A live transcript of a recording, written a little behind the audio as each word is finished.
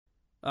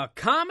A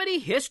comedy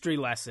history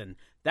lesson.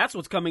 That's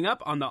what's coming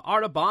up on The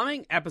Art of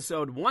Bombing,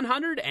 episode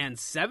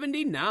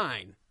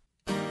 179.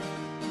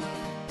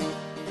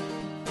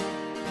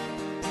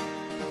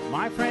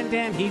 My friend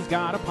Dan, he's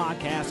got a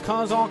podcast,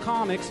 'cause all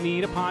comics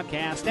need a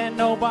podcast, and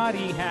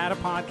nobody had a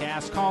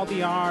podcast called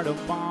The Art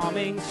of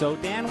Bombing. So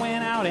Dan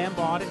went out and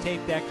bought a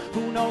tape deck.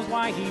 Who knows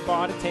why he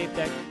bought a tape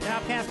deck?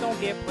 Podcasts don't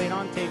get played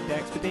on tape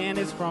decks, but Dan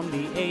is from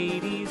the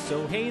 80s.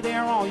 So hey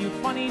there, all you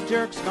funny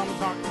jerks, come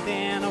talk to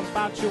Dan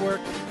about your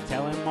work.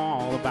 Tell him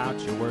all about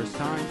your worst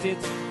times.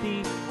 It's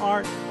The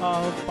Art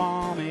of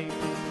Bombing.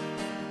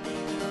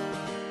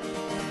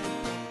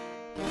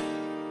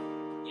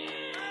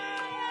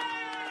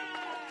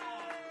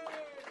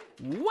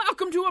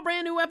 Welcome to a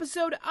brand new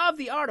episode of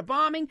The Art of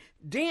Bombing.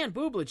 Dan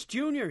Bublitz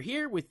Jr.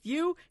 here with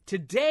you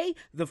today,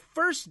 the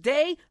first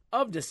day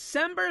of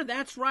December.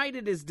 That's right,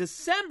 it is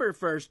December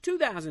 1st,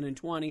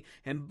 2020,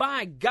 and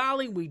by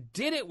golly, we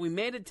did it. We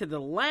made it to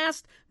the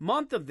last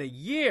month of the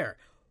year.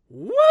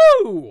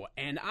 Woo!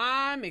 And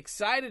I'm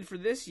excited for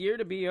this year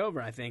to be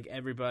over. I think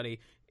everybody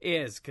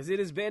is, because it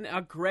has been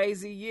a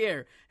crazy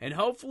year, and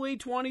hopefully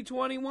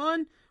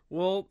 2021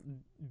 will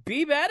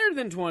be better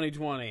than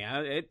 2020.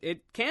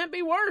 It can't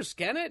be worse,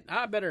 can it?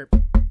 I better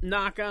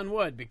knock on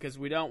wood, because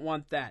we don't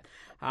want that.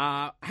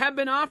 Have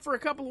been off for a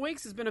couple of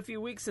weeks. It's been a few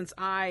weeks since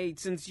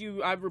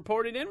I've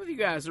reported in with you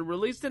guys or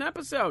released an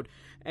episode,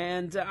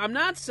 and I'm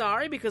not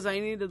sorry, because I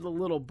needed a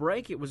little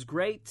break. It was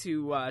great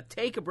to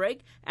take a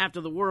break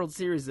after the World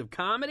Series of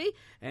Comedy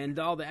and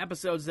all the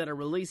episodes that are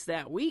released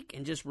that week,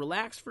 and just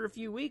relax for a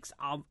few weeks.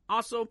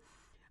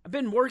 I've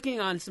been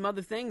working on some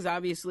other things.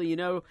 Obviously, you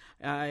know,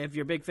 if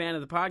you're a big fan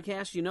of the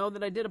podcast, you know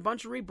that I did a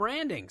bunch of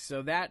rebranding.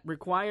 So that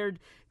required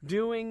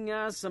doing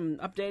some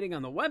updating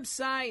on the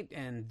website,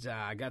 and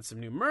I got some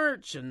new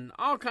merch and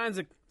all kinds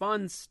of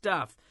fun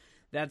stuff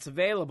that's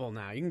available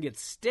now. You can get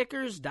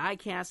stickers,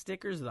 die-cast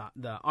stickers,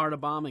 the Art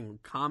of Bombing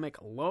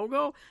comic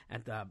logo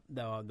at the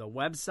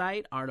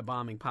website,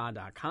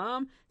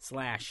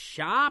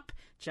 artofbombingpod.com/shop.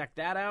 Check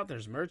that out.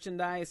 There's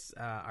merchandise,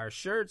 our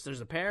shirts,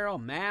 there's apparel,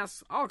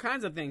 masks, all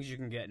kinds of things you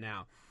can get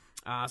now.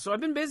 So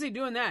I've been busy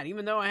doing that,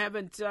 even though I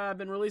haven't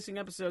been releasing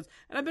episodes,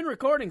 and I've been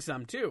recording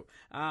some too.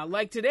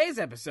 Like today's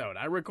episode,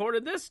 I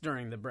recorded this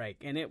during the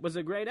break, and it was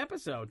a great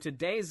episode.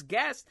 Today's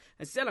guest,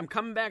 I said I'm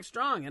coming back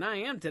strong, and I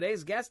am.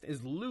 Today's guest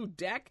is Lue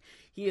Deck.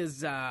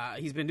 He's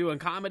been doing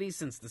comedy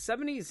since the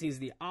 70s. He's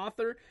the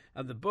author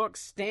of the book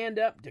Stand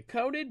Up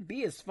Decoded,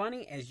 Be As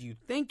Funny As You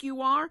Think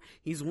You Are.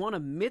 He's one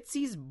of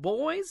Mitzi's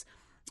boys.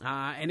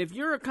 And if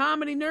you're a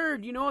comedy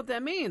nerd, you know what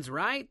that means,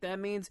 right? That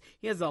means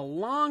he has a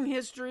long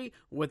history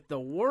with the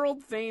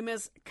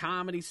world-famous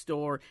Comedy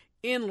Store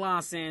in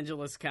Los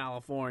Angeles,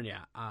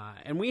 California.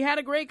 And we had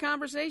a great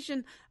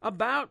conversation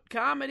about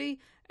comedy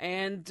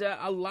and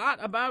a lot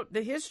about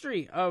the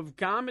history of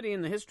comedy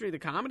and the history of the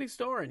Comedy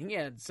Store. And he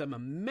had some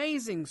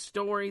amazing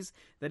stories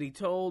that he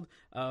told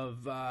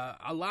of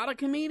a lot of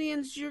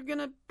comedians you're going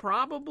to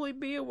probably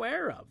be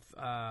aware of.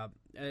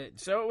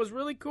 So it was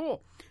really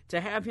cool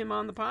to have him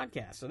on the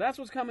podcast. So that's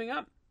what's coming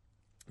up.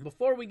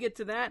 Before we get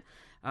to that,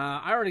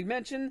 I already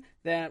mentioned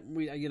that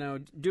we,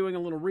 doing a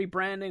little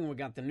rebranding. We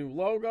got the new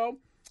logo.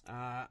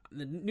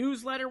 The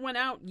newsletter went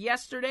out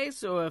yesterday,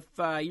 so if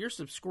you're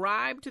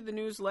subscribed to the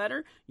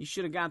newsletter, you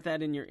should have got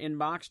that in your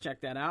inbox.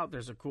 Check that out.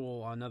 There's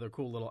another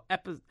cool little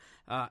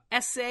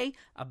essay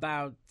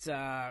about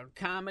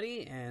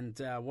comedy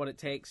and what it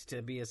takes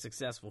to be a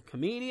successful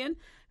comedian.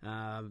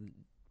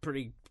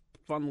 Pretty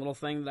fun little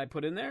thing that I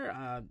put in there.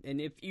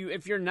 And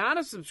if you're not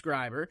a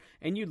subscriber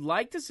and you'd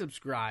like to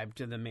subscribe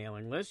to the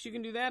mailing list, you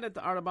can do that at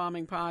the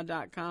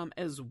artofbombingpod.com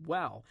as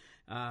well.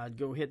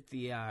 Go hit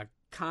the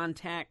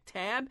contact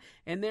tab,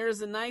 and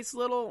there's a nice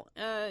little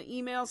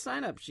email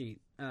sign-up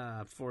sheet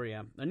for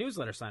you, a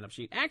newsletter sign-up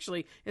sheet.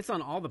 Actually, it's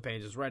on all the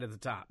pages right at the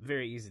top.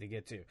 Very easy to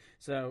get to.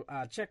 So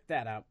check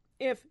that out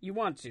if you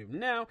want to.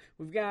 Now,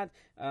 we've got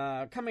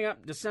coming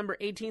up December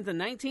 18th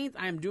and 19th,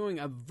 I'm doing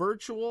a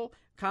virtual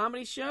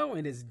comedy show.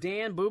 It is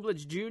Dan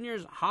Bublitz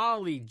Jr.'s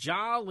Holly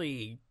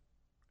Jolly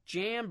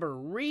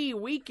Jamboree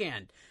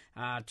Weekend.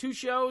 2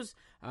 shows,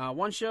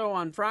 one show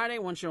on Friday,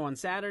 one show on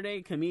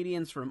Saturday.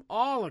 Comedians from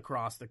all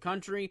across the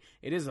country.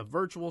 It is a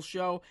virtual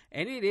show,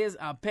 and it is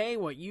a pay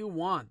what you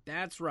want.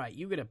 That's right,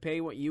 you get to pay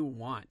what you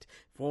want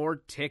for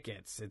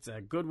tickets. It's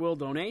a goodwill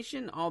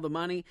donation. All the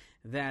money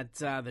that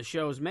the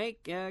shows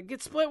make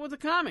gets split with the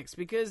comics,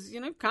 because,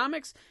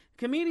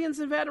 comedians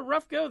have had a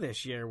rough go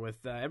this year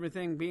with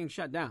everything being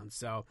shut down.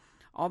 So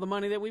all the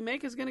money that we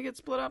make is going to get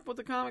split up with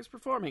the comics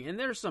performing. And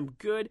there's some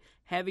good,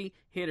 heavy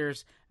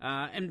hitters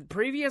and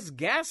previous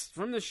guests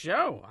from the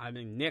show. I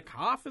mean, Nick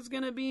Hoff is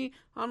going to be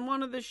on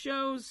one of the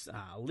shows.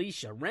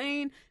 Alicia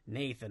Rain,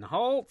 Nathan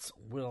Holtz,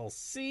 Will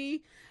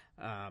C.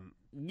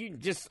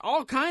 Just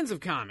all kinds of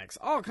comics,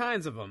 all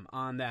kinds of them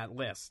on that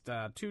list.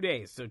 2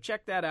 days. So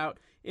check that out,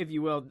 if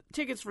you will.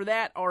 Tickets for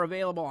that are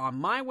available on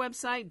my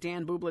website,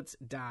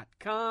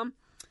 danbublitz.com.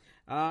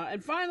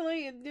 And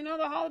finally,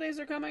 the holidays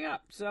are coming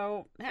up.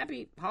 So,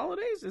 happy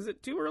holidays? Is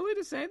it too early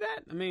to say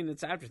that? I mean,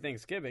 it's after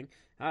Thanksgiving.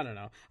 I don't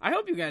know. I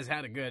hope you guys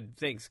had a good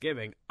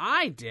Thanksgiving.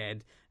 I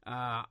did.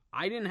 I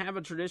didn't have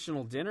a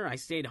traditional dinner. I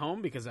stayed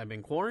home because I've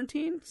been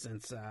quarantined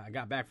since I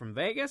got back from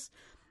Vegas.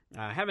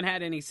 I haven't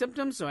had any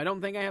symptoms, so I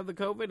don't think I have the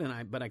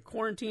COVID, but I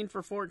quarantined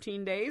for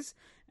 14 days,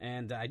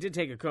 and I did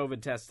take a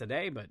COVID test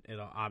today, but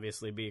it'll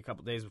obviously be a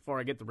couple days before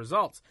I get the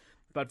results.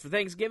 But for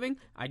Thanksgiving,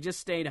 I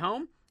just stayed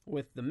home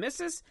with the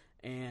missus,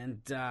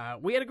 and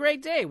we had a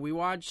great day. We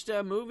watched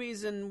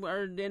movies, and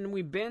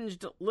we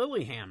binged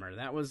Lilyhammer.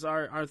 That was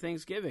our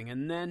Thanksgiving.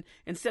 And then,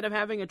 instead of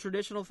having a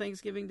traditional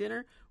Thanksgiving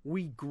dinner,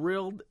 we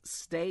grilled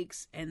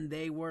steaks, and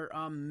they were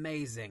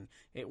amazing.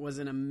 It was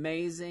an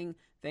amazing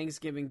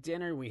Thanksgiving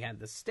dinner. We had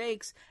the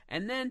steaks,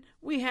 and then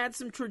we had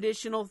some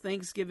traditional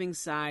Thanksgiving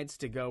sides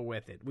to go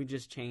with it. We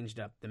just changed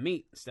up the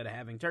meat instead of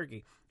having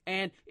turkey,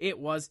 and it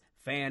was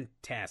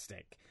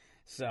fantastic.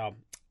 So,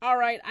 all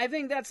right, I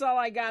think that's all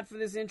I got for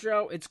this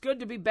intro. It's good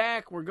to be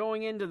back. We're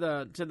going into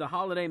the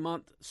holiday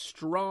month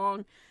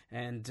strong,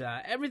 and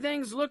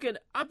everything's looking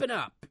up and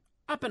up,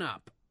 up and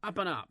up, up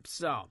and up.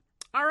 So,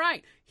 all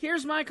right,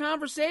 here's my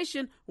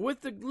conversation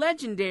with the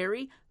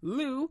legendary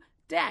Lue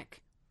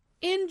Deck.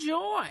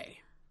 Enjoy.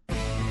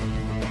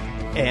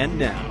 And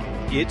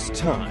now, it's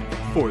time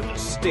for the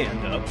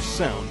stand-up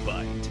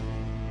soundbite.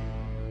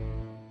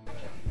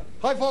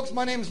 Hi, folks.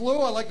 My name's Lou.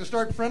 I like to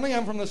start friendly.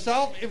 I'm from the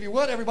South. If you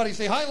would, everybody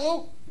say hi,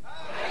 Lou.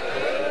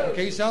 Hi, Lou.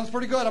 Okay, sounds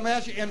pretty good. I'm going to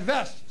ask you to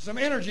invest some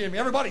energy in me.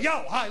 Everybody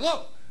yell, hi,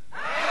 Lou.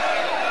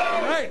 Hi,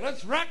 Lou. All right,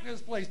 let's rock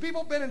this place.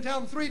 People have been in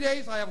town 3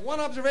 days. I have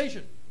one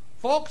observation.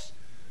 Folks,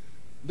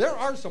 there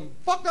are some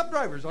fucked up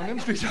drivers on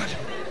them streets out there.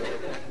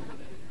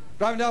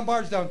 Driving down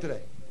Bardstown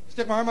today.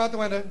 Stick my arm out the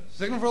window,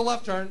 signal for a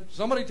left turn.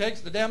 Somebody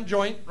takes the damn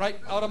joint right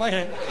out of my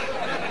hand.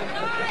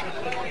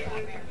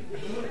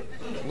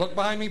 Look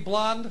behind me,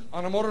 blonde,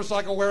 on a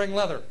motorcycle wearing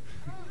leather.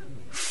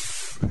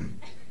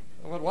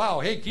 I went,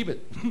 wow, hey, keep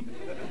it.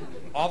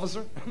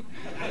 Officer.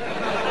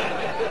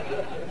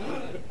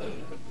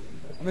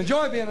 I'm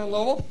enjoying being in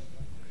Louisville.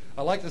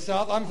 I like the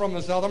South. I'm from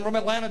the South. I'm from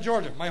Atlanta,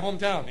 Georgia, my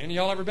hometown. Any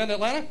of y'all ever been to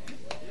Atlanta?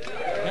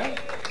 Yeah?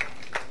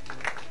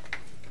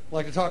 I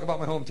like to talk about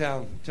my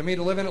hometown. To me,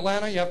 to live in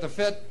Atlanta, you have to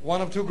fit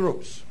one of two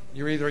groups.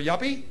 You're either a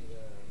yuppie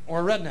or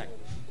a redneck,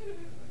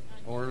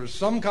 or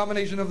some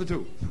combination of the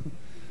two.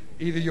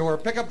 Either your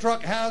pickup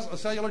truck has a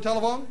cellular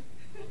telephone,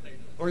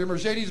 or your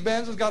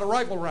Mercedes-Benz has got a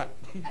rifle rack.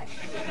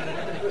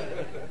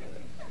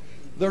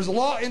 There's a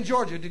law in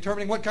Georgia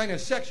determining what kind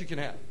of sex you can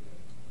have.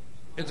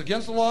 It's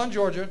against the law in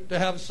Georgia to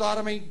have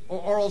sodomy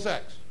or oral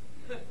sex.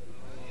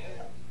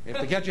 If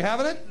they catch you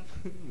having it,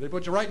 they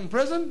put you right in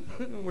prison,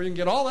 where you can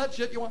get all that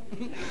shit you want.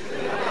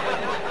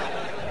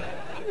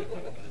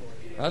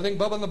 I think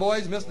Bubba and the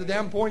boys missed the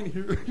damn point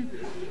here.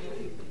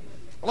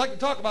 I like to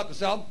talk about the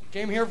South.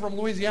 Came here from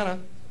Louisiana.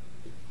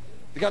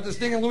 They got this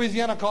thing in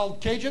Louisiana called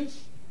Cajuns.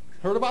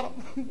 Heard about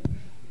them?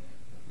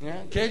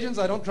 Yeah, Cajuns.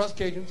 I don't trust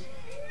Cajuns.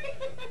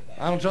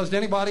 I don't trust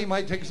anybody.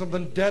 Might take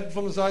something dead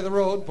from the side of the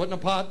road, put in a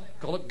pot,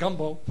 call it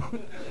gumbo.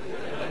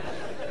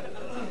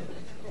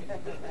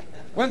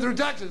 Went through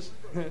Texas,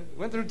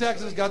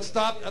 got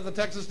stopped at the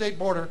Texas state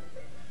border.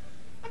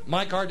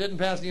 My car didn't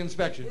pass the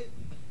inspection.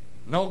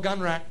 No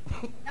gun rack.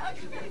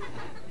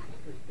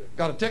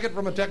 Got a ticket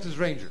from a Texas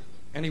Ranger,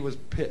 and he was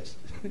pissed.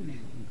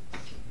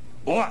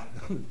 Boy,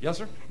 yes,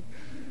 sir?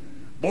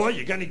 Boy,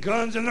 you got any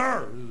guns in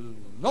there?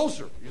 No,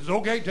 sir. He says,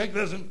 okay, take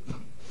this.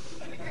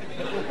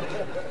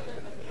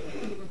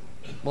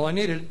 Well, I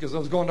needed it because I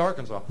was going to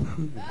Arkansas.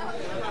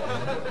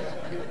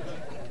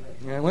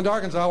 Yeah, I went to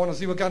Arkansas. I want to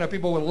see what kind of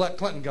people would elect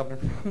Clinton governor.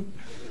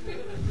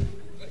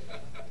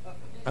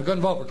 I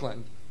couldn't vote for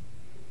Clinton.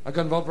 I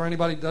couldn't vote for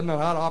anybody who doesn't know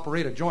how to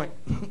operate a joint.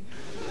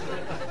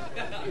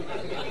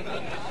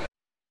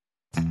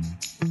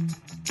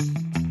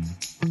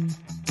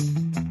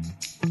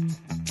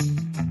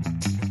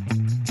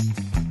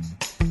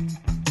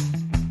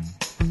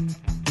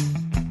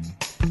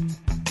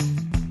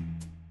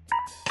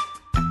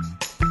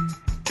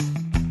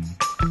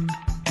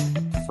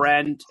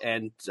 Friend,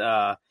 and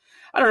I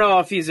don't know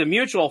if he's a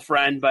mutual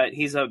friend, but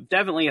he's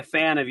definitely a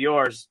fan of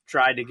yours.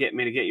 Tried to get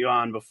me to get you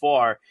on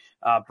before.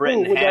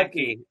 Britton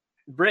Hackey.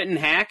 Britton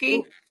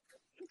Hackey?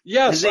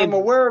 Yes, I'm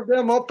aware of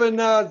them up in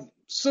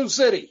Sioux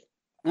City.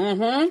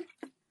 Mm-hmm.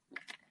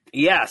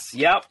 Yes,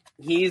 yep.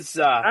 He's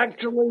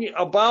actually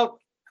about,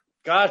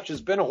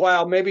 it's been a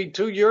while, maybe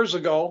 2 years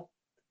ago,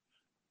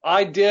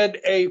 I did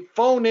a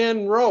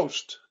phone-in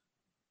roast.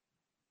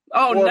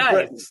 Oh, nice.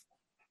 Britton.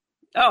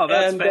 Oh,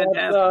 that's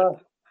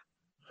fantastic.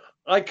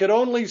 I could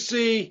only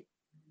see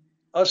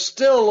a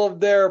still of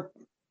their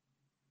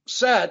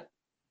set,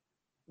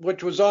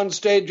 which was on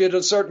stage at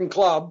a certain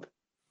club.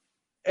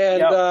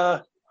 And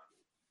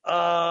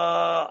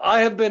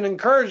I have been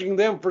encouraging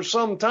them for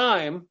some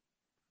time.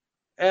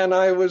 And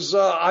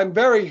I'm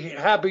very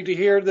happy to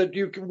hear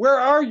that where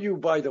are you,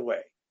 by the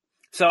way?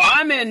 So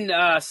I'm in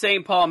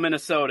St. Paul,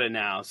 Minnesota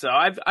now. So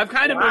I've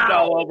kind of moved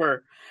all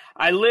over.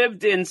 I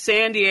lived in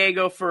San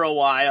Diego for a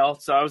while.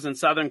 So I was in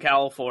Southern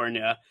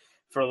California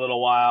for a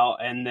little while,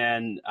 and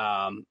then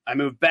I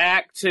moved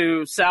back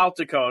to South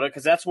Dakota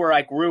because that's where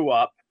I grew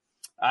up.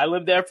 I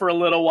lived there for a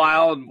little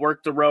while and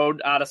worked the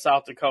road out of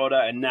South Dakota,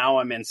 and now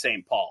I'm in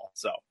St. Paul.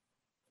 So,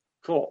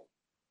 Cool.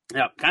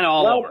 yeah, kind of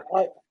all over.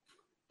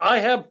 I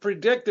have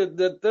predicted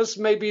that this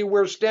may be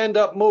where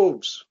stand-up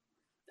moves.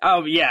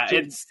 Oh yeah,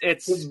 it's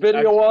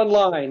video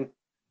online.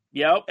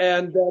 Yep.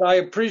 And that I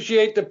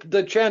appreciate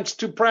the chance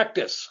to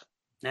practice.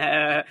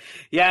 Yeah,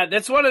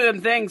 that's one of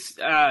them things.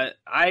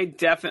 I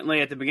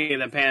definitely, at the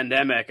beginning of the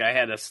pandemic, I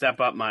had to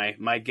step up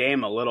my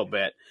game a little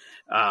bit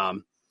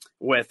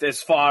with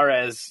as far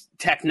as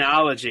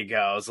technology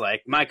goes.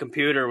 Like, my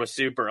computer was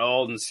super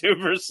old and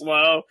super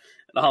slow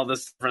and all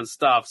this different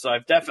stuff. So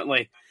I've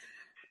definitely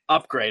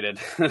upgraded.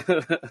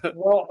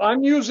 Well,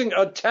 I'm using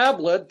a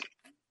tablet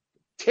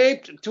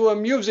taped to a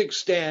music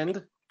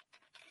stand,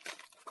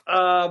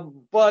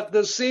 but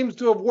this seems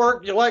to have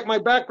worked. You like my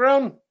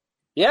background?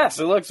 Yes,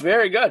 it looks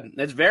very good.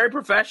 It's very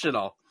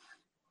professional.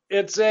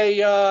 It's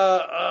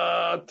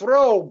a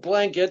throw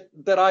blanket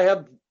that I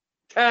have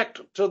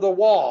tacked to the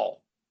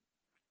wall.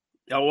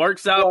 It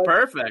works out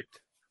perfect.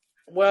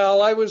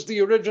 Well, I was the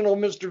original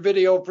Mr.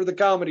 Video for the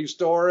Comedy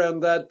Store,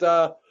 and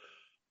that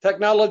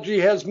technology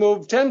has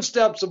moved 10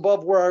 steps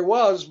above where I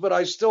was, but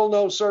I still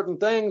know certain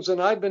things, and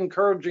I've been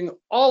encouraging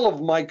all of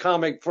my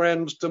comic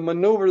friends to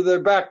maneuver their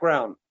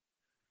background.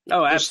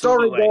 Oh,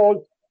 absolutely. The story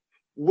goes,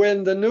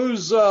 when the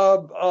news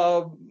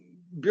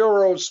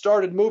bureau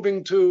started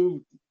moving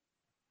to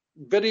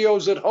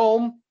videos at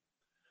home,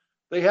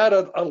 they had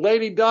a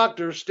lady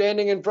doctor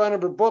standing in front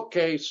of her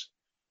bookcase,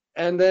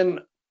 and then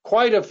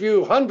quite a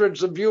few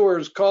hundreds of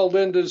viewers called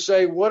in to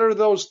say, what are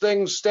those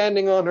things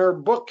standing on her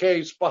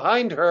bookcase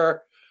behind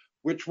her,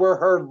 which were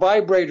her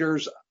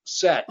vibrators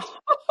set.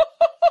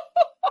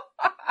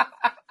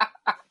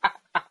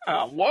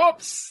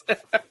 Whoops.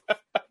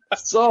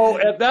 So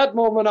at that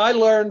moment, I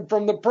learned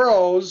from the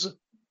pros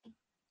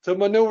to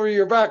maneuver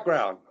your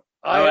background.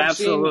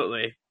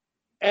 Absolutely.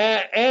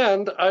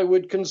 And I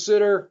would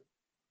consider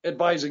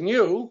advising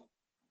you,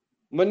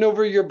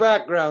 maneuver your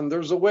background.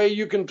 There's a way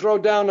you can throw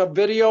down a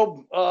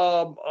video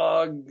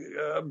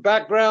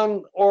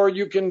background, or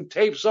you can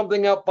tape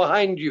something up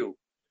behind you.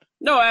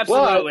 No,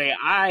 absolutely. Well,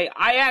 I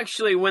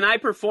actually, when I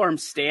perform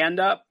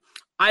stand-up,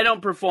 I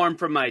don't perform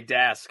from my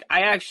desk.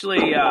 I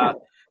actually,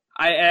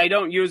 I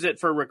don't use it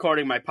for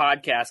recording my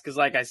podcast because,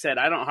 like I said,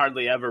 I don't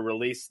hardly ever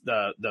release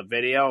the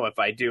video. If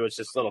I do, it's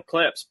just little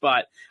clips.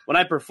 But when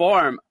I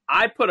perform,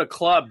 I put a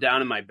club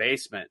down in my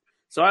basement.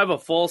 So I have a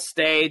full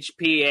stage,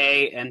 PA,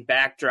 and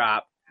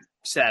backdrop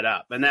set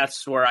up. And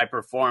that's where I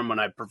perform when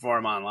I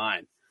perform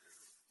online.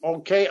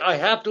 Okay, I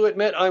have to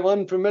admit I'm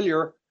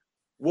unfamiliar.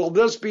 Will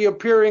this be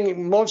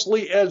appearing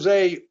mostly as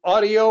a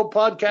audio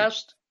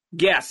podcast?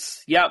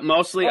 Yes. Yep.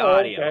 Mostly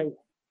audio. Okay.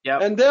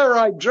 Yep. And there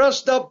I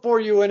dressed up for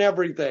you and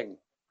everything.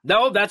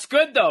 No, that's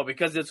good though,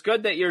 because it's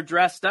good that you're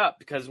dressed up.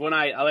 Because when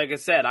like I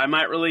said, I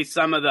might release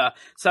some of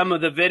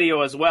the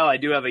video as well. I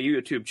do have a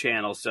YouTube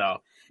channel,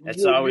 so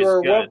it's always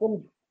good.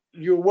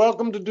 You're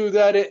welcome to do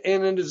that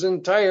in its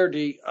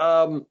entirety.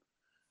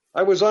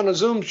 I was on a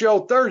Zoom show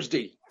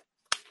Thursday.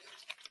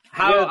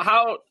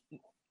 How?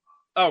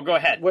 Oh, go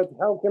ahead. With,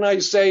 how can I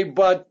say,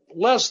 but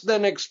less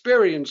than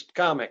experienced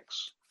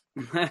comics.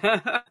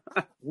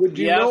 Would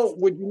you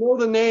know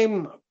the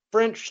name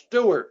French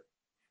Stewart?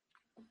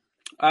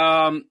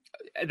 The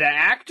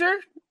actor?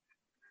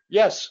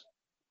 Yes.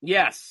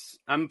 Yes,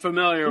 I'm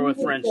familiar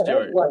with French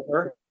Stewart.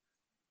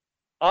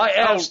 I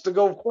asked to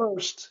go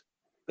first.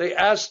 They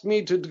asked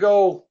me to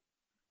go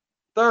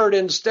third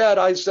instead.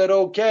 I said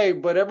okay,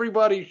 but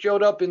everybody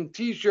showed up in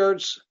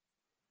T-shirts,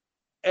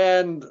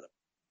 and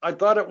I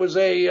thought it was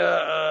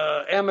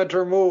a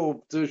amateur move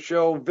to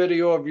show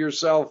video of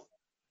yourself.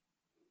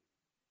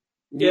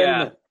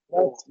 Yeah.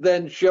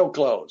 Then show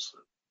clothes.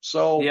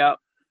 So, yep.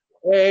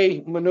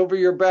 A, maneuver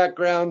your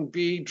background.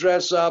 B,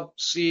 dress up.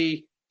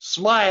 C,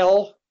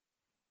 smile.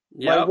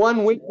 Yep. My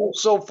one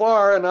weakness so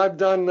far, and I've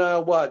done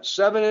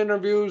 7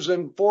 interviews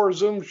and 4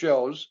 Zoom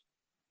shows.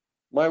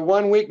 My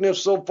one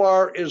weakness so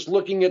far is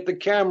looking at the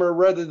camera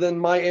rather than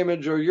my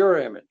image or your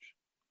image.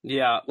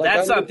 Yeah,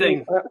 that's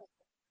something.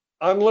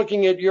 I'm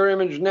looking at your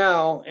image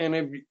now,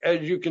 and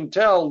as you can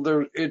tell,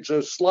 it's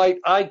a slight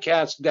eye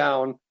cast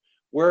down,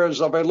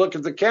 whereas if I look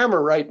at the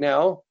camera right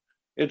now,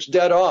 it's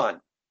dead on.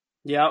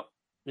 Yep.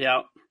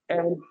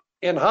 And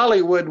in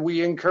Hollywood,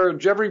 we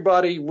encourage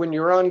everybody when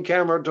you're on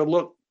camera to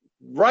look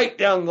right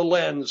down the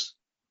lens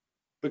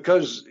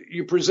because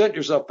you present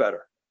yourself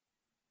better.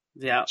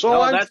 Yeah.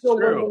 So I'm still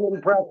true. learning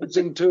and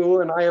practicing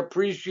too, and I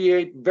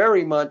appreciate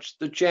very much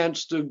the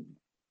chance to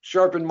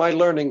sharpen my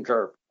learning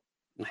curve.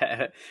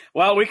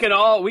 Well, we can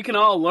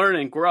all learn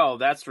and grow.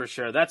 That's for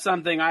sure. That's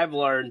something I've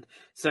learned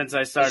since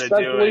I started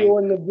Especially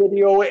doing. in the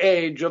video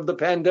age of the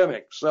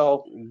pandemic.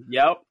 So,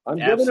 yep, I'm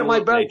giving it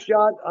my best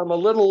shot. I'm a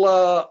little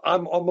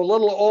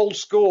old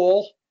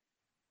school,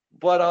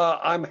 but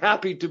I'm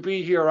happy to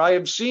be here. I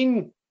have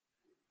seen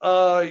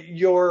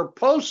your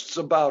posts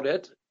about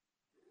it,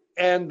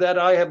 and that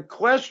I have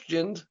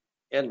questioned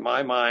in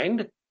my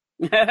mind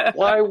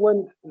why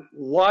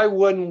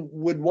one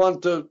would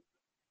want to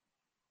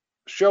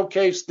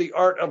showcase the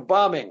art of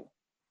bombing?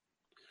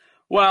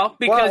 Well,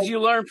 because you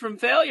learn from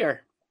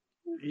failure.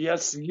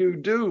 Yes, you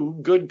do.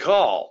 Good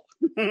call.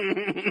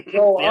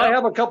 So Yep. I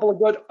have a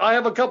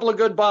couple of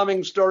good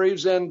bombing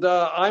stories, and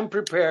I'm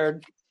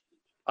prepared.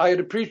 I'd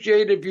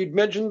appreciate if you'd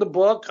mention the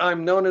book.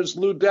 I'm known as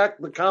Lue Deck,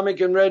 the comic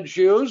in red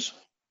shoes.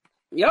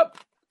 Yep.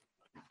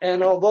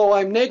 And although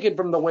I'm naked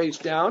from the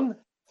waist down,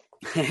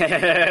 He's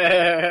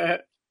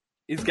got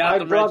I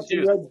the red brought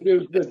shoes. the red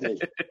shoes with me.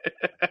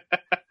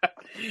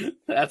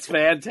 That's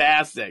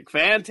fantastic.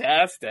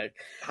 Fantastic.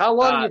 How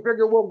long do you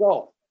figure we'll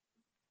go?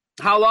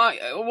 How long?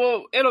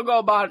 Well, it'll go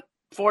about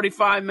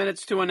 45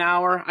 minutes to an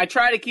hour. I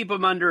try to keep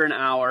them under an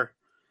hour.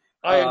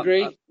 I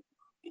agree.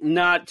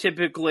 Not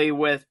typically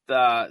with,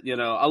 a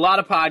lot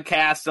of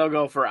podcasts, they'll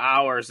go for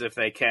hours if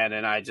they can,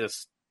 and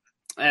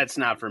that's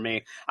not for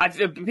me.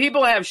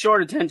 People have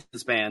short attention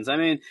spans. I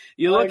mean,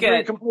 you look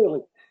at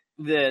completely.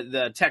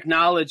 the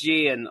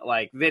technology and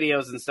like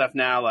videos and stuff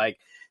now, like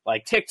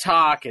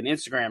TikTok and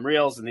Instagram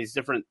Reels and these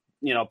different,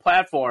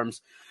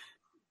 platforms.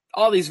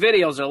 All these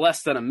videos are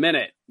less than a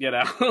minute,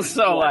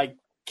 so like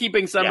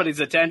keeping somebody's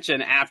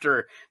attention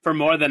for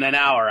more than an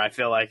hour, I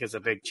feel like is a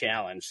big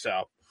challenge.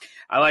 So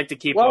I like to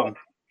keep them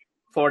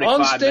 45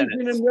 on station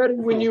minutes. and ready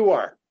when you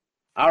are.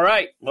 All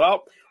right.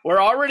 Well,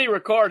 we're already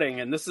recording,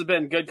 and this has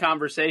been good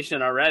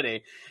conversation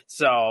already.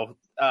 So,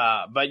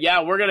 but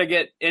yeah, we're going to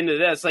get into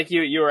this. Like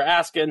you were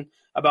asking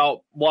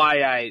about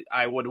why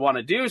I would want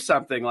to do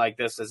something like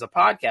this as a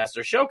podcast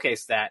or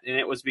showcase that. And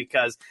it was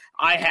because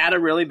I had a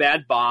really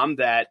bad bomb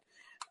that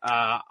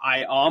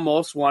I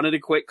almost wanted to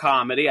quit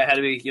comedy. I had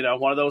to be,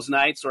 one of those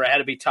nights where I had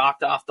to be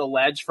talked off the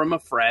ledge from a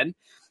friend.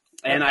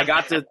 And I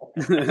got to,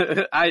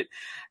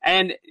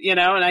 and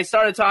I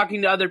started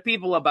talking to other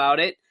people about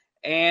it.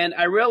 And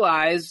I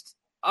realized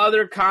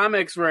other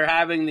comics were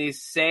having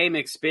these same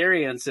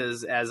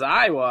experiences as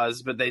I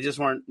was, but they just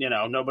weren't,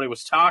 nobody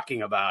was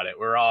talking about it.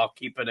 We're all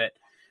keeping it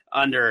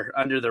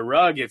under the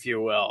rug, if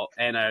you will.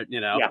 And,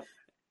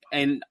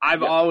 and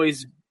I've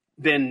always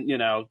been,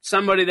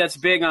 somebody that's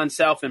big on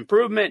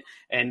self-improvement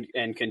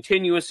and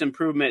continuous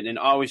improvement and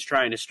always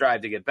trying to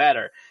strive to get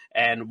better.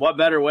 And what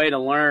better way to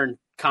learn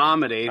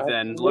comedy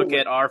than look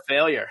at our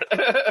failure?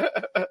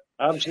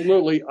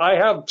 Absolutely. I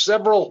have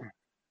several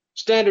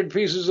standard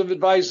pieces of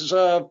advice.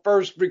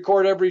 First,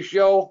 record every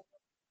show.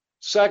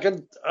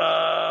 Second,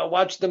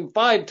 watch them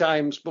 5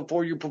 times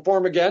before you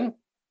perform again.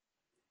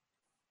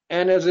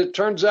 And as it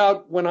turns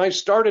out, when I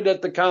started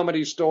at the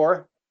Comedy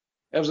Store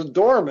as a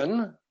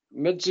doorman,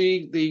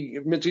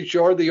 Mitzi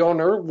Shore, the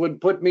owner,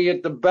 would put me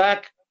at the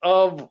back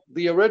of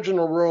the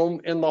original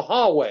room in the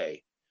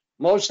hallway.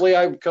 Mostly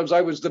because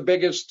I was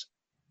the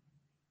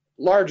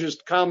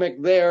largest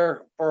comic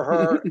there for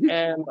her,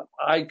 and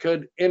I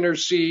could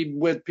intercede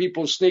with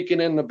people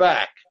sneaking in the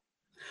back.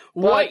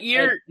 What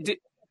year did...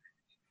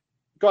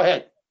 Go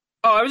ahead.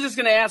 Oh, I was just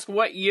going to ask,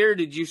 what year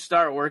did you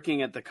start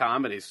working at the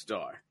Comedy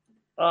Store?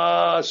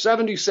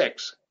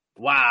 76.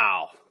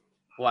 Wow.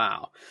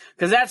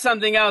 Because that's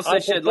something else I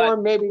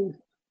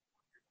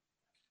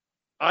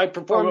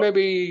performed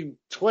maybe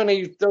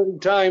 20, 30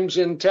 times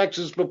in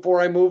Texas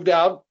before I moved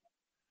out.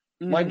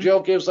 Mm-hmm. My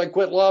joke is I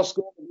quit law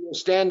school to be a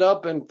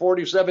stand-up, and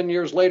 47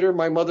 years later,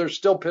 my mother's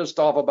still pissed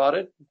off about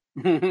it.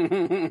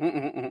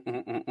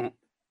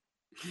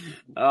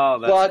 Oh,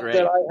 that's great.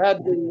 That I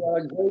had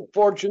the great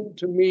fortune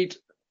to meet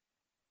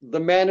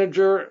the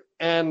manager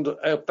and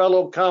a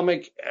fellow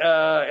comic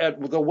at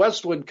the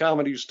Westwood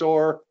Comedy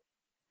Store,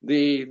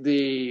 the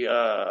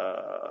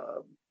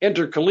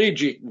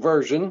intercollegiate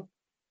version,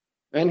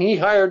 and he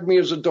hired me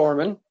as a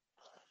doorman.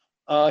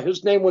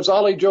 His name was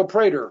Ollie Joe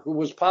Prater, who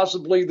was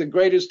possibly the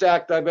greatest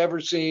act I've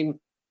ever seen,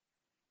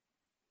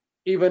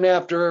 even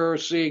after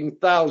seeing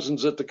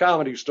thousands at the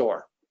Comedy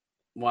Store.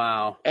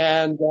 Wow.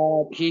 And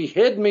he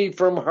hid me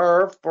from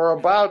her for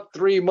about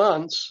 3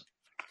 months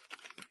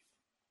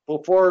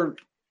before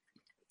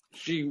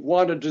she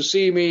wanted to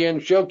see me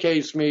and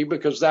showcase me,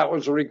 because that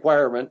was a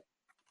requirement.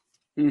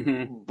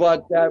 Mm-hmm.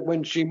 But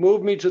when she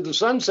moved me to the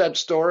Sunset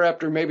Store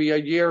after maybe a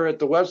year at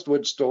the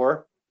Westwood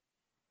Store,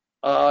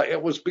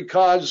 it was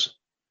because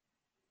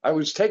I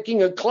was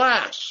taking a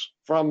class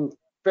from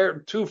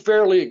 2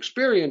 fairly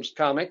experienced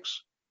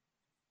comics.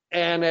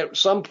 And at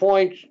some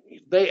point,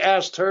 they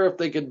asked her if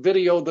they could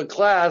video the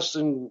class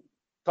and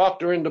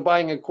talked her into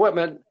buying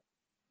equipment.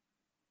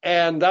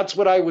 And that's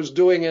what I was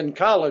doing in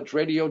college,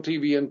 radio,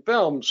 TV, and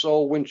film.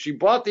 So when she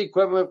bought the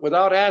equipment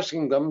without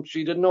asking them,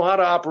 she didn't know how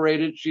to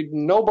operate it.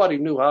 Nobody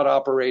knew how to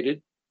operate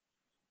it.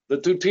 The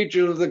 2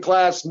 teachers of the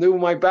class knew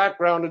my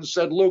background and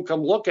said, "Lou,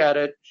 come look at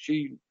it."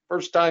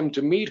 First time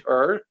to meet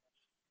her,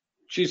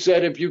 she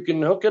said, "If you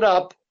can hook it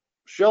up,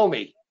 show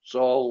me."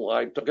 So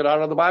I took it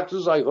out of the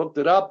boxes. I hooked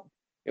it up.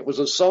 It was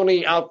a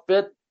Sony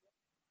outfit.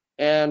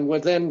 And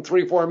within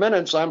 3-4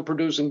 minutes, I'm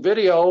producing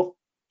video.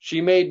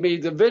 She made me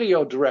the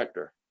video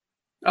director.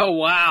 Oh,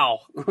 wow.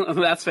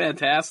 That's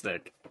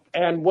fantastic.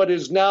 And what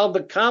is now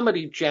the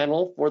comedy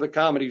channel for the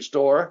Comedy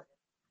Store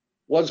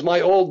was my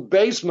old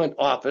basement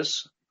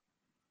office.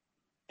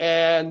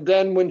 And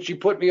then when she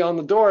put me on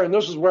the door, and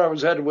this is where I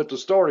was headed with the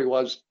story,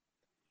 was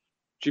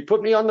she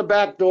put me on the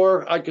back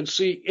door. I could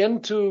see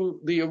into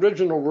the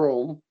original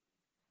room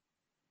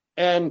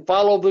and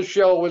follow the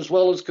show as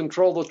well as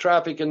control the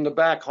traffic in the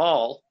back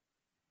hall.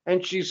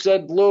 And she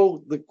said,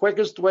 Lou, the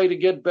quickest way to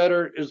get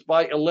better is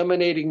by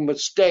eliminating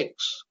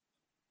mistakes.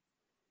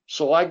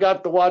 So I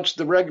got to watch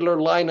the regular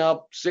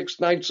lineup 6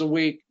 nights a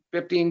week,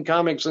 15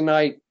 comics a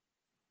night,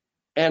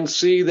 and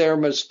see their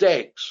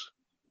mistakes.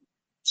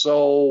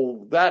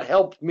 So that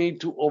helped me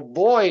to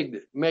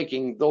avoid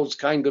making those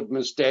kind of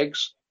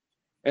mistakes.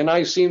 And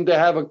I seem to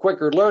have a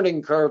quicker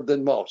learning curve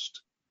than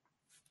most.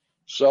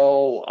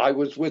 So I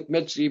was with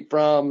Mitzi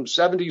from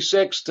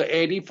 76 to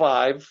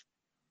 85.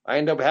 I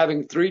ended up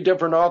having 3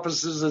 different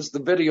offices as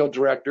the video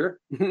director.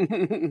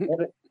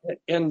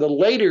 In the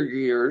later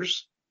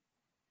years,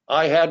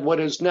 I had what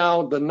is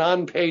now the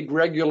non-paid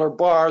regular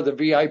bar, the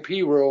VIP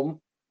room,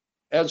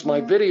 as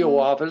my video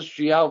office.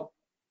 She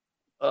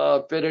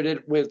outfitted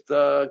it with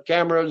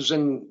cameras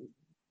and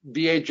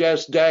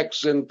VHS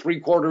decks and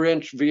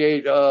 3/4-inch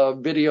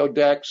video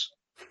decks.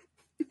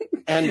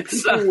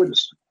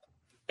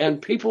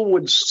 And people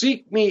would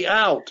seek me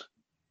out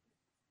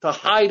to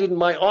hide in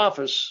my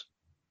office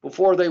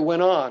before they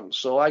went on.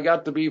 So I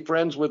got to be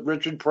friends with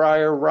Richard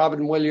Pryor,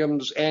 Robin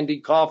Williams,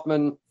 Andy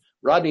Kaufman,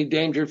 Rodney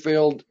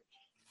Dangerfield,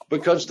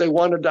 because they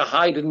wanted to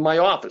hide in my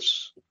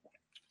office.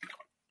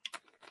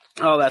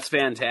 Oh, that's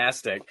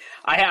fantastic.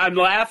 I'm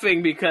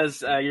laughing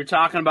because you're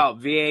talking about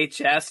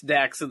VHS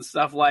decks and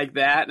stuff like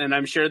that, and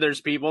I'm sure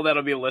there's people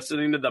that'll be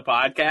listening to the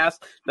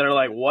podcast that are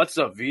like, what's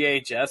a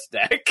VHS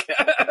deck?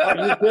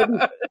 Are you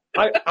kidding?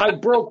 I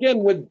broke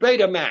in with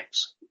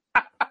Betamax.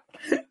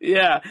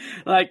 Yeah,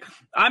 like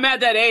I'm at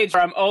that age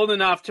where I'm old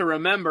enough to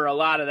remember a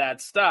lot of that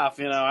stuff.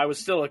 You know, I was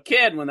still a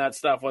kid when that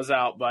stuff was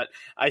out, but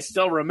I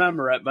still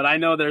remember it. But I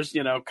know there's,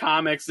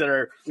 comics that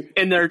are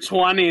in their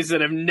 20s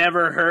that have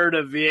never heard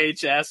of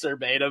VHS or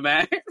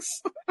Betamax.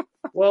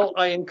 Well,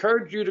 I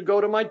encourage you to go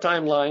to my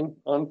timeline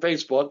on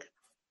Facebook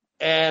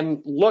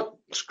and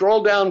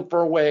scroll down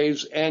for a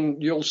ways,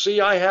 and you'll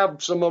see I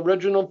have some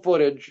original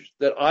footage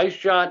that I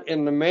shot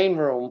in the main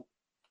room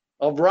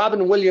of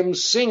Robin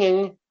Williams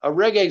singing a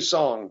reggae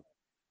song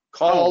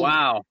called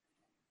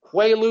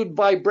Quaalude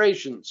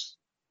Vibrations.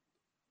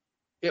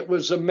 It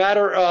was a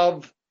matter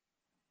of,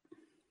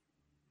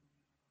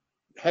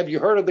 have you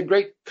heard of the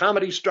Great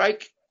Comedy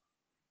Strike?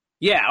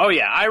 Yeah, oh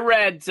yeah. I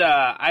read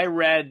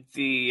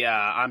the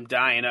I'm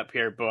Dying Up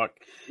Here book.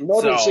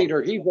 Notice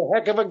Eater, he's a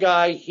heck of a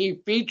guy.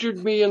 He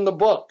featured me in the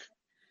book.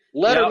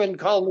 Letterman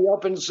called me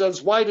up and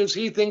says, why does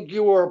he think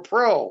you were a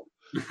pro?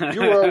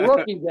 You were a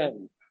rookie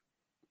then.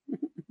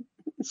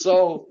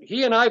 So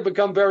he and I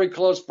become very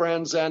close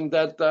friends, and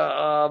that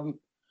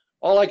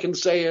all I can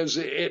say is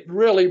it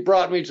really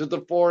brought me to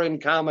the fore in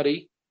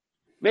comedy.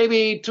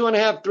 Maybe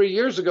 2.5, 3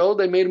 years ago,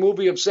 they made a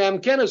movie of Sam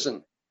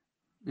Kinison.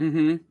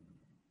 Mm-hmm.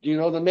 Do you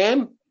know the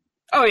name?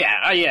 Oh,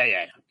 yeah.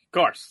 Yeah. Of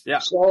course. Yeah.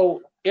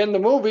 So in the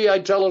movie, I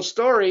tell a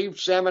story.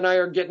 Sam and I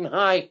are getting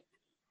high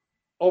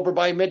over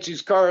by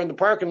Mitzi's car in the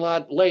parking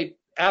lot late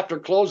after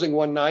closing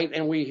one night,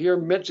 and we hear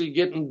Mitzi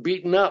getting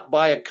beaten up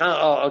by a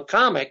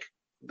comic.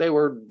 They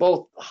were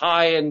both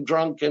high and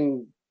drunk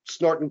and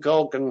snorting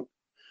coke. And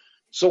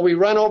so we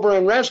run over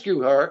and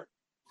rescue her.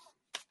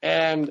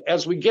 And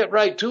as we get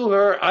right to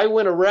her, I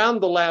went around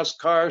the last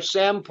car.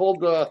 Sam pulled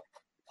the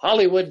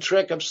Hollywood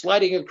trick of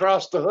sliding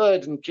across the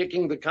hood and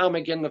kicking the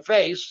comic in the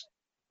face.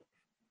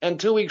 And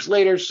 2 weeks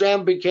later,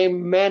 Sam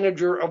became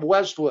manager of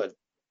Westwood.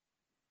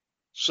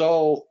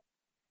 So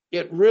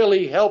it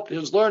really helped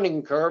his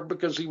learning curve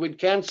because he would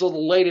cancel the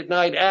late at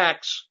night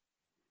acts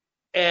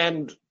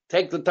and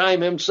take the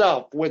time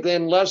himself.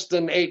 Within less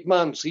than 8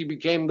 months, he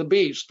became the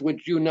Beast,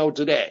 which you know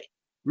today.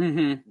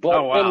 Mm-hmm.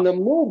 But in the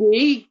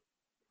movie,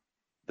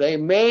 they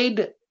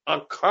made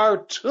a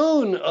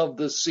cartoon of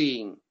the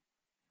scene.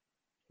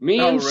 Me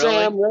and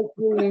Sam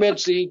rescuing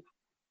Mitzi,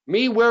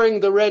 me wearing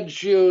the red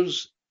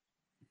shoes,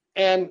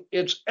 and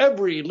it's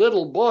every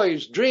little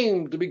boy's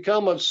dream to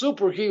become a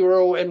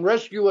superhero and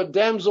rescue a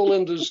damsel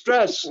in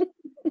distress.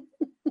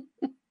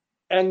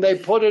 And they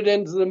put it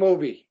into the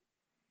movie.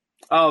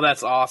 Oh,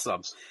 that's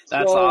awesome.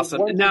 That's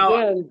awesome.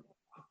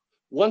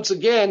 Once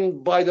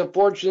again, by the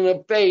fortune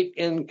of fate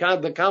in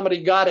the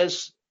Comedy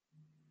Goddess,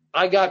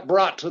 I got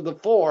brought to the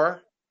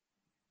fore.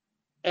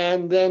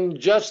 And then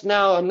just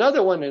now,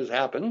 another one has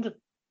happened.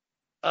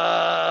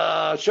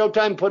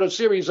 Showtime put a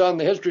series on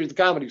the history of the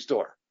Comedy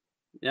Store.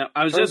 Yeah,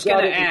 I was just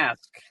going to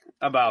ask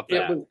about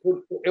that.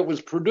 It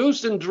was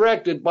produced and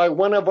directed by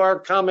one of our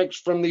comics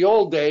from the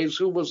old days,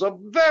 who was a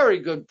very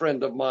good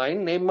friend of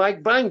mine named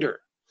Mike Binder.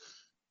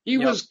 He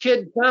was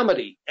kid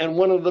comedy and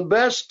one of the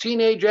best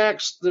teenage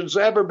acts there's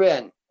ever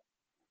been.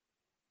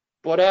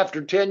 But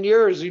after 10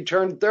 years, he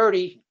turned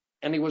 30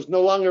 and he was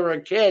no longer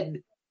a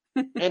kid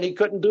and he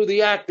couldn't do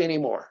the act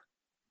anymore.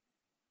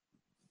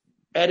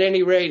 At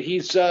any rate,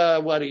 he's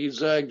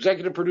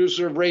executive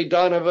producer of Ray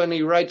Donovan.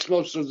 He writes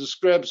most of the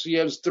scripts. He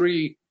has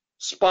 3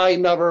 spy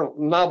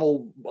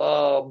novel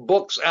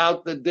books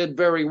out that did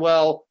very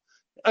well.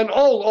 an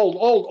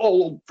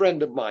old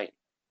friend of mine.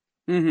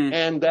 Mm-hmm.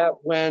 And that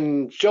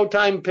when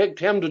Showtime picked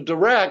him to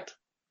direct,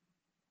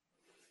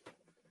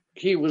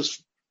 he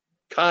was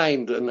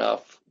kind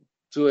enough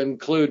to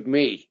include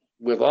me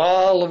with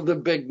all of the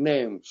big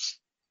names.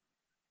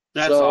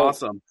 That's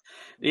awesome.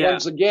 Yeah.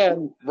 Once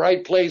again,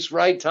 right place,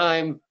 right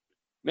time,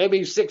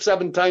 maybe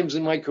 6-7 times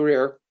in my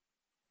career.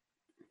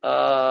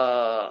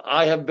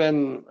 I have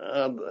been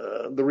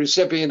the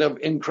recipient of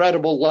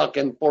incredible luck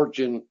and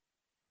fortune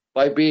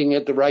by being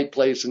at the right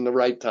place in the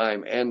right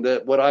time. And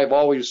what I've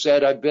always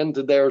said, I've been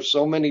to there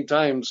so many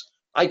times,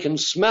 I can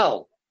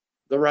smell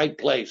the right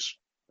place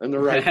and the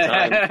right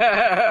time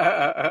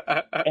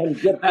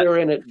and get there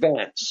in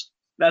advance.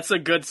 That's a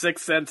good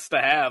sixth sense to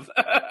have.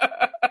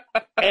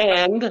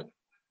 And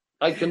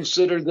I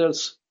consider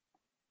this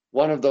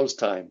one of those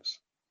times.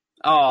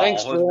 Oh,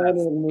 thanks for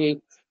honoring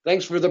me.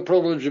 Thanks for the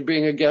privilege of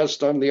being a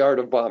guest on The Art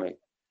of Bombing.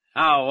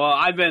 Oh, well,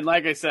 I've been,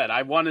 like I said,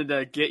 I wanted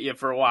to get you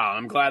for a while.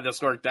 I'm glad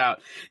this worked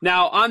out.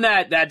 Now, on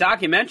that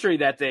documentary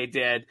that they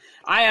did,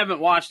 I haven't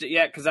watched it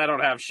yet because I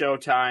don't have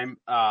Showtime.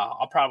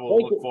 I'll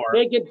probably look for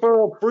it. Take it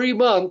for a free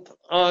month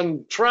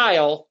on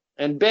trial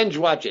and binge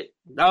watch it.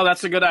 Oh,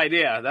 that's a good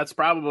idea. That's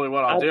probably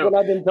what I'll do. That's what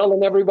I've been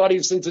telling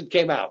everybody since it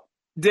came out.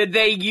 Did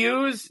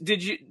you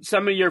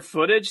some of your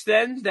footage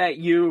then that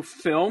you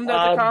filmed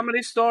at the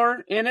Comedy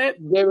Store in it?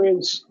 There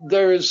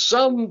is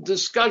some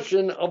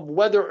discussion of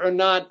whether or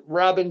not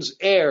Robbins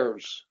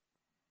heirs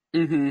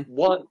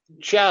want to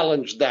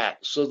challenge that,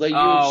 so they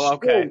use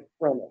stills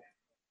from it.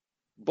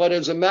 But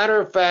as a matter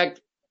of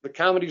fact, the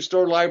Comedy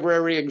Store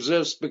library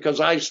exists because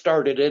I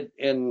started it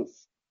in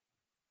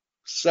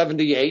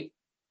 '78.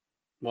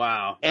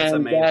 Wow, that's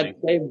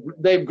amazing.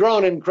 They've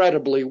grown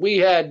incredibly. We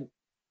had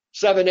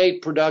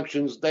 7-8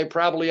 productions. They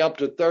probably up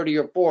to 30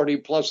 or 40,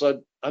 plus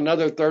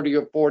another 30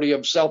 or 40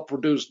 of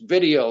self-produced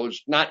videos,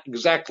 not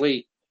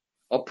exactly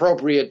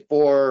appropriate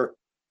for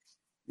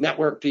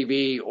network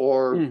TV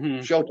or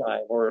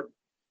Showtime,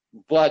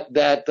 but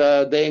that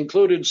they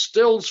included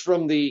stills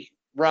from the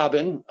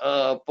Robin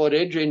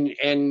footage, and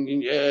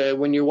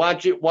when you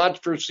watch it,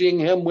 watch for seeing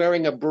him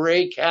wearing a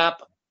beret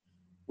cap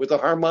with a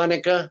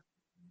harmonica.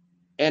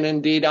 And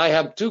indeed, I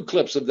have 2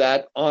 clips of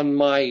that on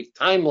my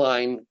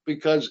timeline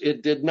because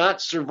it did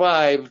not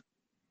survive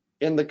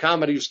in the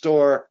Comedy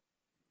Store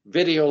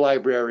video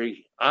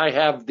library. I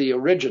have the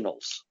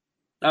originals.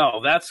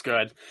 Oh, that's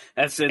good.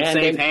 That's in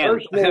safe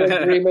hands.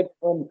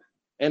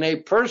 And a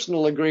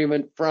personal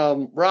agreement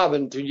from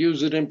Robin to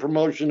use it in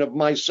promotion of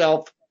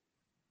myself,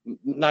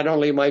 not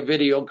only my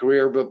video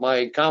career, but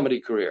my comedy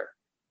career.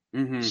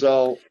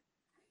 So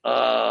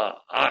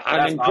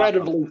I'm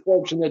incredibly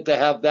fortunate to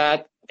have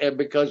that.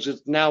 Because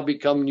it's now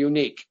become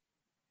unique.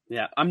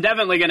 Yeah, I'm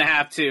definitely going to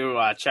have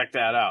to check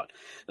that out.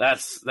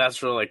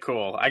 That's really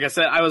cool. Like I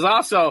said, I was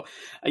also,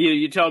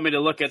 you told me to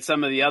look at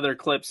some of the other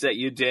clips that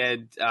you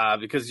did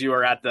because you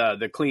were at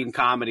the Clean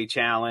Comedy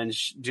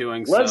Challenge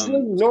doing Leslie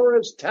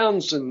Norris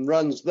Townsend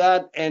runs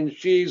that, and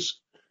she's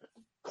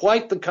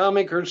quite the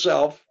comic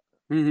herself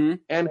and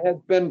has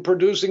been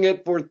producing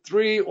it for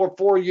 3 or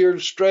 4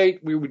 years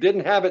straight. We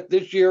didn't have it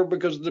this year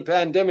because of the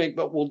pandemic,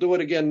 but we'll do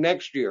it again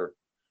next year.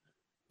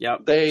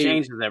 Yep,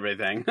 changes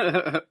everything.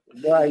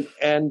 Right,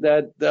 and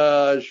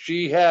that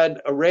she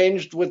had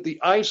arranged with the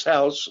Ice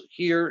House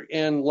here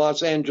in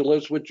Los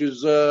Angeles, which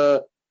is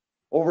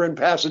over in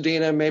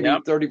Pasadena, maybe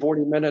 30,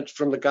 40 minutes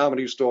from the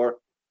Comedy Store.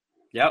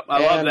 Yep,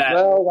 I love that.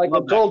 Well, like I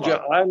told you,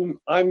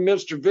 I'm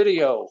Mr.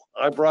 Video.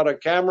 I brought a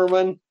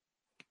cameraman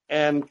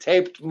and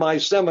taped my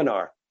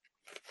seminar.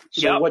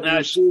 So what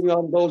you're seeing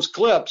on those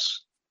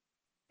clips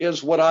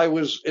is what I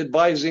was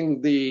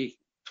advising the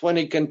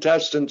 20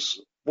 contestants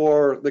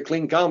for the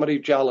Clean Comedy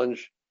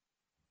Challenge.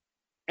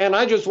 And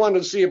I just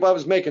wanted to see if I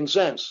was making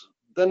sense.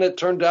 Then it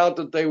turned out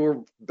that they were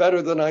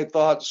better than I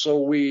thought,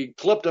 so we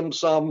clipped them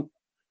some,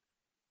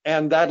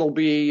 and that'll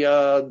be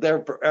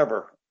there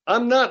forever.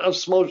 I'm not a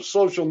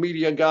social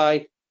media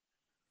guy.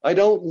 I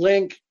don't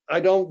link, I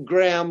don't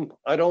gram,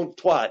 I don't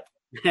twat.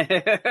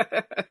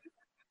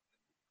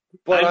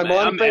 But I'm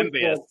on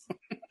Facebook.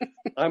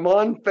 I'm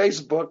on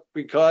Facebook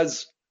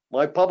because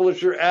my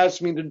publisher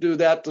asked me to do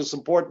that to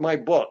support my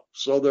book.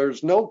 So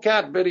there's no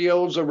cat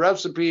videos or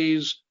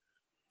recipes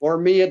or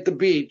me at the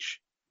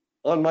beach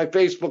on my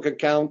Facebook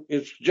account.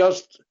 It's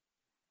just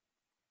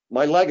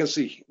my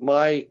legacy,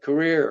 my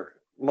career,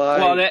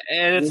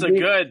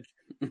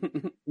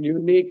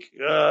 unique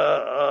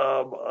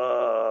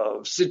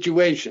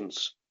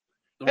situations.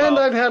 And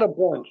I've had a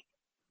bunch.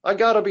 I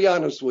got to be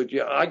honest with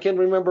you. I can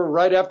remember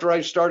right after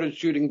I started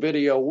shooting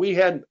video, we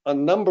had a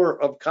number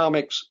of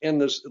comics in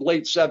the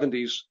late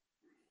 70s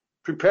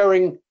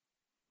preparing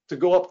to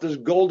go up this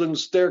golden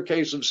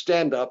staircase of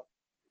stand-up,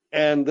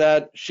 and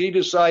that she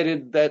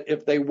decided that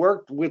if they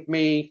worked with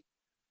me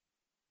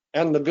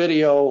and the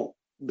video,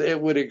 it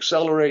would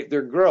accelerate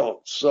their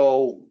growth.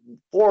 So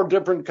 4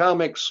 different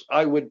comics,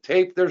 I would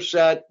tape their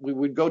set. We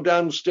would go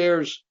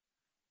downstairs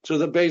to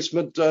the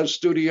basement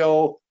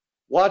studio,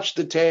 watch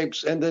the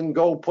tapes, and then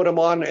go put them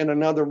on in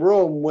another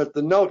room with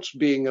the notes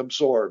being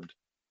absorbed.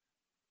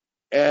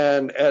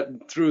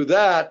 And through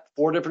that,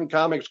 4 different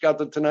comics got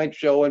the Tonight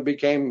Show and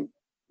became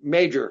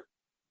major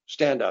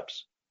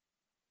stand-ups.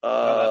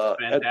 Oh,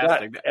 that's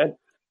fantastic.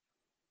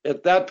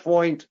 At that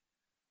point,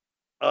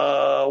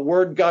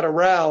 word got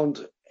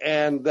around,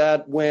 and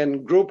that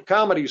when group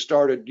comedy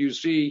started, you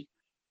see,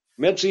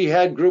 Mitzi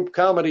had group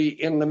comedy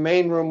in the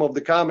main room of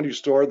the Comedy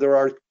Store. There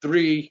are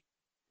 3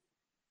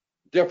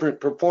 different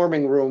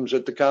performing rooms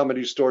at the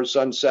Comedy Store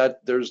Sunset.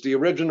 There's the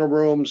original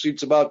room,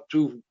 seats about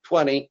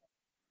 220.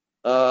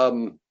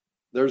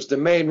 There's the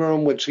main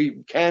room, which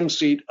he can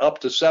seat up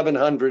to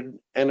 700,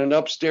 and an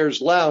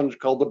upstairs lounge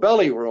called the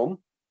Belly Room,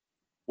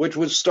 which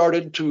was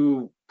started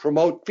to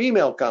promote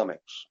female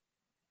comics.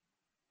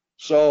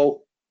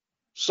 So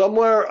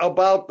somewhere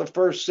about the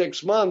first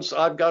 6 months,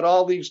 I've got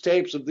all these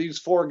tapes of these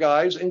 4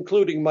 guys,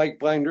 including Mike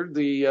Binder,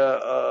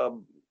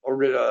 the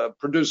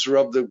producer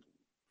of the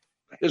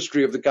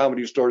History of the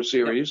Comedy Store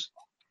series.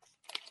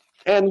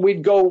 And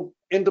we'd go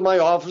into my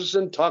office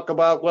and talk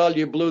about, well,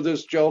 you blew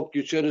this joke,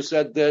 you should have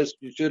said this,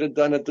 you should have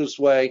done it this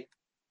way.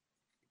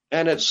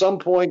 And at some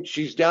point,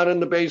 she's down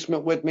in the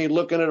basement with me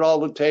looking at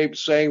all the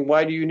tapes, saying,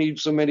 why do you need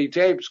so many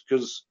tapes?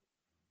 Because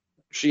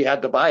she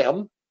had to buy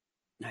them.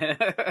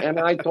 And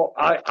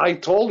I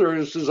told her,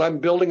 this is, I'm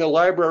building a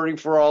library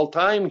for all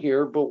time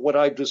here, but what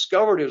I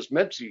discovered is,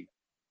 Mitzi,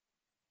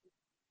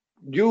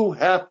 you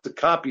have to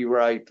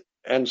copyright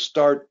and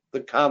start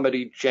the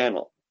Comedy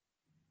Channel.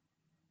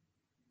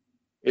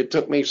 It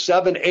took me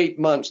 7-8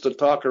 months to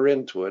talk her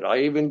into it.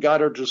 I even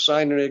got her to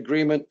sign an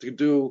agreement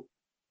to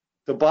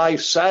buy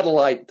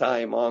satellite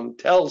time on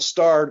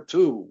Telstar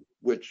 2,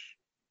 which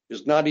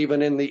is not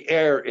even in the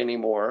air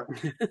anymore.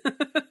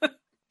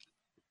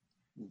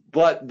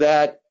 But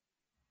that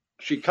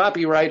she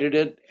copyrighted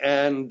it,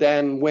 and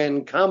then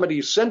when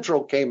Comedy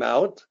Central came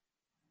out,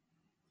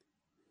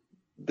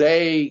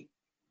 they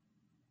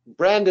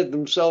branded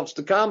themselves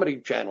the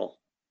Comedy Channel,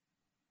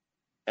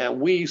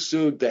 and we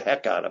sued the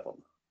heck out of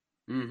them.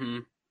 Mm-hmm.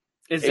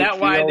 Is that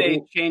why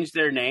they changed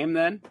their name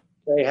then?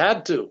 They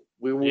had to.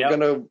 We were going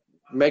to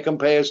make them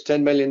pay us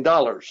 $10 million.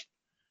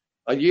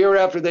 A year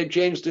after they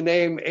changed the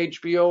name,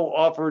 HBO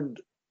offered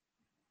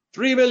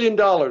 $3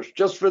 million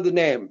just for the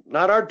name.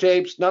 Not our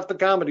tapes, not the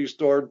Comedy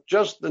Store,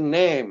 just the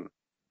name.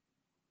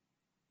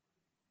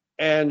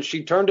 And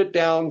she turned it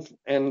down,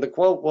 and the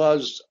quote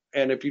was,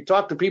 and if you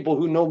talk to people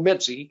who know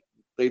Mitzi,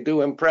 they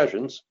do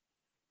impressions.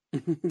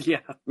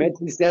 Yeah.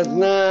 Mitzi says,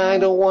 nah, I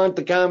don't want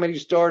the Comedy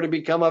Store to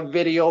become a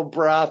video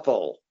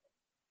brothel.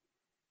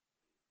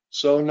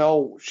 So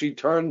no, she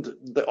turned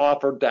the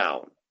offer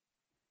down.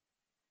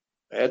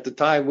 At the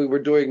time, we were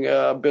doing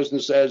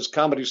business as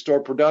Comedy Store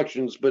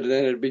Productions, but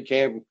then it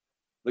became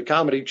the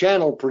Comedy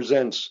Channel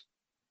presents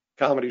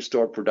Comedy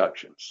Store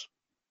Productions.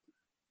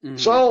 Mm-hmm.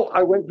 So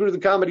I went through the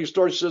Comedy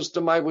Store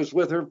system. I was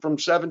with her from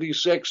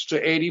 76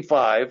 to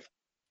 85.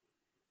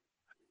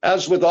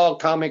 As with all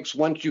comics,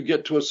 once you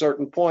get to a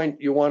certain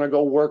point, you want to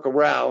go work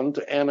around.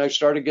 And I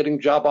started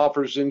getting job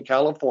offers in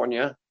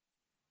California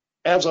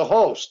as a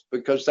host,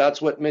 because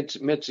that's what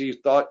Mitzi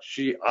thought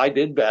I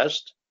did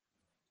best.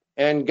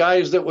 And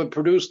guys that would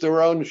produce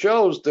their own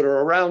shows that are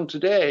around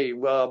today,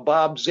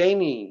 Bob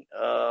Zaney,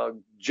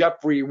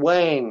 Jeffrey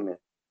Wayne,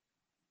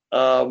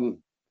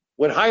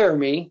 would hire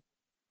me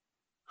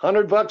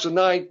 $100 a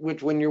night,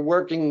 which when you're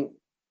working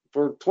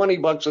for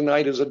 $20 a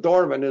night as a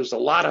doorman is a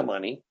lot of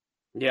money.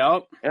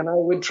 Yep. And I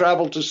would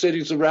travel to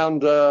cities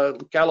around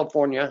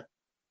California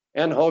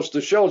and host the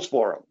shows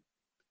for them.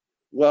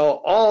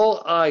 Well,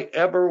 all I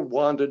ever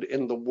wanted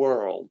in the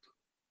world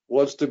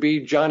was to be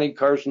Johnny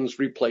Carson's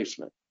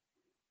replacement.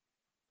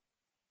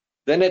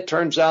 Then it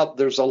turns out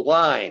there's a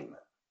line.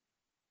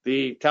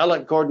 The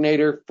talent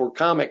coordinator for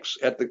comics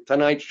at the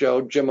Tonight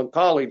Show, Jim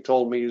McCauley,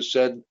 told me, he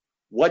said,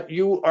 what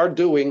you are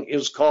doing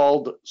is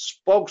called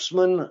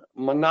spokesman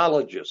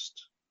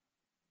monologist.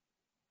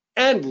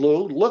 And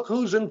Lou, look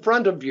who's in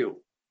front of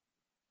you.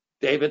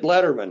 David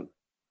Letterman,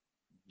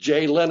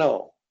 Jay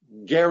Leno,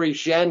 Gary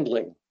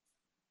Shandling,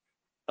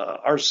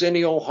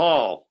 Arsenio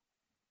Hall,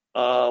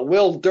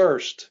 Will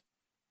Durst.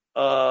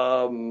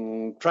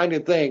 Trying to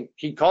think.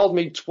 He called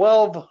me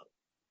 12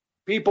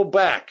 people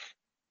back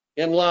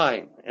in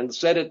line and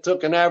said it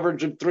took an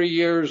average of 3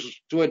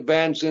 years to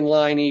advance in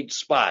line each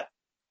spot.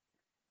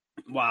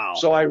 Wow.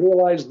 So I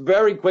realized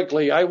very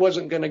quickly I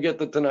wasn't going to get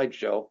the Tonight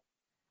Show,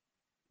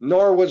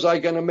 nor was I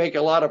going to make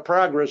a lot of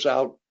progress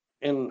out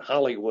in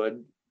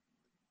Hollywood.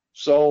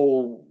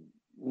 So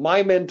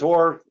my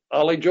mentor,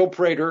 Ollie Joe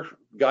Prater,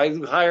 guy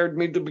who hired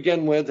me to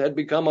begin with, had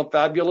become a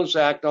fabulous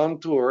act on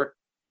tour,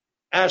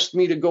 asked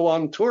me to go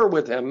on tour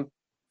with him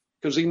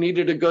because he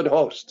needed a good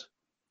host.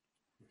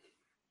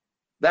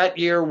 That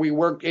year, we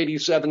worked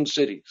 87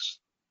 cities,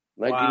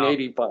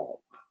 1985. Wow.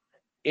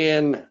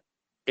 In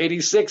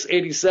 86,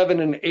 87,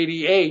 and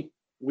 88,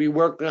 we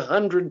worked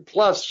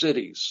 100-plus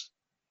cities.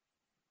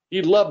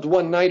 He loved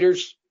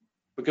one-nighters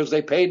because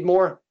they paid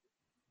more,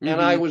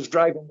 and I was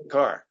driving the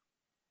car.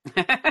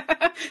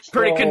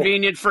 Pretty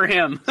convenient for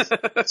him.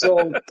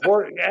 So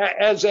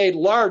as a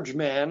large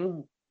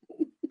man,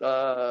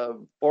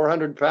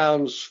 400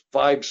 pounds,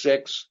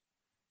 5'6",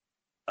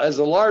 as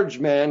a large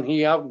man,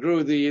 he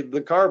outgrew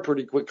the car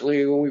pretty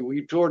quickly.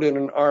 We toured in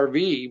an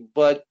RV,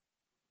 but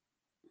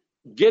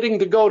getting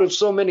to go to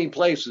so many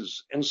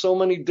places and so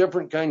many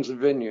different kinds of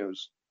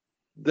venues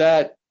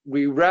that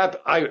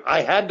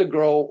I had to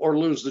grow or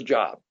lose the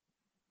job.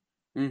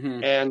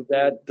 Mm-hmm. And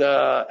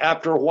that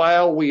after a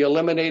while, we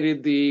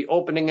eliminated the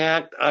opening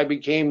act. I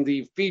became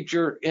the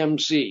feature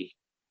MC,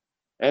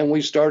 and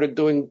we started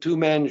doing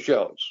two-man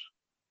shows.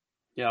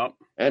 Yep.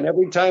 And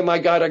every time I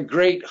got a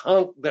great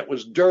hunk that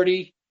was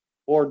dirty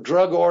or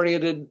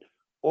drug-oriented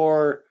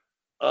or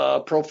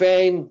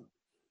profane,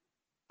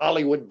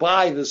 Ollie would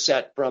buy the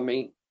set from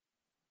me,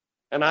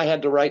 and I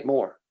had to write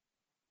more.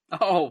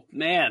 Oh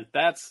man,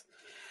 that's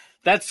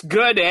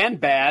good and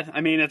bad.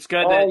 I mean, it's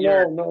good that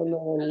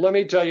No. Let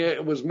me tell you,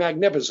 it was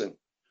magnificent.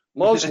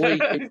 Mostly,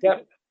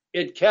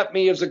 it kept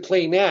me as a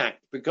clean act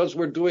because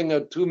we're doing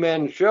a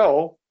two-man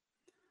show.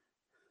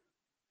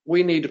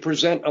 We need to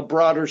present a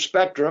broader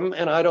spectrum,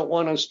 and I don't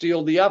want to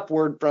steal the F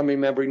word from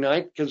him every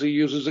night because he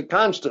uses it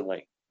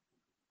constantly.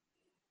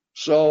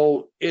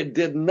 So it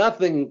did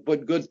nothing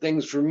but good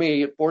things for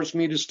me. It forced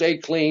me to stay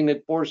clean.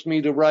 It forced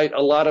me to write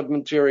a lot of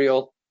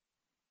material.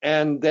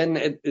 And then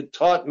it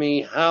taught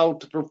me how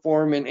to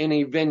perform in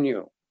any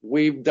venue.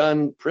 We've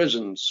done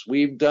prisons.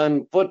 We've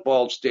done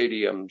football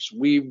stadiums.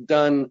 We've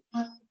done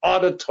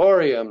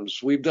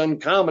auditoriums. We've done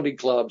comedy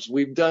clubs.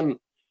 We've done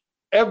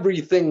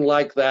everything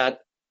like that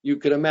you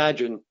could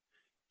imagine.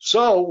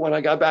 So when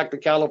I got back to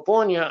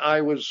California,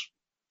 I was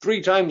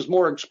 3 times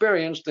more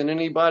experienced than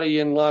anybody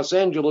in Los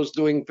Angeles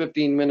doing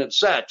 15-minute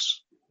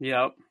sets.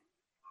 Yep.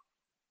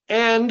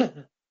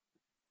 And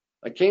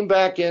I came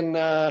back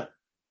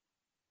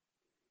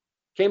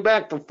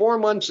for 4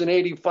 months in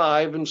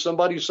 '85, and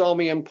somebody saw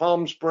me in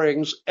Palm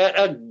Springs at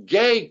a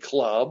gay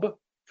club,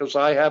 because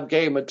I have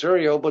gay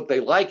material, but they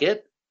like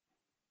it,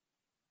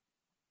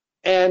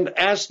 and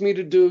asked me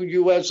to do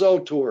USO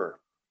tour,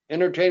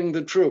 entertaining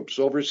the troops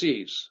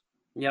overseas.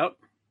 Yep.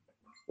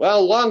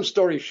 Well, long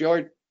story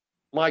short,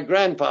 my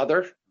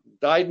grandfather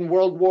died in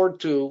World War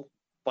II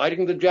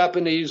fighting the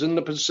Japanese in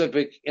the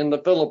Pacific in the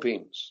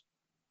Philippines.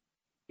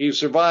 He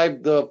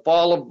survived the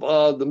fall of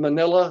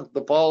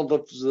the fall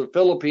of the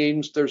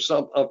Philippines. There's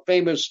a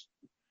famous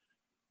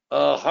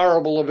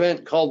horrible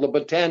event called the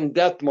Bataan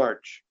Death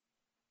March.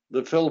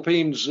 The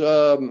Philippines,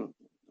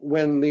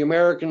 when the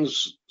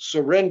Americans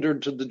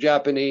surrendered to the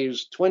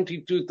Japanese,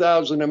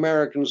 22,000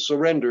 Americans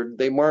surrendered.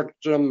 They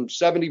marched them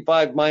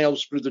 75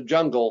 miles through the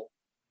jungle.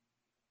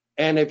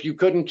 And if you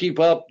couldn't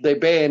keep up, they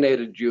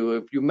bayoneted you.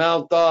 If you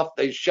mouthed off,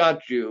 they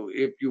shot you.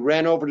 If you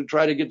ran over to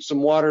try to get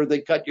some water,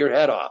 they cut your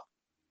head off.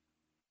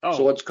 Oh,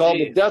 so it's called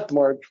the Death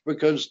March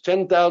because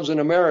 10,000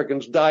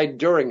 Americans died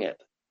during it.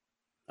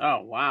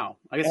 Oh, wow.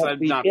 I guess I'm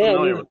not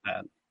familiar with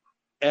that.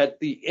 At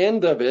the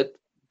end of it,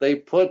 they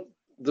put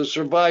the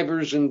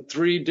survivors in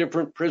 3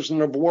 different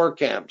prisoner of war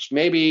camps.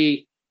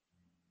 Maybe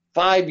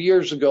 5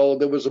 years ago,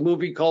 there was a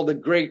movie called The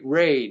Great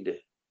Raid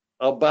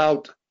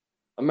about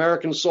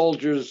American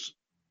soldiers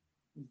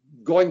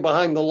going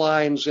behind the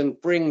lines and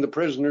freeing the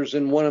prisoners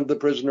in one of the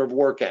prisoner of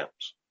war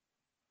camps.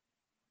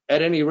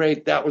 At any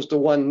rate, that was the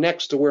one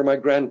next to where my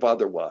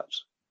grandfather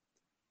was.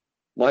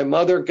 My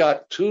mother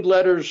got 2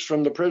 letters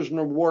from the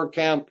prisoner of war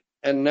camp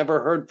and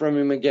never heard from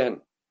him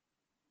again.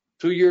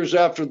 2 years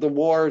after the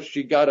war,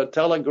 she got a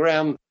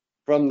telegram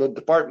from the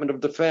Department of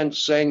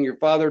Defense saying, "Your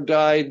father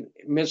died,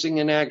 missing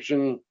in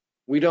action.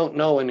 We don't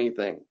know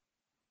anything."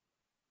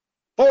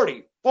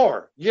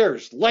 44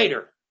 years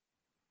later,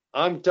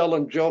 I'm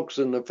telling jokes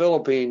in the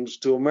Philippines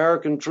to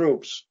American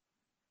troops.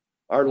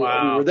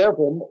 Wow.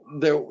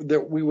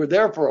 We were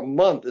there for a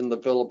month in the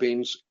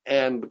Philippines,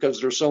 and because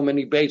there's so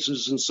many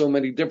bases and so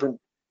many different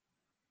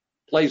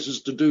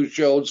places to do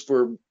shows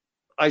for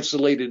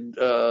isolated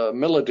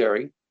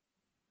military.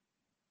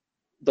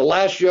 The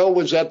last show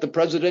was at the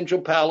Presidential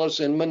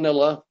Palace in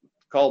Manila,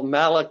 called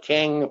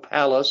Malacang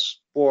Palace,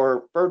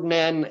 for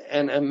Ferdinand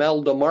and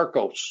Imelda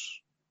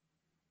Marcos.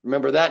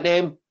 Remember that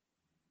name?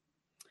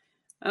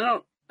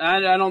 I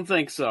don't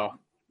think so.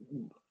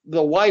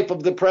 The wife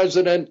of the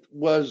president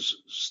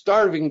was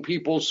starving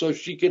people so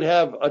she could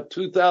have a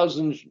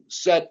 2,000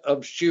 set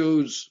of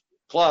shoes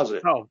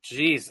closet. Oh,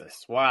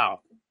 Jesus. Wow.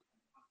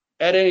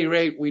 At any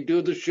rate, we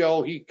do the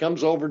show. He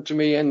comes over to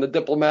me in the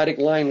diplomatic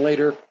line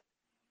later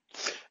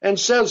and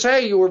says,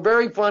 "Hey, you were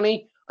very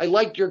funny. I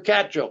liked your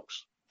cat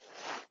jokes.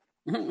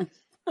 Can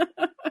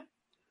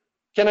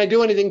I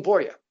do anything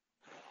for you?"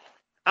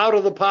 Out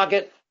of the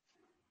pocket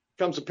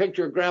comes a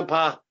picture of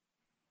Grandpa.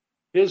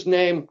 His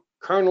name,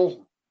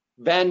 Colonel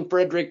Van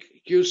Frederick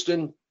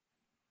Houston,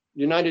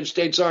 United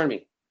States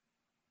Army.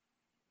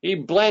 He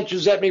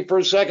blanches at me for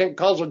a second,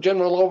 calls a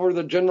general over.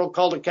 The general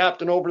called a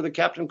captain over. The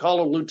captain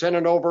called a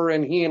lieutenant over,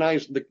 and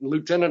the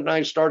lieutenant and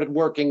I started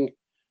working.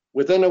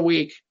 Within a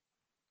week,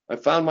 I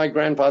found my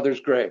grandfather's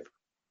grave.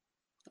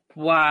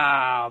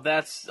 Wow,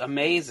 that's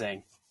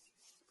amazing.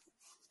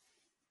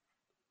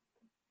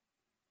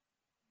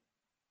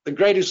 The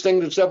greatest thing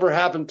that's ever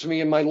happened to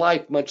me in my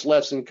life, much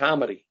less in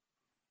comedy.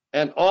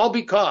 And all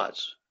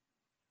because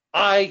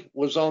I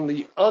was on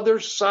the other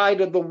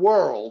side of the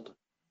world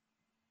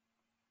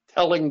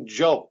telling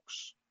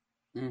jokes.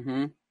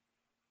 Mm-hmm.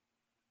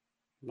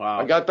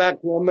 Wow. I got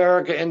back to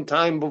America in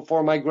time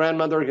before my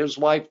grandmother, his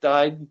wife,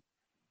 died,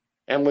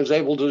 and was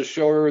able to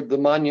show her the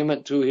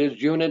monument to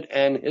his unit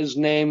and his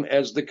name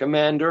as the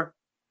commander.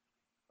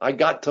 I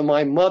got to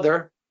my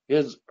mother,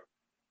 his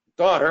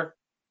daughter,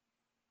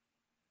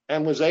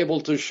 and was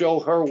able to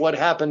show her what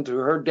happened to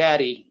her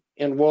daddy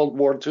in World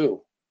War II.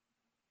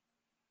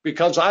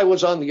 Because I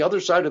was on the other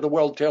side of the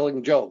world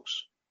telling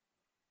jokes.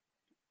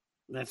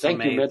 That's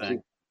Thank you,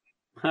 amazing.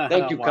 Mitzi.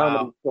 Thank you, Wow.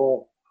 Comedy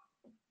Store.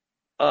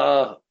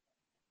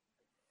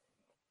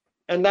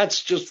 And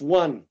that's just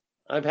one.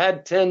 I've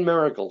had 10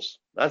 miracles.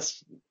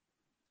 That's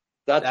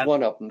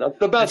one of them. That's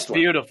the best That's one.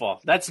 beautiful.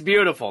 That's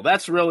beautiful.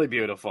 That's really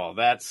beautiful.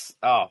 That's,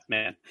 oh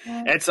man,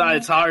 it's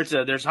hard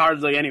to. There's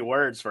hardly any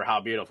words for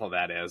how beautiful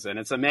that is, and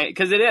it's amazing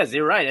because it is.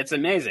 You're right. It's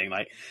amazing.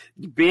 Like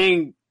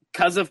being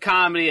because of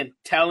comedy and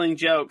telling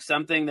jokes,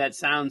 something that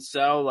sounds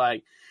so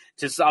like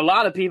just a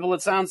lot of people.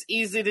 It sounds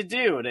easy to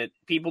do, and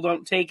people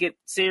don't take it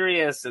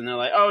serious, and they're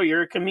like, "Oh,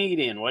 you're a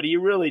comedian. What do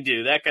you really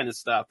do?" That kind of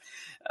stuff.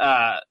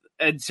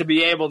 And to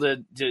be able to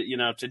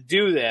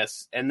do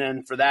this and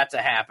then for that to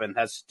happen,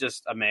 that's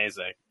just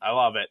amazing. I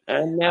love it.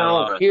 And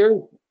now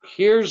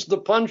here's the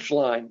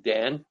punchline,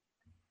 Dan.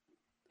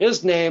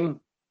 His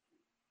name,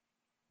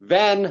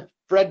 Van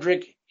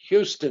Frederick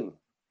Houston.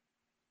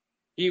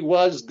 He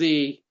was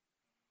the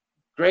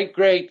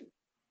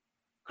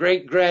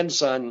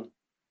great-great-great-grandson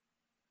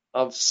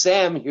of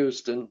Sam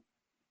Houston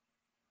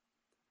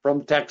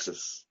from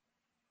Texas.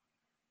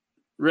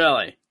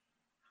 Really?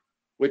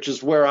 Which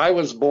is where I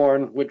was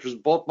born, which was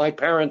both my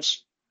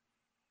parents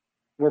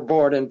were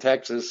born in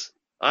Texas.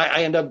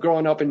 I ended up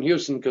growing up in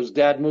Houston because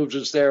Dad moved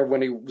us there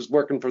when he was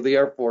working for the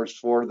Air Force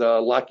for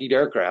the Lockheed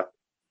aircraft.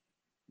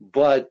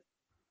 But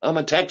I'm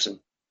a Texan.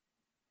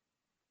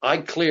 I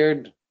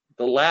cleared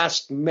the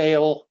last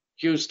male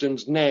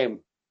Houston's name.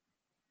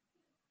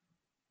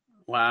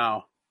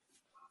 Wow.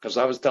 Because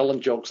I was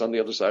telling jokes on the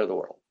other side of the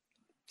world.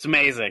 It's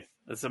amazing.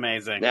 It's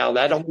amazing. Now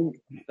that don't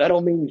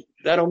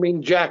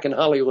mean Jack in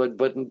Hollywood,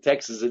 but in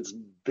Texas it's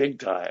big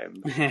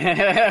time.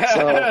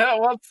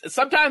 Well,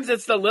 sometimes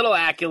it's the little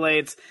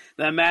accolades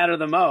that matter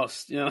the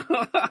most,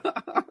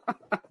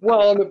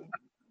 Well,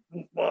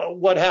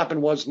 what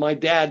happened was my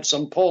dad,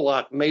 some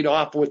Polak, made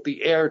off with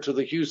the heir to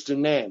the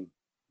Houston name,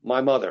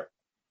 my mother,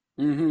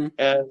 and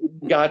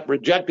got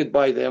rejected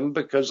by them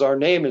because our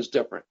name is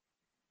different.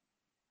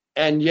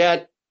 And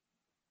yet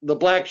the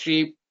black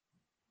sheep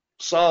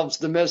solves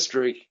the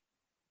mystery.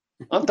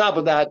 On top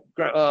of that,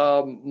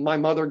 my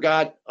mother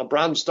got a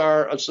Bronze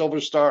Star, a Silver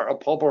Star, a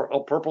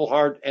Purple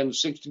Heart, and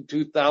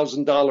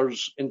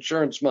 $62,000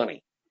 insurance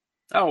money.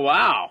 Oh,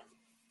 wow.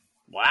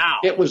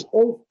 Wow. It was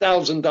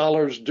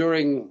 $8,000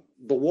 during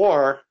the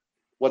war,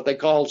 what they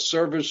call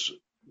service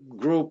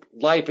group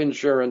life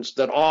insurance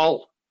that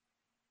all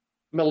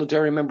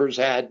military members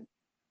had,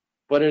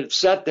 but it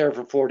sat there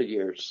for 40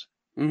 years.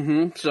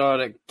 So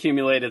it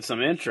accumulated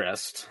some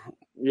interest.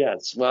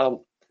 Yes,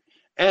 well,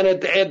 and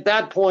at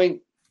that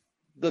point,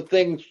 the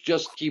things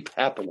just keep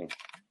happening.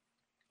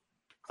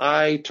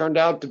 I turned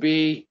out to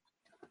be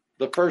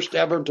the first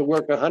ever to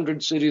work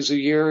 100 cities a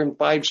year in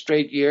 5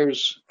 straight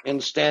years in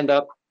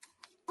stand-up.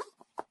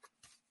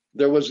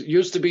 There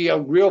used to be a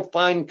real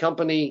fine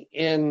company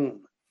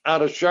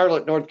out of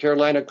Charlotte, North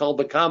Carolina called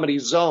the Comedy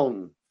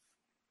Zone,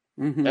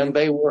 and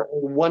they were a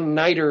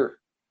one-nighter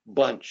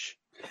bunch.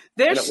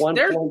 There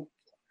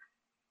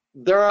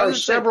are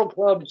several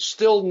clubs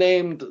still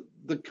named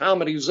the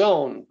Comedy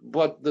Zone,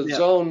 but the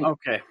Zone,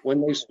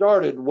 when they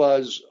started,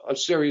 was a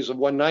series of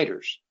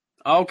one-nighters.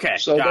 Okay,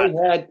 so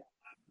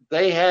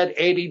they had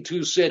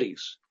 82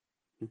 cities.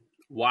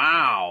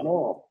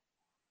 Wow.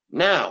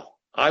 Now,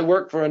 I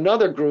work for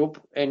another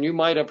group, and you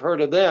might have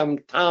heard of them,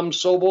 Tom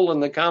Sobel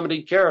and the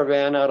Comedy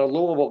Caravan out of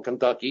Louisville,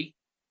 Kentucky,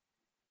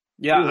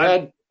 who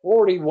had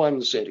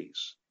 41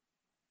 cities.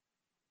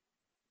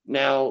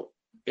 Now,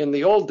 in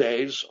the old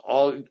days,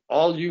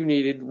 all you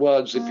needed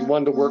was, if you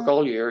wanted to work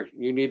all year,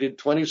 you needed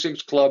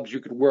 26 clubs you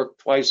could work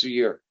twice a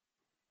year.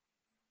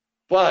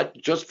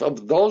 But just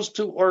of those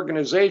 2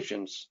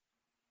 organizations,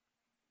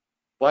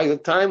 by the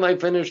time I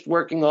finished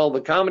working all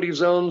the comedy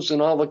zones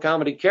and all the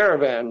comedy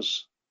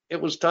caravans,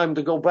 it was time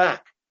to go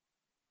back.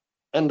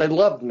 And they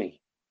loved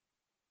me.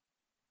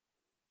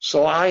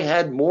 So I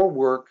had more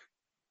work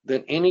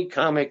than any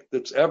comic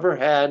that's ever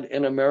had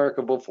in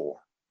America before.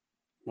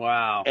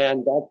 Wow.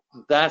 And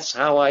that's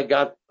how I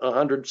got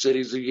 100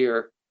 cities a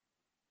year.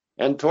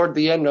 And toward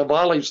the end of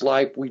Ollie's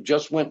life, we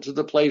just went to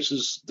the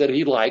places that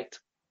he liked.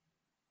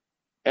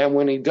 And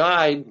when he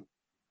died,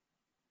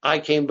 I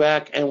came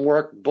back and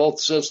worked both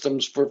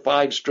systems for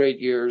 5 straight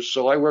years.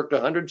 So I worked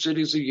 100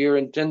 cities a year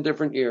in 10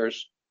 different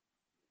years.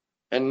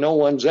 And no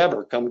one's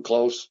ever come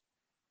close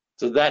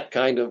to that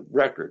kind of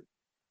record.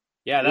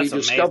 Yeah, that's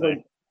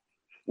amazing.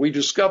 We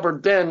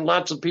discovered then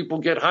lots of people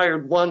get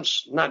hired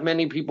once, not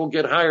many people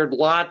get hired a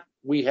lot.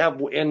 We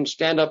have in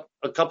stand-up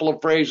a couple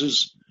of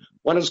phrases.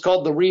 One is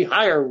called the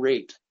rehire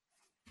rate.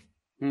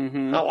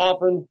 Mm-hmm. How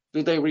often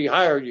do they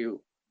rehire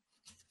you?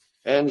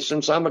 And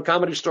since I'm a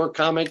Comedy Store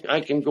comic,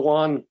 I can go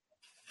on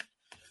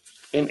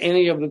in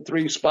any of the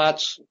 3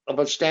 spots of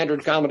a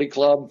standard comedy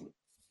club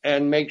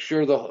and make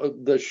sure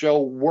the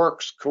show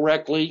works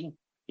correctly.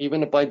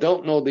 Even if I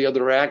don't know the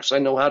other acts, I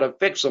know how to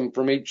fix them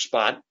from each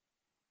spot.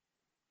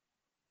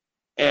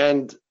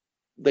 And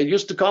they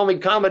used to call me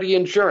comedy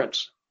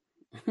insurance.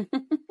 You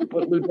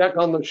put Lue Deck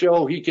on the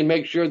show, he can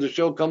make sure the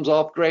show comes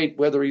off great,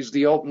 whether he's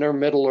the opener,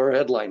 middle, or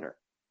headliner.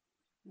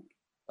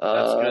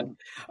 That's good.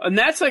 And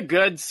that's a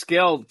good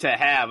skill to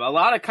have. A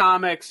lot of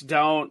comics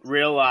don't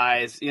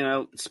realize,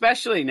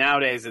 especially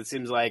nowadays, it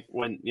seems like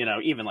when,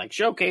 even like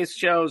showcase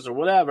shows or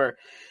whatever,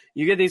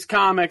 you get these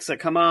comics that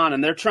come on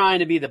and they're trying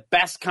to be the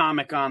best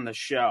comic on the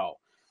show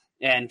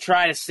and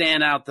try to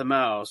stand out the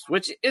most,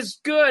 which is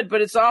good,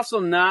 but it's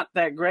also not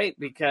that great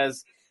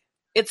because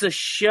it's a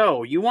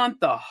show. You want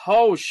the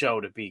whole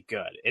show to be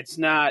good. It's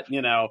not,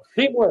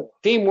 Teamwork.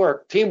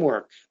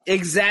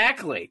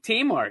 Exactly.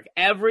 Teamwork.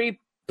 Every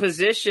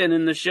position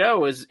in the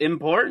show is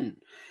important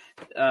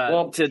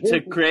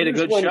to create a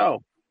good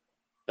show.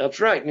 That's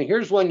right. And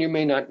here's one you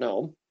may not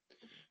know.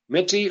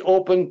 Mitzi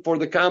opened for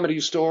the Comedy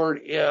Store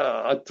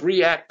a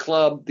 3-act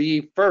club,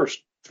 the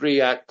first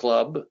 3-act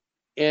club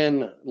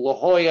in La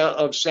Jolla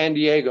of San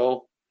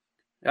Diego.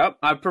 Yep,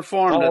 I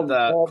performed at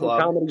the club.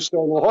 The Comedy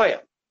Store La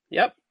Jolla.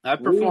 Yep, I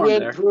performed there.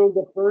 We went through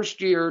the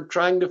first year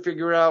trying to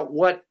figure out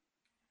what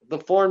the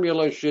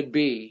formula should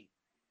be.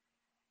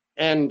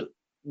 And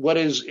what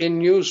is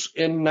in use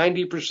in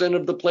 90%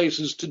 of the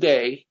places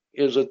today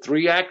is a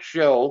 3-act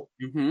show.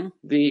 Mm-hmm.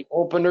 The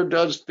opener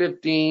does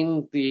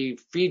 15, the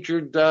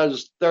feature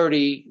does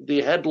 30,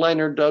 the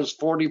headliner does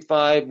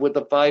 45 with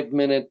a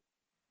 5-minute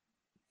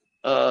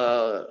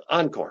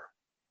encore.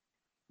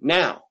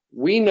 Now,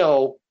 we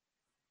know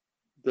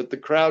that the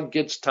crowd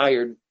gets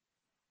tired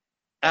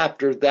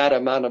after that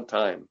amount of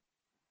time.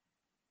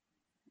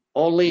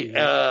 Only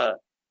an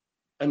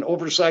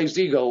oversized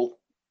ego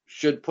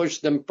should push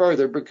them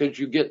further because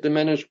you get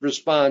diminished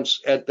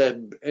response at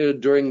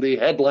during the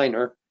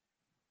headliner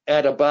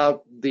at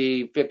about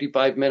the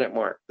 55-minute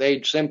mark.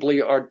 They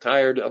simply are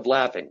tired of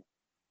laughing.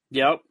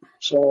 Yep.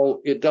 So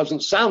it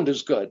doesn't sound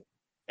as good.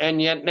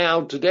 And yet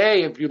now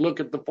today, if you look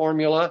at the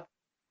formula,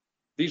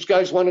 these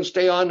guys want to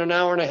stay on an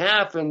hour and a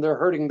half, and they're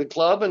hurting the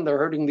club, and they're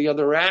hurting the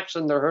other acts,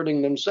 and they're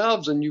hurting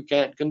themselves, and you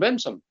can't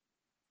convince them.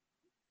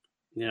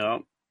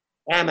 Yep.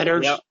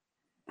 Amateurs. Yep.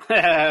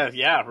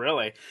 Yeah,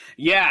 really.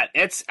 Yeah,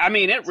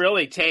 it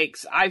really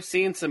takes, I've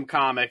seen some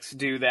comics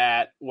do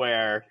that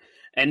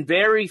and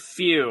very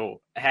few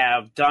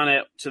have done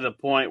it to the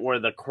point where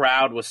the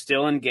crowd was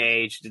still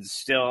engaged and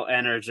still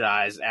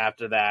energized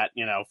after that,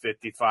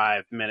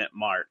 55-minute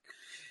mark.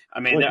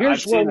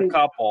 I've seen a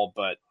couple,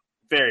 but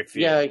very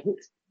few. Yeah,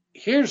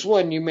 here's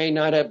one you may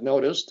not have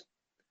noticed.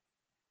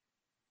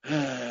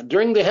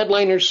 During the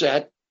headliner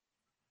set,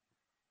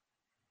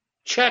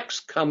 checks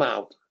come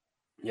out.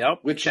 Yep.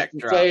 Which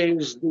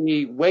says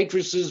the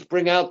waitresses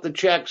bring out the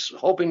checks,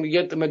 hoping to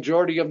get the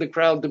majority of the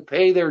crowd to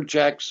pay their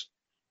checks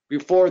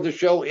before the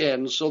show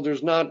ends, so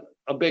there's not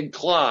a big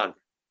clog.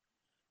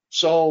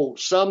 So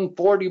some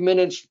 40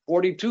 minutes,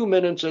 42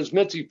 minutes, as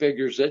Mitzi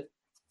figures it,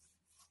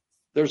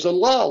 there's a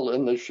lull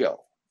in the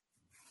show.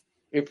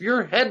 If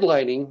you're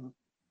headlining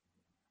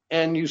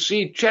and you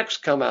see checks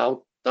come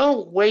out,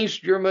 don't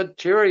waste your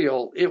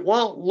material. It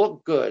won't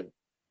look good.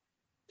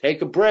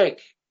 Take a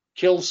break.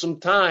 Kill some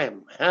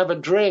time, have a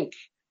drink,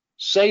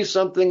 say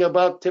something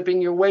about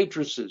tipping your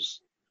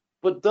waitresses,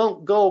 but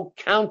don't go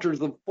counter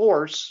the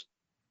force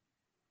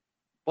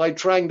by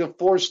trying to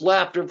force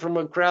laughter from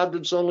a crowd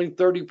that's only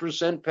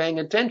 30% paying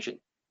attention.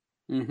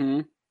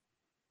 Mm-hmm.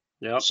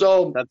 Yep.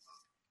 So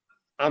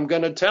I'm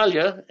going to tell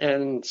you,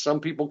 and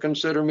some people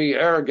consider me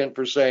arrogant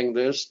for saying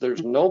this,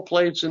 there's no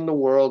place in the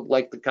world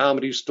like the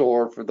Comedy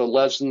Store for the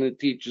lesson that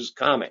teaches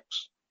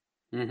comics.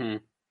 Mm-hmm.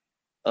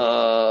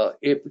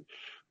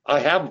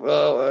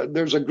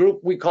 There's a group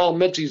we call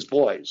Mitzi's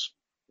Boys.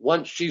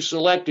 Once she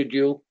selected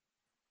you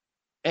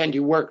and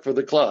you work for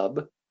the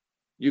club,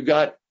 you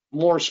got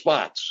more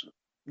spots.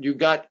 You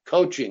got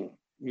coaching.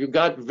 You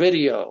got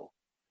video.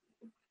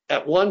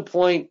 At one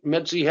point,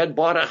 Mitzi had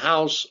bought a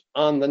house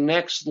on the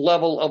next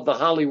level of the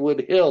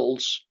Hollywood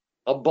Hills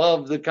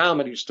above the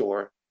Comedy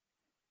Store,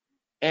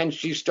 and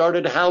she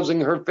started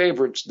housing her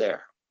favorites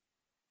there.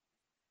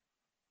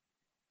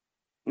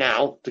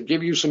 Now, to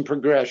give you some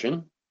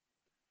progression,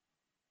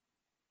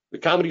 the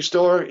Comedy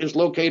Store is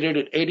located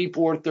at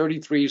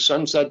 8433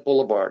 Sunset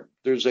Boulevard.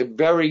 There's a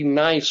very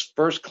nice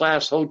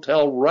first-class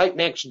hotel right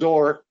next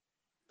door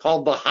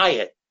called the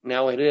Hyatt.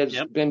 Now, it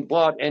has been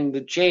bought and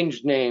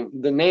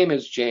the name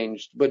has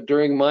changed, but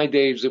during my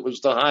days, it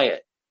was the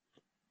Hyatt.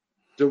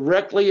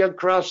 Directly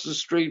across the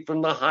street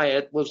from the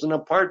Hyatt was an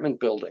apartment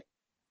building.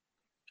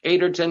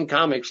 8 or 10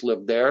 comics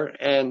lived there,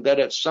 and that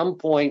at some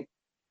point,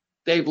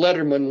 Dave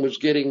Letterman was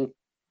getting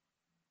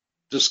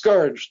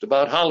discouraged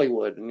about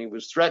Hollywood, and he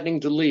was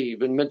threatening to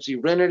leave, and Mitzi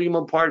rented him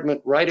an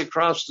apartment right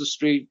across the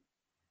street,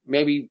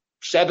 maybe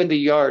 70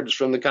 yards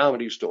from the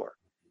Comedy Store.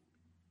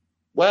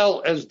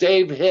 Well, as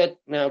Dave hit,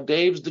 now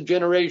Dave's the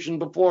generation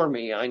before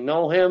me. I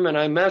know him and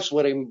I mess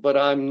with him, but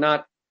I'm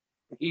not,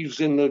 he's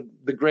in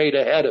the grade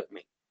ahead of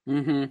me.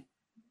 Mm-hmm.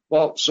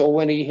 Well, so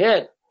when he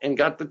hit and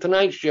got the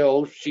Tonight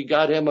Show, she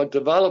got him a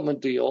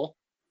development deal.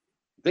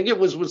 I think it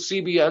was with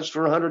CBS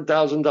for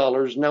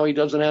 $100,000. Now he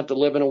doesn't have to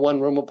live in a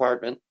one-room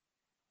apartment.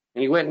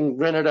 And he went and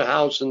rented a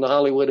house in the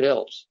Hollywood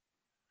Hills.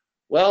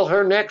 Well,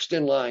 her next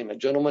in line, a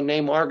gentleman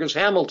named Argus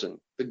Hamilton,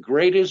 the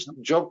greatest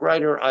joke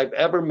writer I've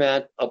ever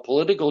met, a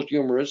political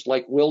humorist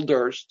like Will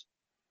Durst,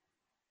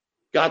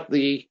 got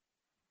the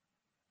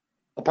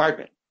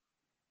apartment.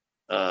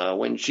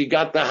 When she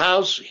got the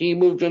house, he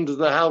moved into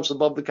the house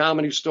above the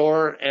Comedy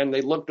Store, and they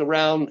looked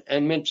around,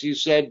 and Mitzi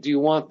said, "Do you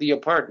want the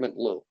apartment,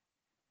 Lou?"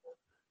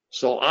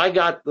 So I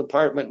got the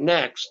apartment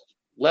next,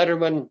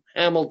 Letterman,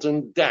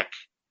 Hamilton, Deck.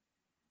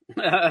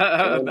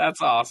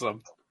 That's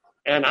awesome.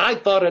 And I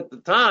thought at the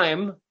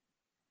time,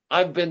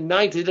 I've been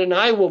knighted and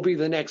I will be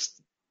the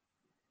next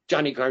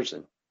Johnny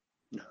Carson.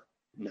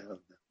 No.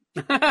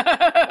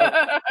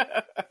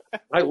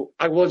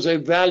 I was a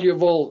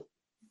valuable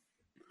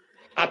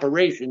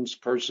operations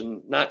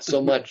person, not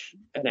so much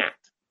an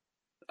act.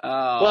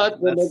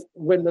 But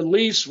when the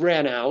lease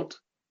ran out,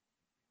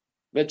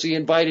 Mitzi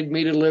invited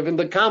me to live in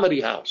the Comedy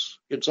House.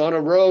 It's on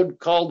a road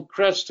called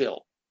Crest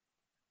Hill.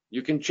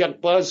 You can check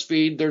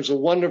BuzzFeed. There's a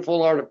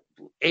wonderful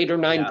 8 or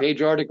 9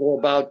 page article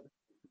about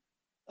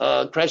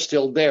Crest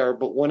Hill there.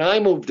 But when I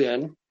moved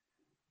in,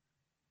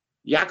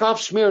 Yakov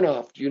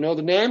Smirnoff, do you know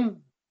the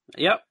name?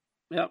 Yep.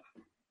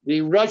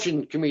 The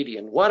Russian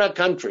comedian. What a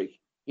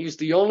country. He's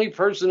the only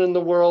person in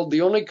the world,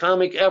 the only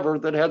comic ever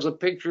that has a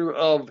picture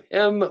of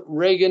him,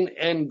 Reagan,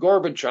 and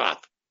Gorbachev.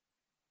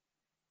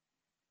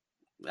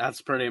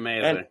 That's pretty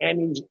amazing.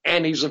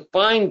 And he's a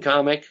fine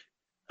comic.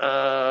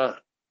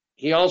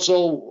 He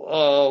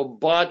also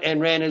bought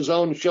and ran his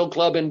own show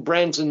club in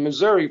Branson,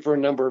 Missouri for a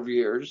number of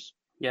years.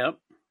 Yep.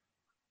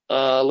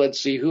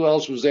 Let's see, who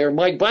else was there?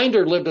 Mike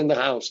Binder lived in the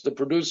house, the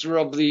producer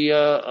of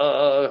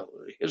the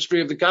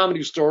History of the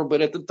Comedy Store,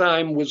 but at the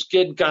time was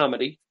Kid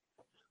Comedy.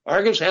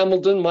 Argus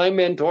Hamilton, my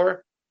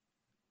mentor.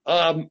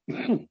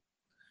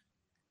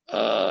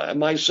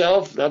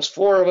 Myself, that's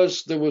 4 of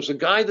us. There was a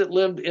guy that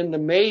lived in the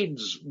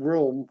maid's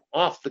room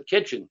off the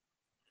kitchen.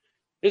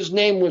 His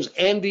name was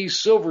Andy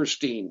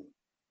Silverstein.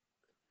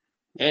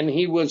 And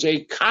he was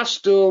a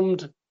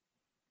costumed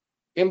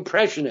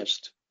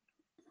impressionist.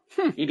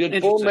 He did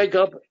full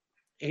makeup.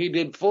 He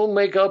did full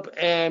makeup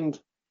and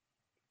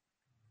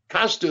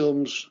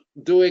costumes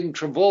doing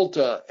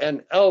Travolta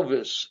and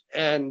Elvis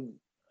and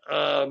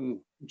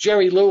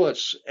Jerry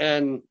Lewis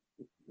and,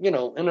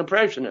 an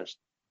impressionist.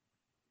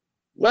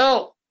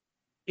 Well,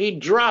 he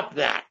dropped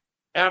that.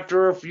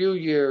 After a few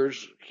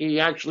years,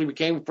 he actually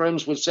became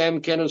friends with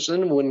Sam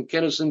Kinison when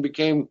Kinison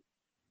became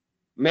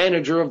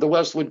manager of the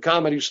Westwood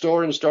Comedy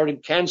Store and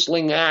started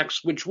canceling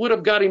acts, which would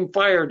have got him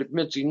fired if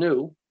Mitzi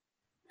knew.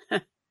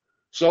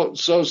 So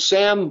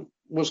Sam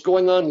was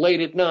going on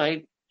late at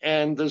night,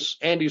 and this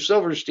Andy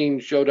Silverstein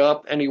showed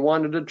up, and he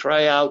wanted to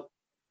try out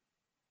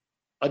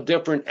a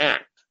different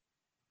act.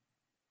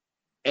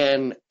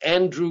 And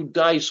Andrew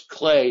Dice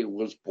Clay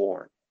was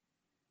born.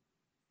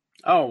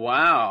 Oh,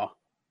 wow.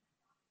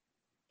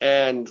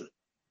 And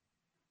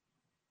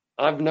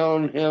I've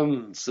known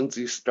him since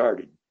he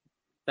started.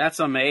 That's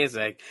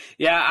amazing.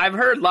 Yeah, I've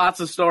heard lots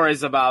of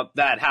stories about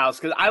that house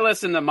because I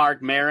listen to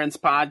Mark Maron's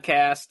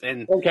podcast,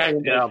 and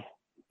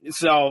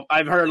so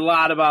I've heard a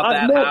lot about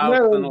that house.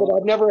 Maron, but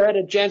I've never had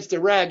a chance to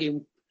rag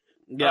him.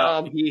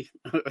 Yeah,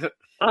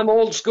 I'm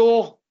old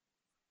school,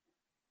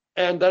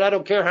 and that I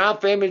don't care how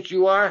famous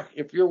you are.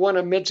 If you're one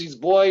of Mitzi's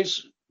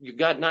boys, you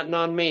got nothing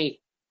on me.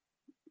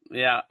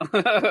 Yeah,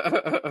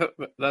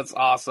 that's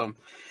awesome.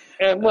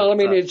 And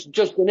it's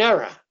just an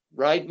era,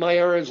 right? My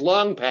era is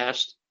long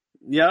past.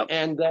 Yep.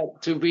 And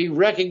that to be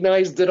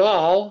recognized at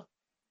all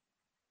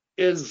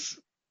is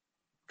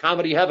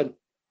comedy heaven.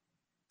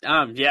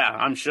 Yeah,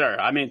 I'm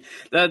sure. I mean,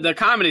 the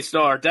Comedy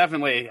Store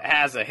definitely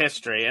has a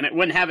history, and it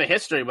wouldn't have a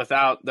history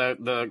without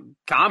the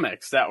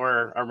comics that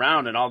were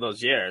around in all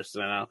those years,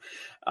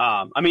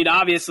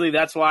 obviously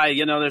that's why,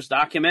 there's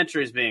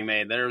documentaries being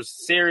made. There's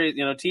series,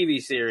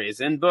 TV series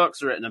and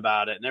books written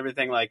about it and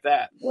everything like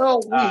that. Well,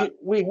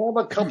 we have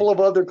a couple of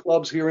other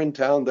clubs here in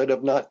town that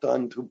have not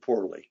done too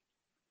poorly.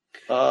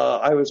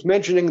 I was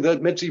mentioning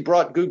that Mitzi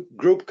brought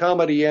group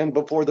comedy in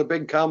before the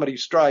big comedy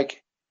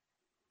strike,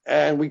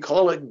 and we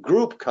call it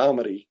group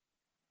comedy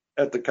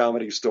at the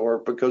Comedy Store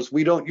because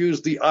we don't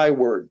use the I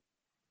word.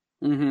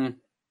 Mm-hmm.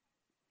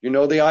 You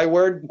know the I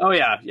word? Oh,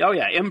 yeah.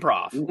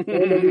 Improv.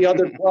 The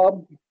other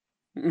club?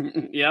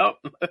 Yep.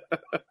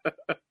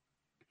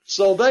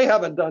 So they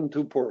haven't done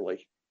too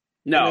poorly.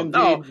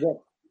 No.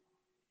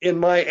 In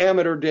my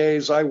amateur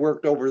days, I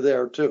worked over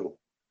there too.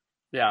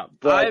 Yeah.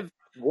 Go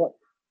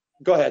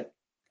ahead.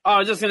 Oh, I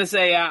was just gonna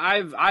say,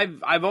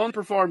 I've only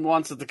performed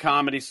once at the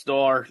Comedy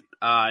Store.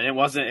 It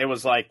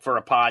was like for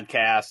a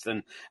podcast,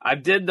 and I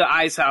did the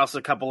Ice House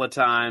a couple of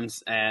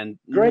times, and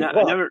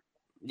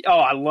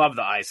I love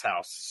the Ice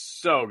House,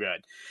 so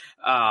good.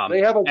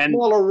 They have a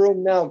smaller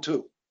room now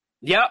too.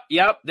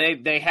 Yep.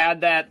 They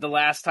had that the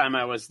last time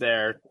I was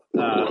there,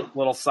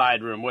 little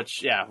side room,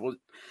 which,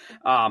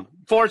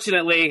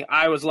 fortunately,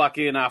 I was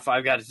lucky enough.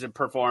 I got to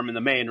perform in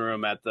the main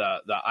room at the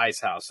Ice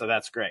House, so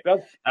that's great.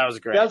 That was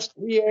great. Best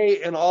PA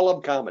in all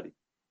of comedy.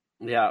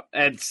 Yeah,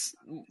 it's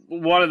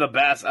one of the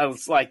best.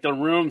 It's like the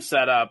room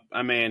setup.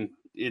 I mean,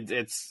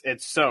 it's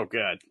so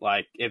good.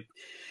 Like if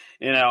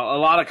a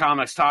lot of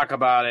comics talk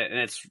about it, and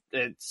it's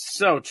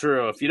so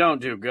true. If you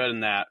don't do good in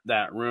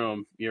that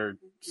room,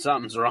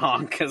 something's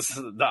wrong, because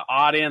the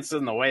audience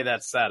and the way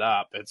that's set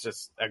up, it's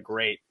just a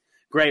great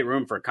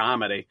room for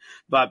comedy.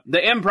 But the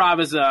Improv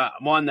is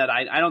one that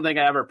I don't think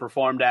I ever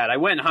performed at. I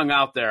went and hung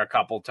out there a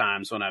couple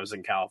times when I was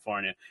in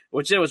California,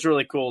 which it was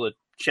really cool to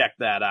check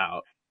that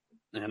out.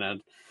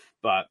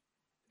 But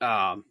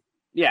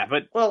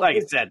like I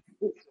said,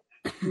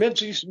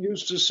 Mitzi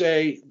used to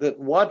say that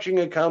watching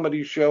a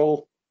comedy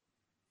show,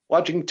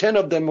 watching 10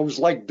 of them was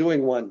like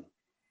doing one.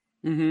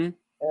 Mm-hmm.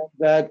 And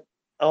that,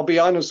 I'll be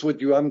honest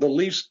with you, I'm the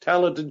least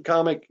talented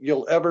comic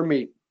you'll ever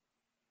meet.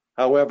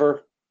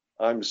 However,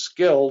 I'm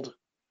skilled,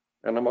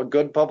 and I'm a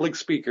good public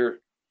speaker,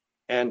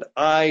 and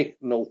I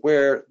know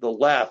where the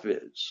laugh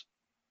is.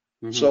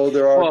 Mm-hmm. So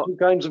there are two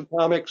kinds of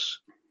comics: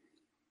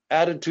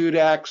 attitude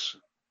acts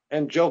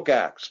and joke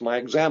acts. My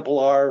example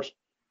are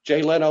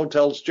Jay Leno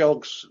tells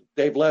jokes,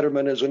 Dave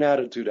Letterman is an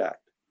attitude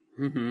act.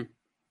 Mm-hmm.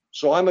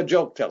 So I'm a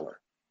joke teller.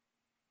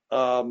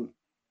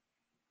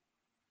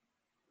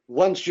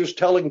 Once just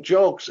telling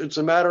jokes, it's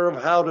a matter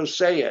of how to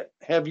say it.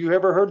 Have you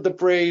ever heard the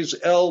phrase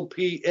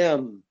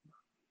LPM?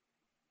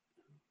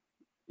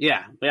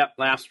 Yeah,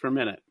 laughs per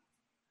minute.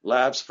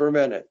 Laughs per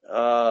minute.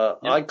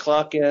 I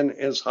clock in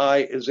as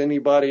high as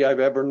anybody I've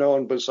ever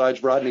known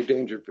besides Rodney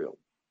Dangerfield.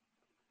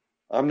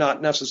 I'm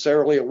not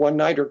necessarily a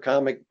one-nighter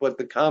comic, but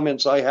the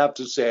comments I have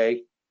to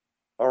say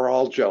are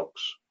all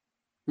jokes.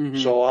 Mm-hmm.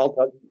 So I'll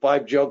tell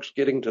 5 jokes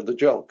getting to the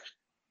joke.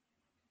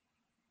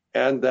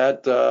 And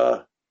that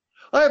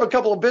I have a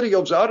couple of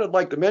videos out I'd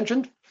like to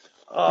mention.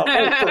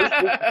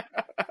 First,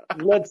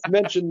 let's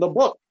mention the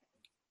book.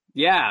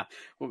 Yeah.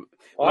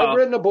 I've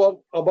written a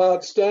book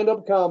about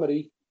stand-up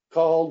comedy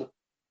called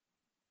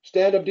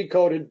Stand-Up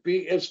Decoded,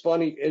 Be As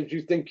Funny As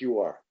You Think You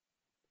Are.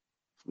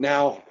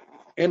 Now,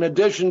 in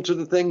addition to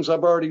the things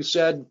I've already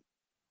said,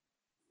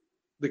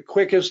 the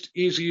quickest,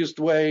 easiest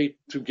way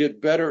to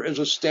get better as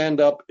a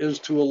stand-up is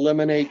to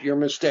eliminate your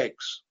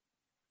mistakes.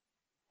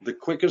 The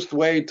quickest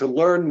way to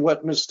learn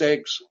what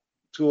mistakes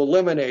to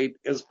eliminate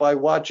is by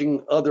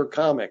watching other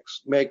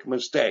comics make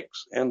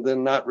mistakes and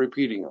then not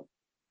repeating them.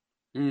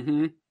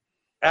 Mm-hmm.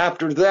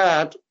 After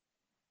that,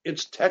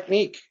 it's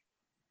technique.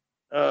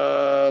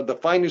 The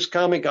finest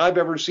comic I've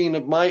ever seen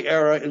of my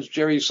era is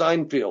Jerry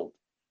Seinfeld.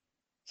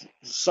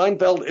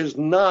 Seinfeld is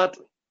not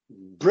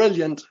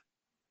brilliant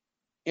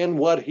in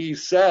what he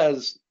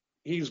says.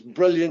 He's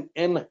brilliant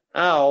in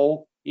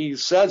how he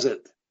says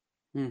it.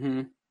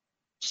 Mm-hmm.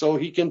 So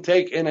he can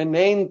take an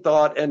inane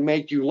thought and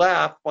make you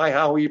laugh by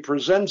how he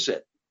presents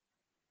it.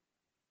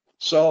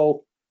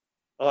 So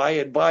I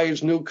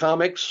advise new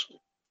comics,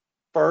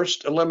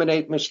 first,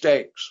 eliminate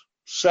mistakes.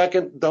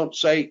 Second, don't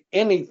say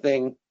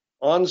anything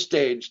on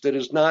stage that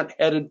is not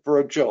headed for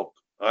a joke.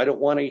 I don't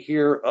want to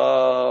hear,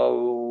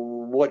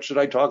 what should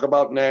I talk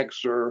about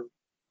next, or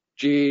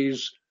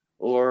geez,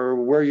 or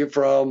where you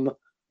from.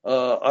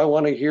 I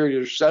want to hear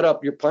your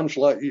setup, your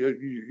punchline,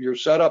 your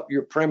setup,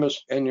 your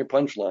premise, and your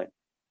punchline.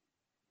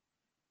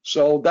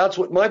 So that's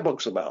what my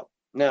book's about.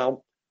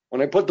 Now,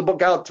 when I put the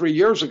book out 3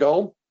 years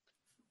ago,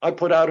 I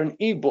put out an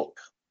ebook,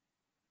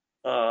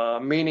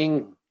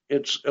 meaning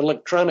it's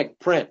electronic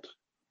print.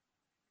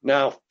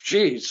 Now,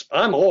 geez,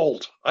 I'm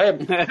old. I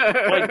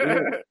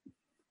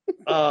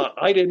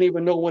didn't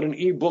even know what an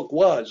ebook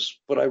was,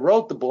 but I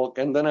wrote the book,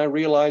 and then I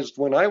realized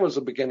when I was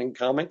a beginning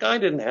comic, I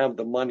didn't have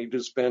the money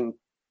to spend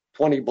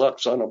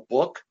 $20 on a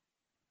book.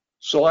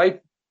 So I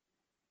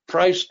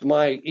priced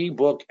my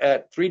ebook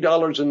at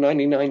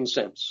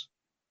 $3.99.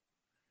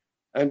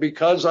 And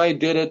because I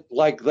did it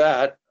like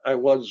that,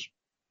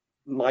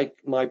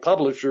 my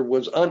publisher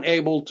was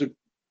unable to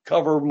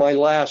cover my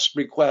last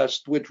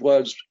request, which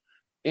was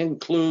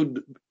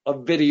include a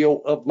video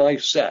of my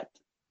set.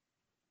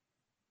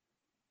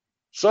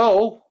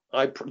 So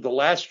the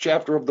last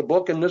chapter of the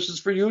book, and this is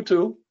for you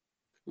too,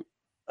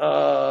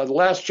 the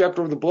last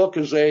chapter of the book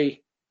is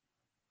a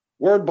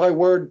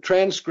word-by-word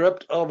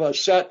transcript of a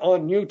set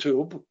on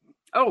YouTube.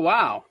 Oh,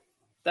 wow.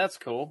 That's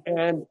cool.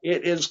 And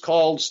it is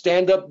called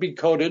Stand Up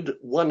Decoded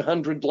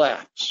 100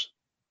 Laughs.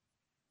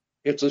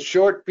 It's a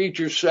short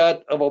feature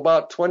set of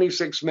about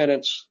 26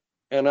 minutes,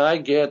 and I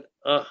get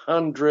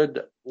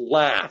 100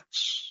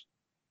 laughs.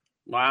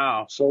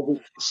 Wow. So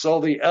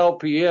the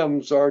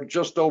LPMs are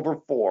just over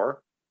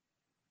 4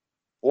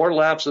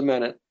 laughs a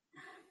minute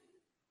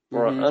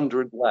for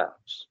 100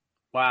 laughs.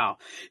 Wow.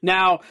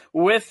 Now,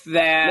 with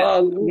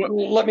that...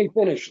 let me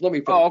finish.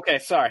 Oh, okay.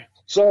 Sorry.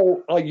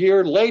 So a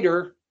year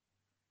later,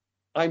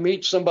 I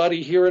meet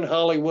somebody here in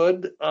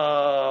Hollywood.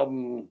 I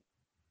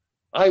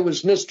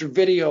was Mr.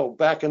 Video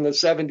back in the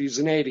 70s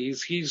and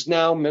 80s. He's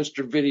now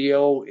Mr.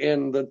 Video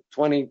in the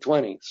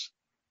 2020s.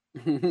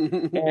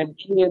 And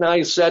he and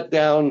I sat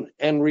down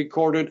and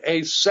recorded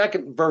a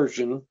second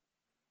version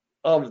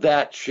of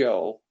that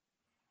show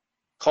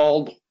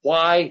called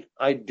Why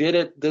I Did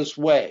It This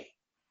Way.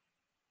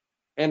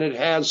 And it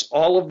has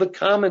all of the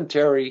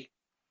commentary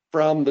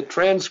from the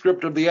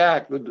transcript of the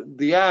act.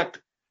 The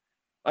act,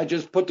 I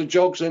just put the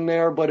jokes in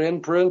there, but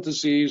in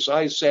parentheses,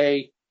 I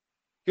say,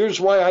 here's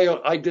why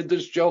I did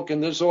this joke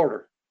in this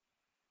order.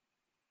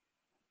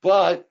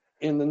 But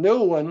in the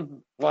new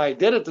one, Why I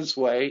Did It This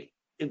Way,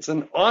 it's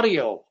an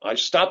audio. I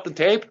stop the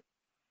tape.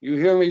 You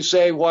hear me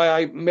say why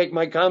I make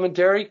my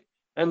commentary,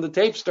 and the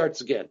tape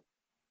starts again.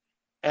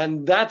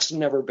 And that's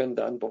never been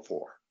done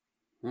before.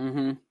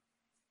 Mm-hmm.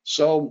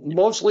 So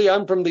mostly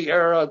I'm from the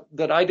era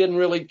that I didn't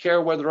really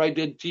care whether I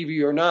did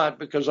TV or not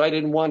because I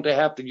didn't want to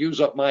have to use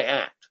up my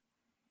act.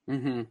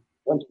 Mm-hmm.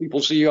 Once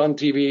people see you on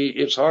TV,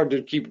 it's hard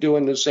to keep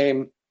doing the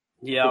same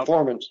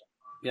performance.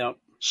 Yep.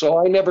 So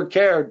I never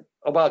cared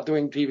about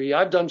doing TV.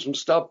 I've done some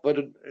stuff, but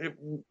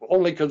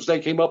only because they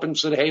came up and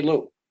said, hey,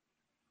 Lou,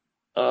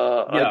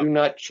 I do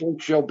not chase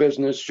show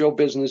business. Show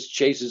business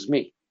chases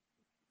me.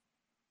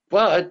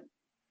 But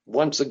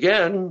once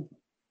again,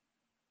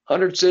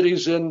 100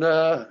 cities in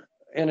a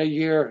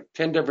year,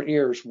 10 different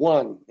years.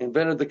 1,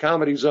 invented the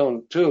Comedy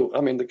Zone. 2,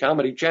 the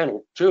Comedy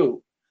Channel.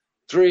 2,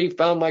 3,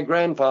 found my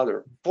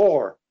grandfather.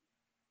 4,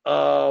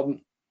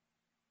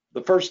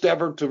 the first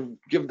ever to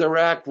give their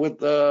act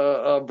with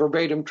a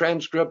verbatim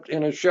transcript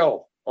in a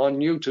show on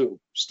YouTube.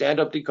 Stand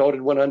Up Decoded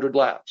 100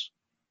 Laughs.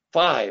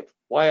 5,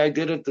 Why I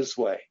Did It This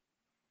Way.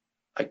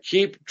 I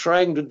keep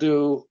trying to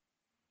do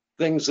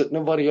things that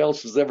nobody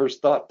else has ever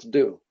thought to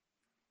do.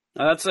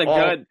 Now, that's a All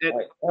good.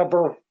 I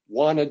ever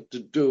wanted to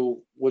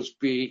do was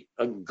be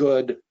a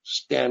good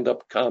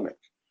stand-up comic.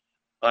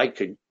 I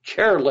could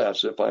care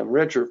less if I'm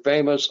rich or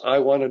famous. I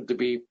wanted to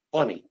be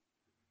funny.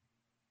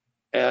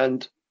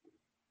 And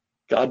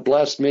God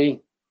bless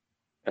me,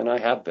 and I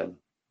have been.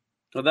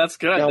 Well, that's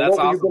good. Now, That's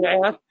what were awesome. you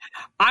going to ask?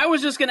 I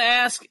was just going to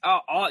ask,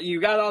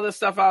 you got all this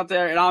stuff out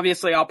there, and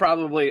obviously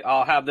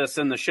I'll have this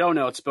in the show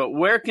notes, but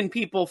where can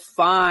people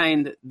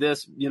find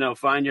this,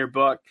 find your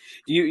book?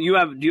 Do you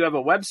have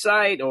a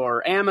website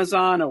or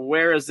Amazon, or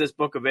where is this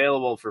book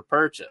available for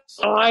purchase?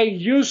 I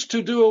used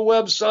to do a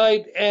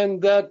website,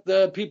 and that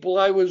the people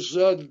I was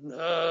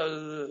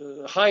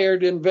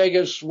hired in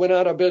Vegas went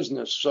out of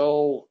business.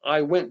 So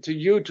I went to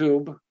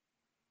YouTube.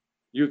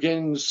 You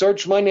can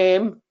search my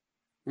name.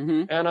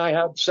 Mm-hmm. And I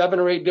have 7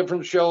 or 8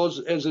 different shows.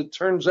 As it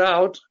turns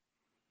out,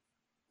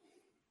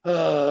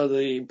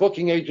 the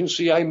booking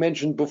agency I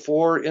mentioned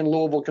before in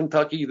Louisville,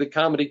 Kentucky, the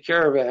Comedy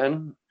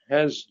Caravan,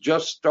 has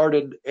just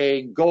started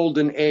a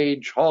Golden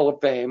Age Hall of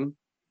Fame,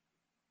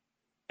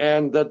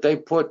 and that they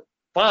put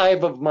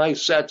 5 of my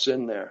sets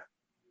in there,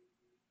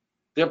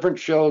 different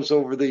shows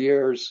over the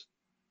years,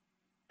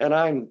 and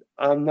I'm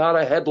not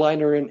a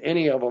headliner in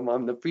any of them.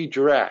 I'm the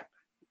feature act,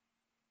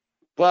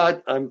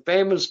 but I'm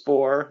famous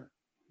for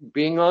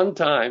being on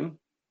time.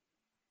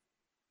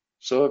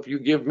 So if you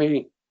give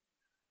me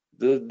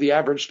the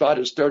average spot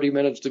is 30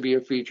 minutes to be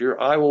a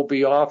feature, I will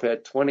be off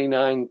at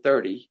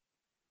 29:30,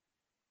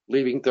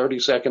 leaving 30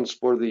 seconds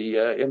for the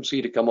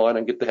MC to come on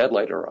and get the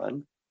headliner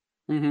on.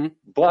 Mm-hmm.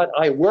 But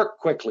I work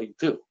quickly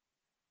too.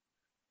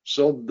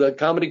 So the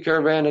Comedy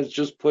Caravan has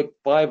just put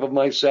 5 of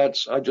my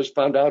sets. I just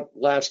found out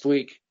last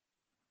week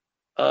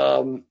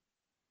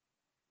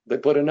they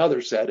put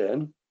another set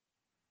in.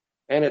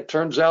 And it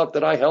turns out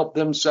that I helped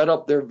them set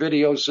up their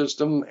video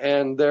system,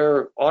 and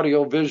their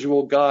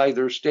audio-visual guy,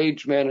 their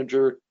stage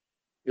manager,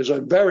 is a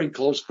very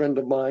close friend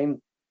of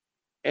mine.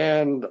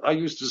 And I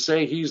used to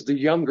say he's the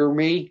younger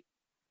me.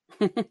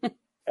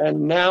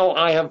 And now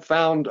I have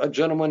found a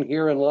gentleman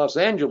here in Los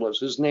Angeles.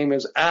 His name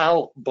is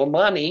Al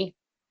Bamani,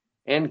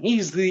 and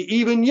he's the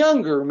even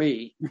younger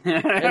me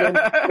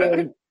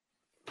and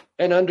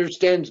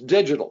understands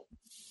digital.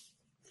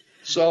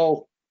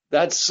 So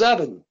that's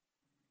 7.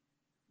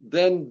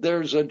 Then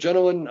there's a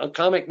gentleman, a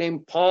comic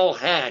named Paul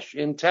Hash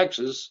in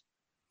Texas.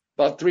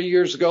 About 3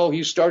 years ago,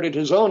 he started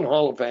his own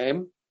Hall of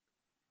Fame,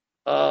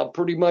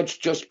 pretty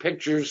much just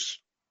pictures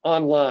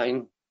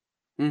online,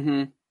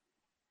 Mm-hmm.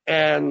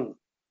 and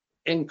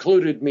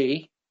included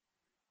me.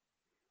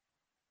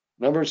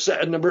 Number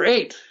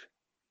 8.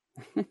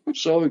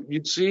 So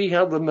you see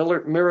how the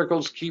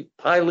miracles keep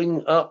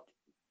piling up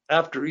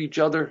after each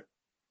other.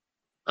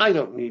 I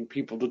don't need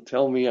people to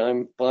tell me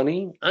I'm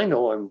funny. I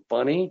know I'm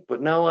funny,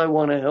 but now I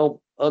want to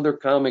help other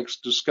comics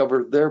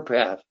discover their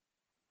path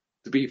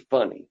to be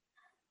funny.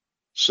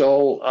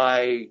 So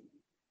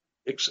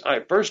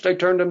first I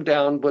turned them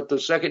down, but the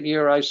second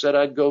year I said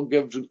I'd go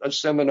give a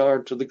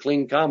seminar to the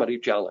Clean Comedy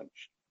Challenge.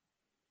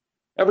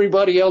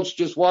 Everybody else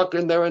just walked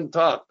in there and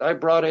talked. I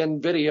brought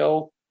in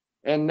video,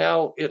 and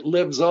now it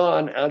lives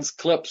on as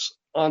clips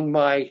on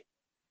my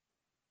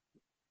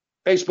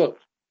Facebook.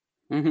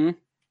 Mm-hmm.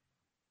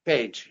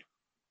 Page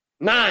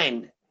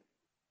 9.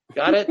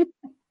 Got it?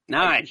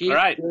 9. All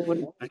right.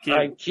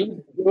 I keep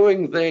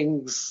doing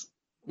things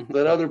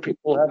that other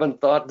people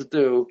haven't thought to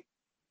do,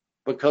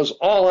 because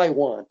all I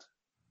want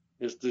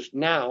is this.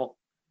 Now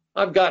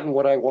I've gotten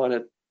what I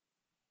wanted.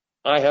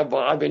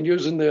 I've been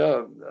using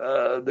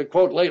the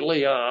quote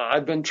lately.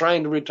 I've been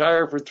trying to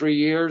retire for 3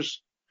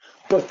 years,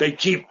 but they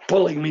keep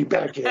pulling me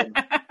back in.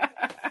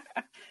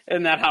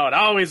 Isn't that how it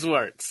always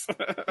works?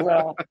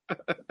 Well,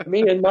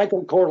 me and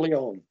Michael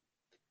Corleone.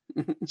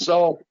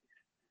 So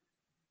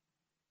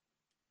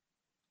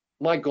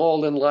my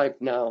goal in life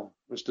now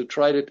is to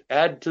try to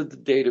add to the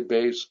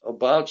database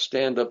about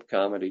stand-up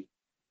comedy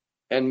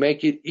and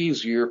make it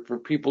easier for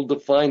people to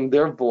find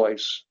their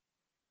voice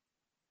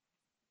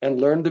and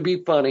learn to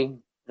be funny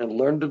and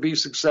learn to be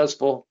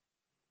successful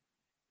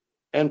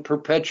and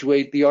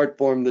perpetuate the art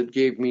form that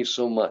gave me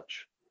so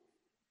much.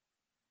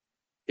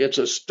 It's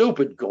a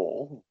stupid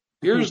goal.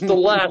 Here's the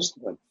last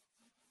one.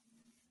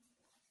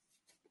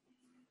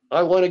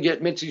 I want to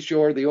get Mitzi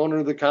Shore, the owner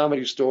of the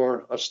Comedy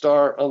Store, a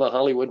star on the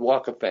Hollywood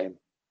Walk of Fame.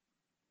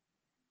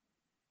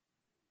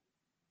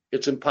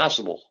 It's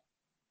impossible.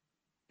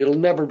 It'll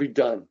never be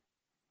done.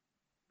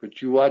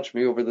 But you watch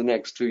me over the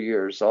next 2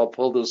 years. I'll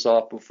pull this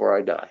off before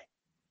I die.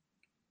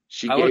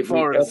 I look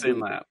forward to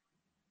seeing that.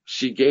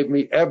 She gave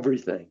me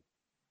everything.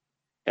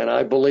 And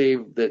I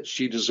believe that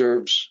she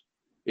deserves.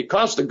 It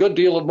cost a good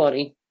deal of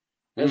money.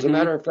 As a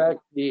matter of fact,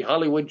 the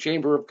Hollywood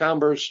Chamber of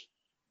Commerce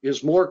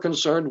is more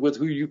concerned with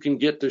who you can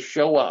get to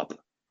show up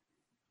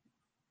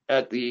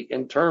at the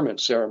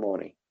interment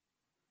ceremony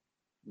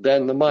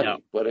than the money. Yep.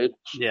 But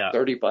it's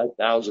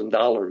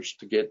 $35,000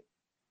 to get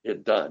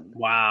it done.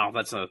 Wow,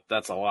 that's a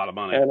lot of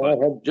money. And I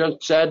have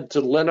just said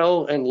to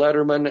Leno and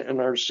Letterman and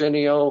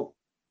Arsenio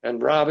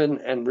and Robin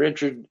and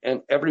Richard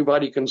and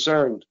everybody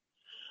concerned,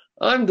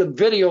 I'm the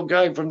video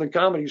guy from the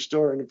Comedy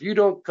Store, and if you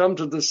don't come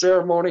to the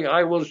ceremony,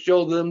 I will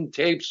show them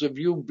tapes of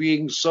you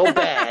being so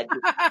bad.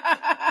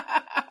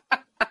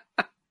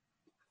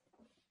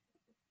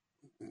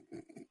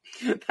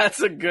 That's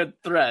a good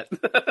threat.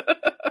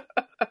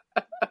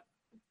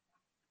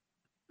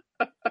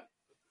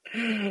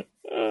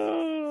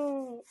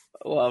 Oh,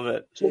 love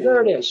it. So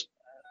there it is.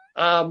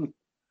 I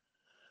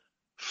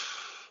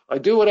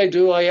do what I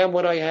do. I am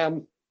what I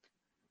am.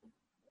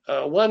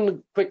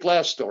 One quick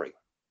last story.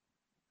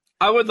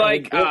 I would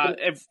like,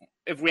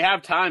 if we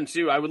have time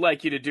too, I would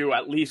like you to do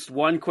at least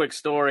one quick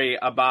story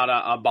about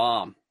a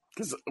bomb,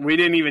 because we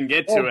didn't even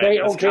get to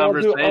it. This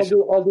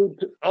conversation.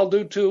 I'll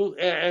do two,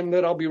 and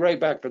then I'll be right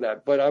back for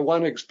that. But I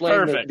want to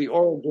explain the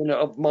origin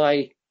of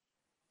my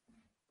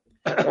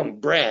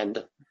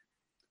brand.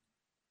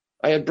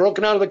 I had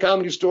broken out of the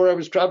Comedy Store. I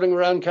was traveling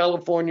around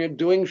California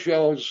doing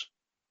shows.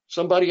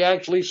 Somebody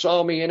actually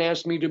saw me and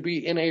asked me to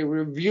be in a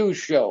review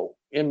show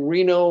in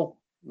Reno,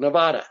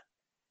 Nevada.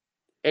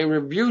 A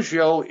review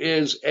show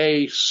is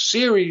a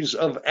series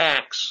of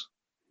acts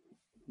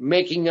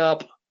making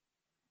up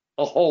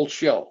a whole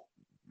show.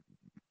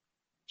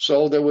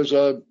 So there was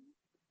a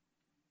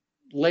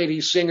lady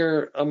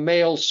singer, a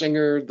male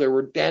singer, there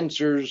were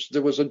dancers,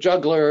 there was a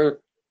juggler,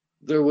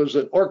 there was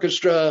an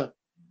orchestra,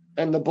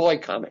 and the boy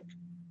comic.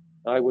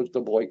 I was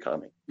the boy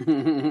comic.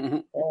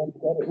 And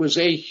it was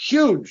a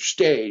huge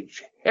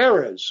stage,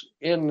 Harrah's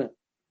in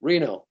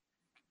Reno.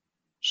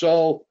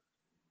 So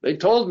they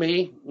told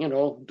me,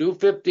 do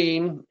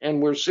 15,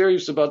 and we're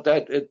serious about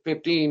that at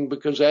 15,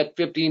 because at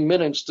 15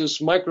 minutes, this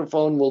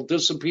microphone will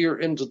disappear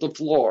into the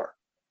floor.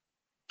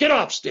 Get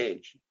off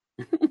stage.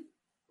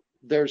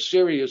 They're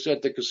serious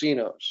at the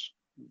casinos.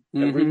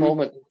 Every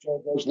moment the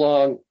show goes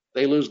long,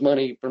 they lose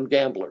money from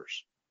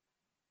gamblers.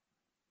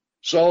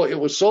 So it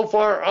was so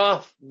far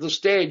off the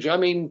stage,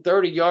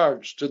 30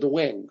 yards to the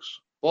wings,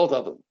 both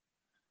of them.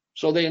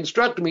 So they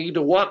instruct me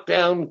to walk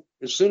down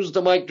as soon as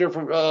the mic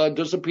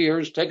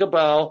disappears, take a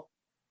bow.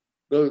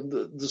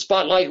 The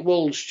spotlight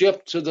will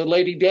shift to the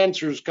lady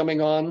dancers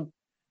coming on,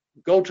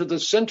 go to the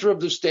center of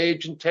the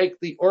stage and take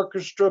the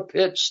orchestra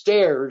pit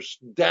stairs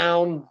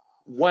down,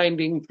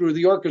 winding through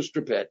the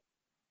orchestra pit.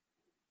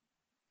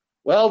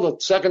 Well, the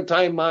second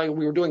time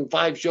we were doing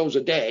 5 shows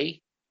a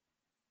day,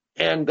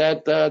 and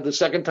that the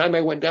second time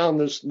I went down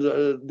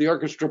the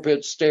orchestra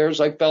pit stairs,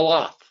 I fell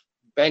off,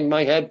 banged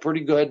my head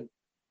pretty good.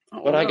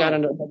 But I got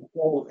into the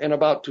show in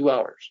about 2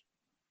 hours.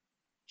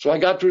 So I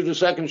got through the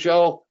second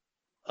show,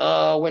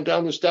 went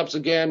down the steps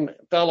again,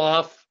 fell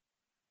off,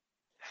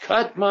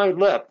 cut my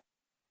lip.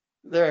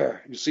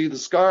 There, you see the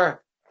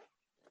scar?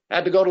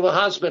 Had to go to the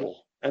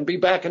hospital and be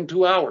back in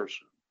 2 hours.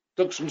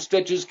 Took some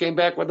stitches, came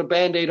back with a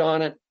Band-Aid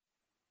on it.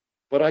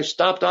 But I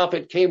stopped off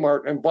at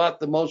Kmart and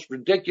bought the most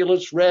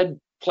ridiculous red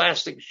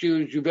plastic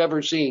shoes you've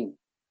ever seen.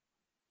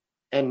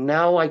 And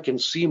now I can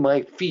see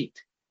my feet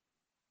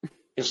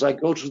as I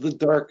go through the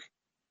dark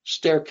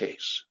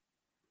staircase.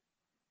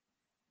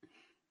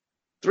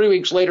 3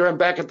 weeks later, I'm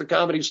back at the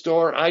Comedy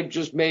Store. I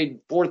just made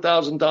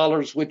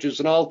 $4,000, which is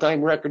an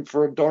all-time record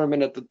for a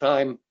doorman at the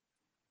time,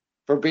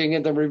 for being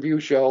in the review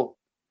show.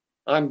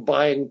 I'm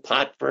buying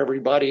pot for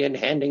everybody and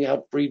handing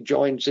out free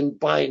joints and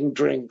buying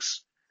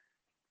drinks.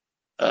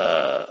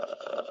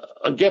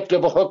 A gift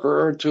of a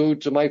hooker or two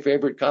to my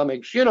favorite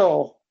comics,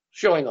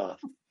 showing off.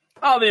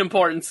 All the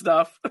important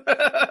stuff.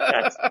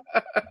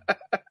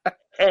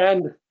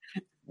 And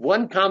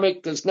one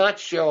comic does not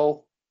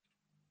show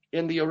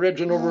in the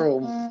original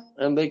room,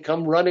 and they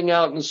come running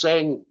out and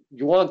saying,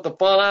 You want the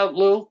fallout,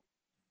 Lou?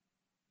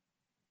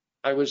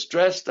 I was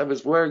dressed, I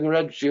was wearing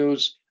red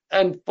shoes,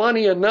 and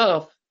funny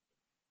enough,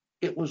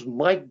 it was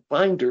Mike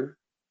Binder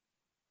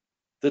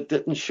that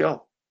didn't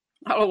show.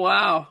 Oh,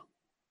 wow.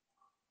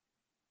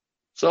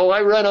 So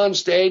I run on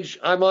stage.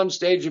 I'm on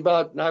stage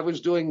I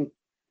was doing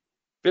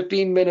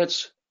 15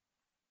 minutes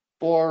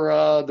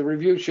for the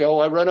review show.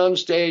 I run on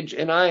stage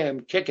and I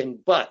am kicking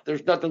butt.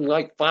 There's nothing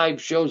like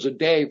 5 shows a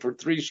day for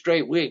 3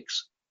 straight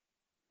weeks.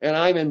 And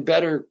I'm in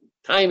better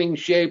timing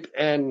shape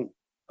and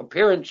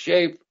appearance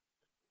shape.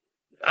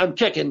 I'm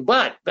kicking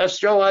butt. Best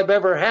show I've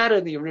ever had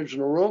in the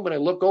original room. And I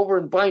look over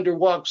and Binder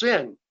walks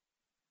in.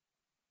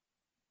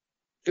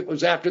 It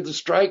was after the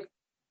strike.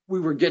 We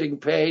were getting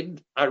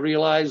paid. I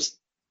realized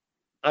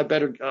I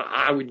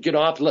would get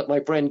off and let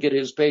my friend get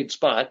his paid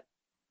spot.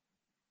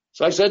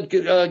 So I said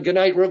good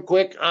night real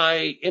quick.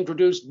 I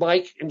introduced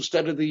Mike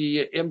instead of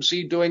the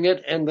MC doing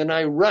it, and then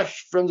I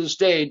rushed from the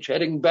stage,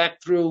 heading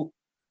back through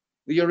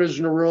the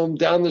original room,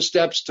 down the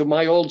steps to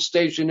my old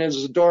station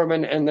as a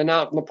doorman, and then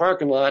out in the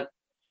parking lot.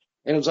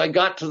 And as I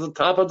got to the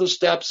top of the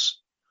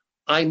steps,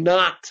 I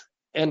knocked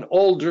an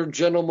older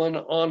gentleman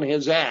on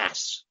his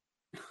ass.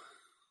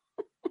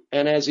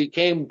 And as he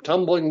came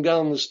tumbling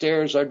down the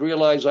stairs, I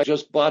realized I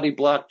just body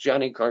blocked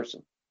Johnny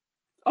Carson.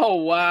 Oh,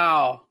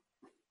 wow.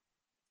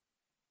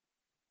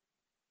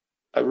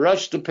 I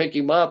rushed to pick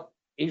him up.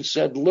 He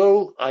said,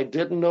 Lou, I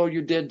didn't know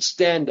you did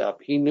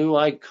stand-up. He knew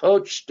I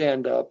coached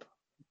stand-up,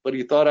 but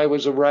he thought I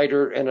was a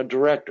writer and a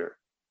director.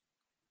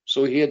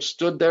 So he had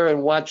stood there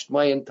and watched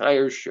my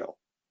entire show.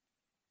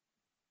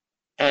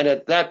 And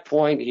at that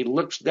point, he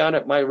looks down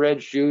at my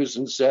red shoes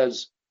and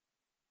says,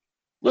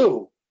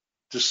 Lou,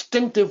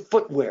 distinctive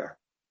footwear.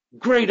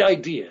 Great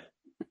idea.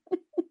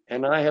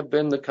 And I have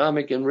been the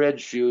comic in red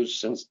shoes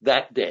since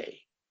that day.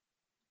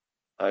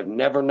 I've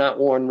never not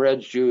worn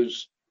red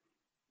shoes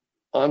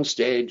on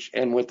stage,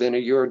 and within a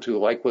year or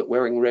two, I quit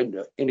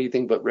wearing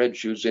anything but red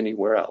shoes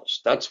anywhere else.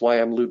 That's why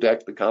I'm Lue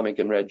Deck, the comic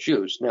in red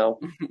shoes. Now,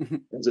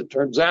 as it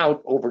turns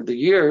out, over the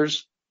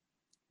years,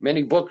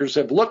 many bookers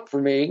have looked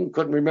for me,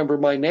 couldn't remember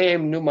my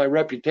name, knew my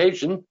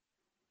reputation,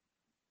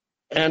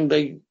 and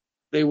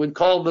they would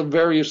call the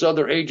various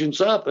other agents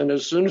up, and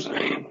as soon as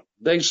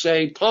they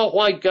say, tall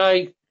white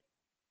guy,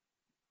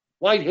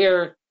 white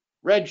hair,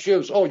 red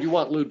shoes, oh, you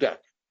want Lue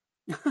Deck.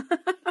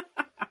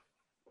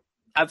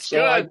 That's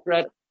so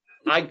good.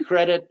 I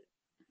credit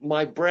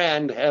my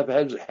brand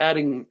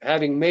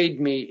having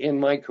made me in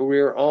my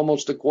career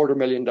almost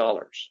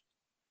 $250,000.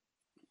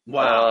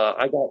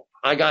 Wow.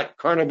 I got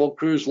Carnival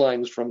Cruise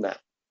Lines from that.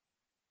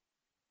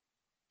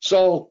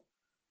 So,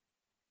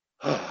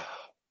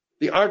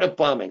 the art of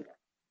bombing.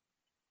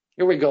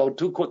 Here we go,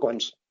 2 quick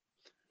ones.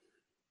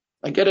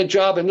 I get a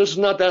job, and this is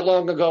not that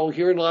long ago,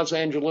 here in Los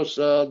Angeles,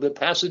 the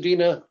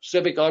Pasadena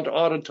Civic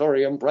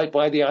Auditorium, right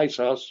by the Ice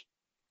House,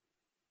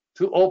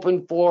 to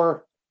open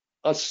for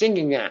a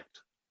singing act.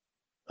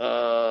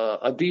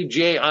 A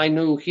DJ I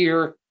knew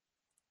here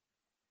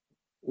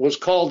was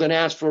called and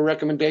asked for a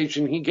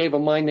recommendation. He gave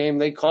him my name.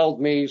 They called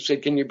me,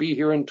 said, can you be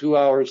here in 2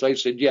 hours? I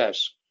said,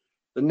 yes.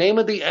 The name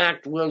of the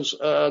act was,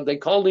 they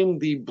called him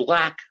the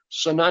Black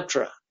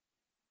Sinatra.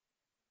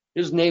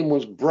 His name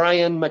was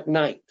Brian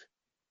McKnight.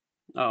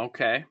 Oh,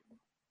 okay.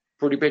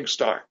 Pretty big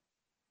star.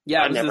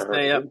 Yeah, I never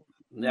heard of him.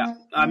 Yeah.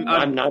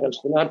 I'm not a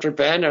Sinatra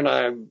fan, and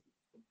I'm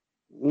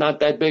not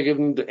that big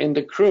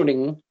into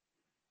crooning.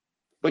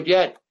 But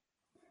yet,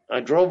 I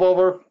drove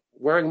over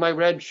wearing my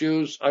red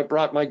shoes. I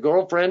brought my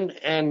girlfriend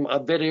and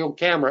a video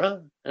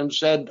camera and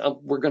said,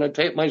 we're going to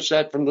tape my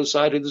set from the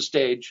side of the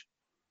stage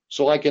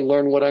so I can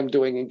learn what I'm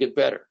doing and get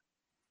better.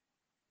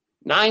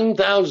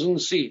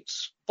 9,000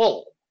 seats,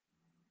 full.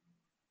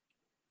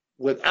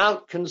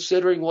 Without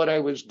considering what I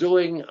was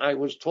doing, I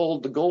was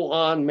told to go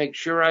on, make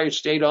sure I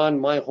stayed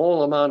on my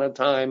whole amount of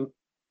time,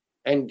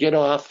 and get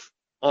off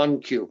on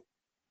cue.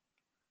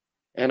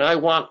 And I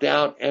walked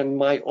out, and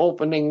my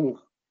opening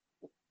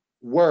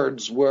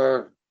words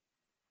were,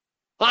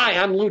 hi,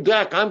 I'm Lue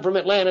Deck. I'm from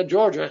Atlanta,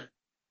 Georgia,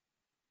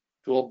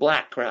 to a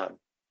black crowd.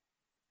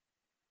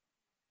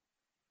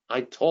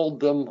 I told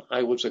them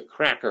I was a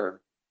cracker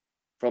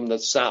from the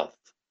South.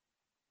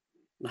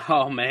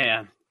 Oh,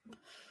 man.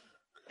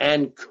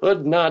 And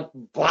could not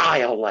buy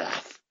a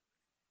laugh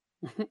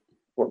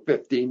for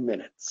 15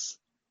 minutes.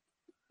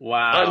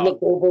 Wow.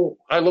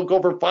 I look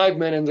over 5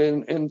 minutes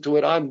into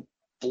it. I'm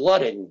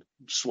flooding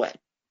sweat.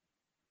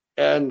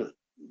 And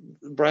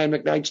Brian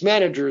McKnight's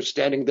manager is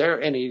standing there,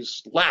 and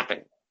he's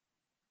laughing.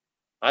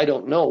 I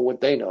don't know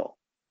what they know.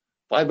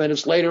 5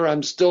 minutes later,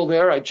 I'm still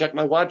there. I check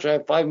my watch. I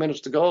have 5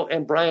 minutes to go,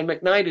 and Brian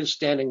McKnight is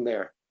standing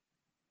there,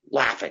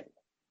 laughing.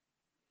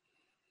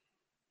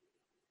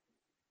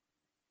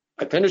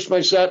 I finished my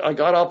set. I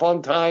got off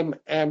on time,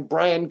 and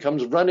Brian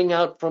comes running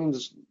out from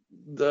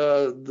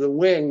the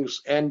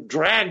wings and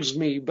drags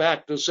me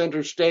back to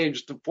center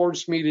stage to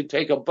force me to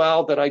take a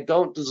bow that I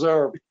don't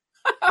deserve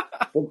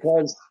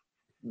because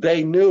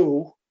they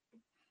knew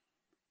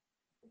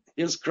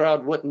his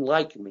crowd wouldn't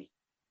like me.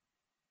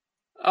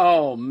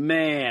 Oh,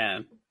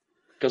 man.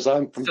 Because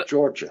I'm from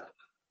Georgia.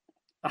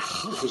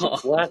 It was a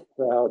black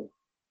crowd.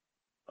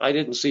 I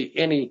didn't see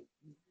any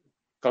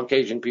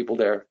Caucasian people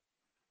there.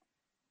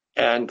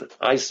 And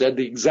I said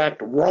the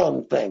exact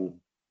wrong thing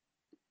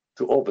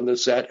to open the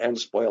set and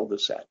spoil the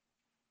set.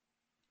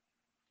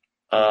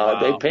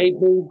 Wow.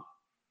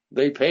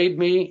 They paid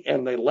me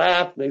and they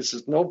laughed. They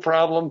said, no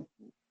problem.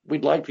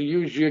 We'd like to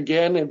use you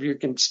again if you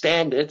can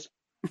stand it.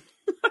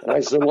 And I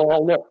said,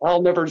 well,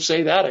 I'll never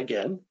say that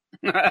again.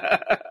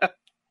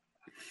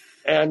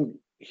 And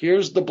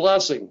here's the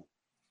blessing.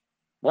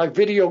 My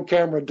video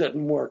camera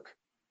didn't work.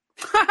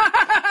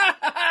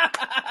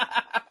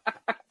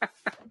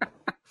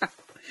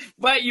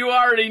 But you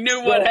already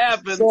knew what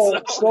happened.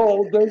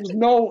 So there's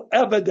no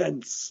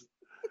evidence.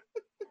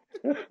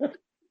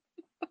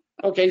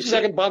 Okay,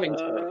 second bombing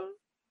story.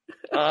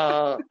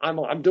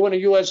 I'm doing a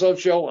USO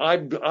show.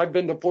 I've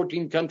been to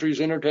 14 countries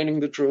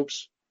entertaining the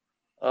troops.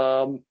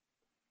 I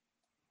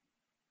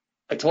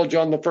told you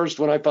on the first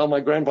one I found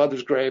my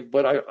grandfather's grave,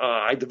 but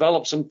I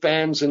developed some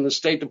fans in the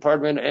State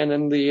Department and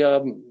in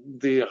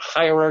the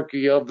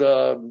hierarchy of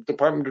the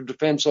Department of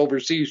Defense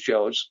overseas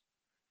shows.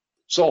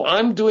 So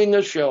I'm doing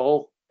a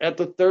show at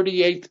the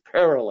 38th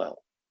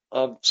parallel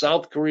of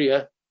South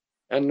Korea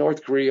and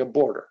North Korea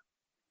border.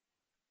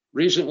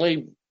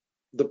 Recently,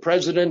 the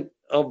president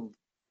of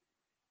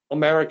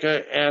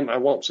America, and I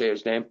won't say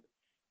his name,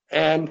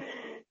 and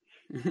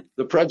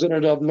the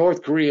president of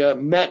North Korea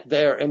met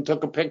there and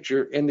took a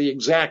picture in the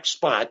exact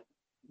spot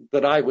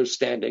that I was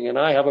standing. And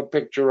I have a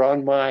picture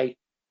on my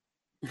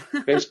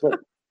Facebook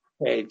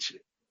page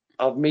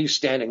of me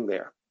standing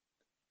there.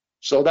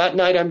 So that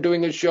night I'm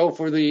doing a show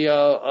for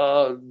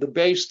the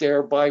base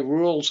there. By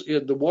rules,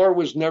 the war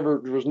was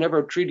never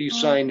a treaty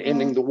signed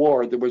ending the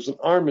war. There was an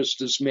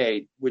armistice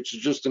made, which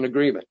is just an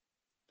agreement.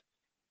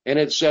 And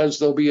it says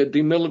there'll be a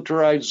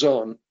demilitarized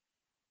zone.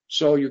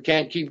 So you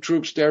can't keep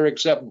troops there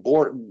except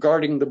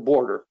guarding the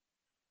border.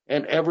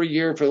 And every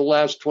year for the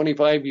last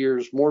 25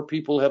 years, more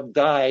people have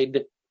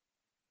died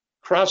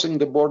crossing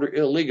the border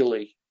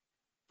illegally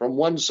from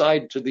one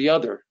side to the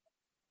other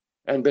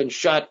and been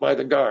shot by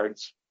the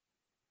guards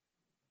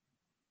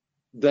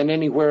than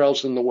anywhere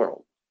else in the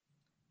world.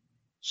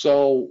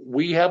 So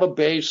we have a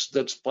base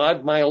that's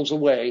 5 miles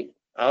away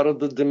out of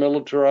the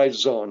demilitarized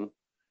zone,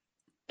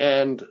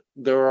 and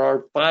there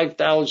are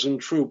 5,000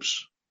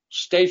 troops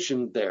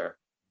stationed there.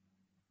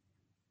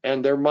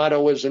 And their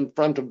motto is in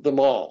front of them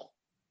all.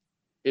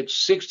 It's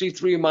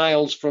 63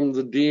 miles from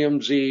the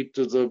DMZ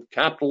to the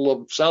capital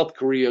of South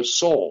Korea,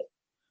 Seoul.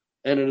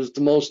 And it is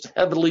the most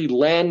heavily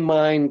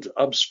landmined,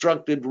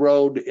 obstructed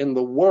road in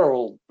the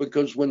world,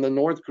 because when the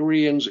North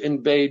Koreans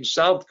invade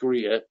South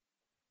Korea,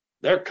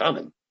 they're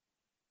coming.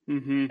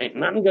 Mm-hmm. Ain't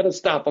nothing going to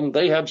stop them.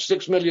 They have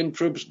 6 million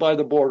troops by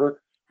the border.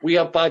 We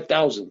have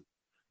 5,000.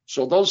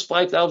 So those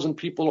 5,000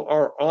 people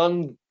are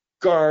on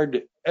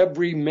guard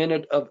every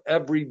minute of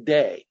every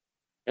day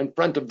in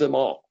front of them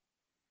all.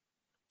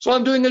 So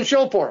I'm doing a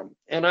show for them.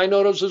 And I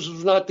noticed this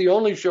was not the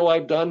only show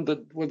I've done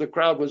where the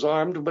crowd was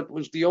armed, but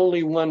was the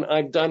only one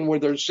I've done where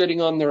they're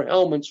sitting on their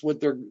helmets with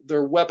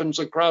their weapons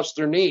across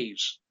their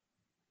knees.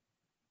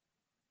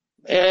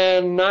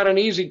 And not an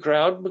easy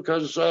crowd,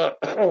 because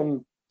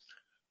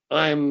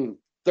I'm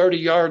 30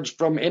 yards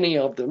from any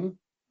of them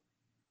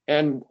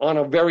and on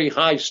a very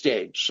high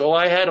stage. So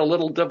I had a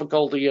little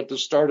difficulty at the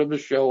start of the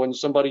show, and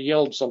somebody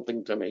yelled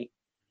something to me.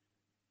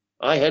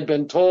 I had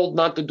been told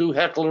not to do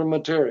heckler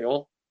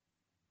material,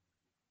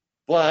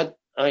 but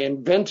I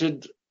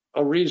invented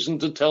a reason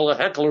to tell a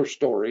heckler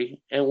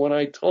story. And when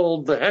I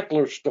told the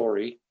heckler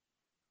story,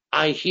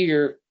 I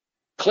hear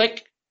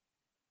click,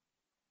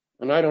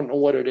 and I don't know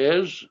what it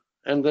is,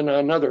 and then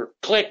another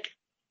click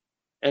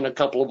and a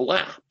couple of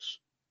laughs.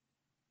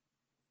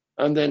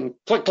 And then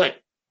click, click,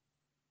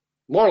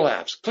 more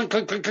laughs, click,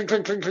 click, click, click,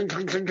 click, click, click,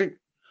 click, click, click.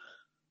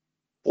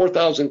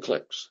 4,000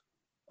 clicks.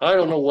 I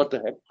don't know what the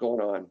heck's going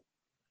on.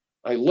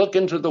 I look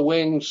into the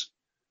wings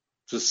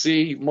to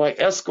see my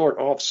escort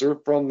officer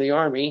from the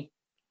Army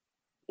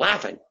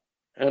laughing.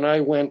 And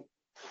I went,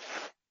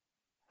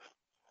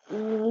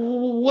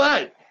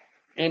 what?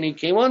 And he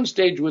came on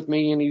stage with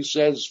me and he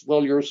says,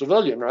 well, you're a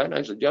civilian, right? And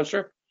I said, yes,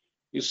 sir.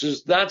 He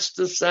says, that's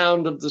the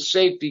sound of the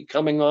safety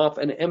coming off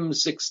an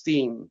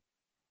M16.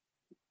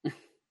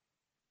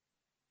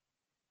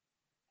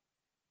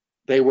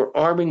 They were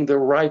arming their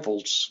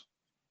rifles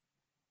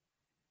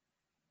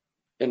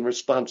in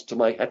response to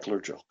my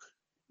heckler joke.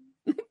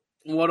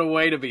 What a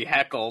way to be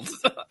heckled.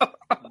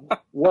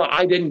 Well,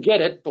 I didn't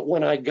get it, but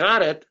when I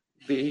got it,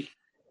 the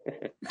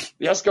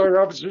escort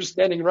officer is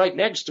standing right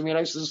next to me, and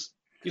I says,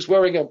 he's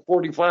wearing a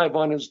 45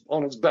 on his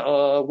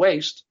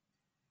waist.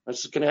 I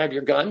said, can I have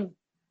your gun?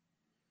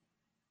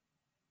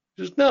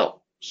 He says,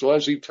 no. So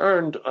as he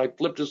turned, I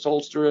flipped his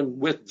holster and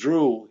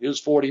withdrew his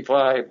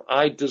 45.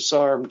 I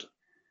disarmed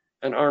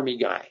an Army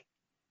guy.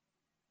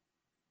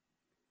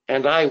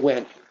 And I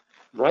went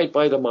right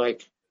by the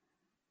mic,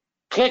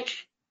 click,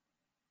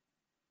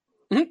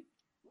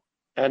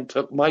 and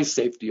took my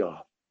safety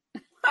off.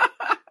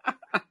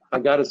 I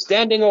got a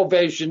standing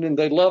ovation, and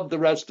they loved the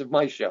rest of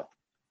my show.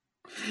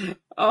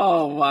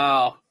 Oh,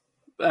 wow.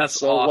 That's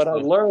So awesome. what I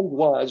learned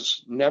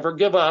was never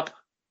give up.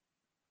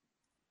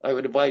 I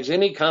would advise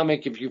any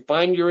comic, if you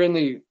find you're in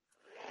the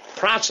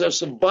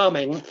process of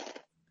bombing,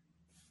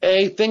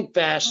 think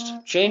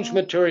fast, change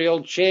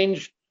material,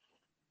 change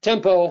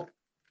tempo,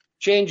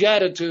 change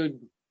attitude,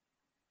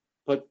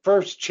 but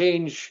first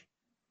change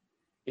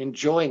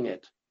enjoying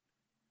it.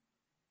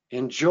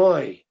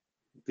 Enjoy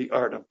the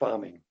art of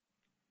bombing.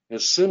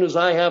 As soon as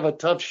I have a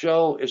tough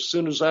show, as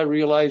soon as I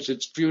realize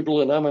it's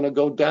futile and I'm going to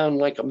go down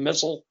like a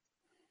missile,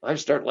 I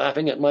start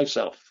laughing at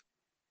myself.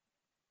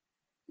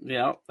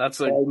 Yeah, that's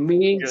By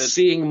me good.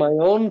 seeing my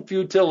own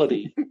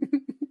futility,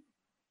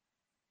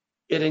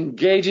 it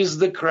engages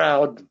the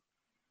crowd.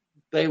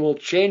 They will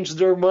change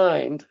their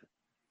mind,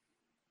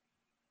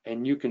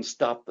 and you can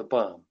stop the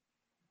bomb.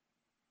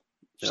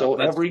 Yeah, So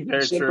that's every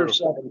very December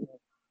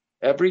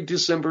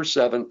true.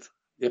 7th,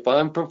 if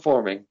I'm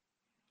performing,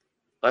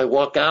 I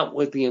walk out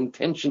with the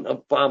intention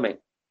of bombing.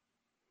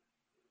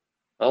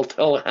 I'll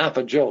tell half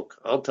a joke.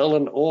 I'll tell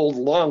an old,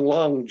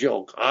 long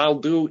joke. I'll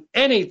do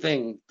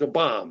anything to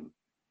bomb.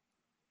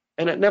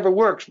 And it never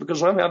works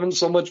because I'm having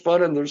so much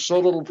fun and there's so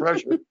little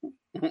pressure.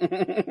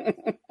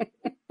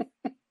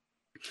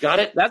 Got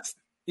it? That's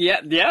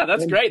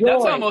great.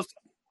 That's almost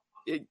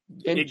Enjoy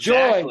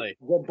exactly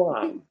the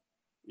bomb.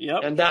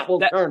 Yep. And that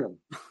will turn them.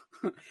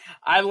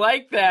 I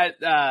like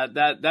that.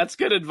 That's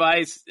good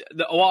advice.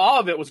 Well, all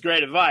of it was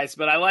great advice,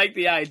 but I like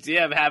the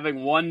idea of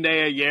having one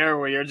day a year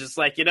where you're just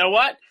like, you know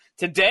what?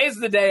 Today's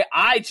the day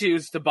I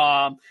choose to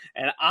bomb,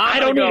 and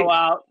I'm going to go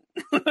out.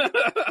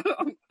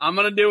 I'm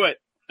going to do it.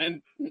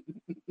 And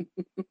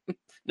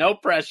no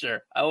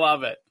pressure. I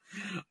love it.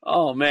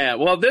 Oh, man.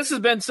 Well, this has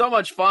been so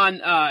much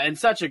fun and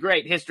such a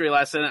great history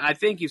lesson. I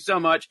thank you so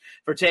much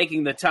for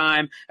taking the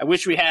time. I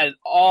wish we had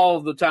all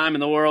the time in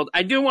the world.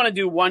 I do want to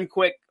do one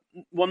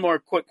more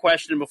quick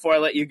question before I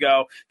let you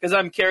go, because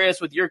I'm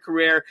curious with your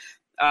career,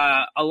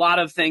 a lot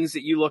of things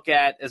that you look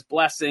at as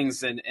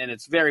blessings, and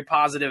it's very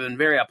positive and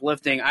very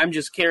uplifting. I'm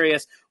just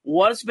curious,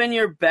 what's been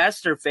your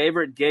best or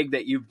favorite gig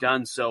that you've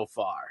done so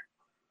far?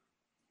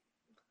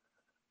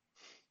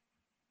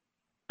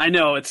 I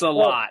know it's a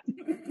lot.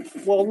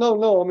 Well,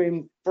 no. I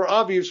mean, for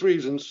obvious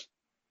reasons,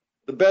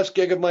 the best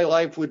gig of my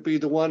life would be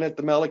the one at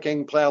the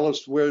Malakang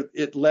Palace, where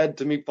it led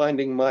to me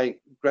finding my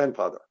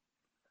grandfather.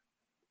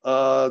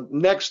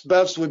 Next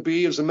best would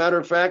be, as a matter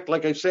of fact,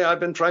 like I say,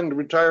 I've been trying to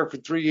retire for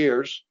 3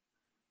 years.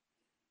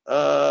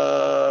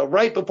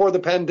 Right before the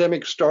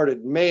pandemic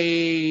started,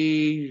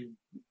 May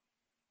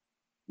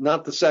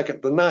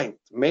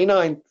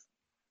 9th,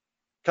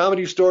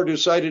 Comedy Store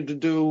decided to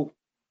do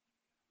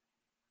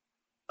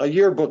a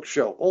yearbook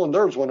show. Oh, and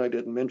there's one I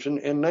didn't mention.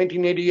 In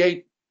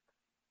 1988,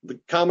 the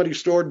Comedy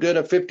Store did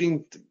a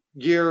 15th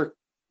year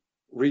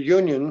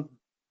reunion,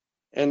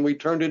 and we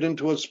turned it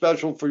into a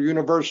special for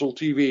Universal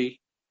TV.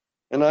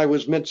 And I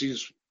was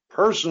Mitzi's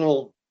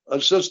personal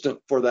assistant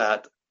for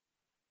that.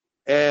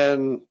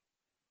 And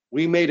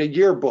we made a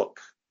yearbook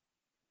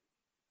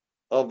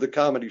of the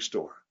Comedy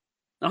Store.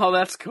 Oh,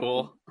 that's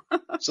cool.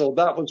 So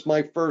that was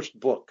my first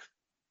book.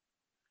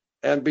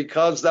 And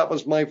because that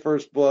was my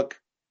first book,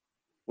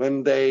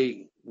 when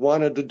they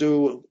wanted to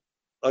do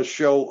a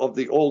show of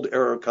the old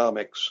era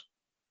comics,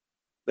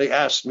 they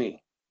asked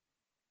me,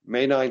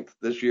 May 9th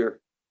this year.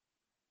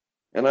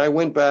 And I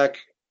went back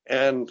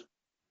and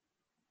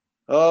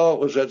it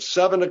was at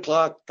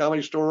 7:00.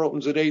 Comedy Store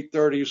opens at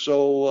 8:30,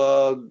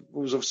 so it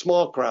was a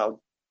small crowd,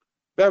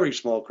 very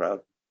small crowd.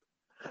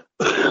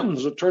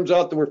 As it turns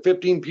out, there were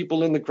 15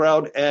 people in the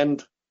crowd,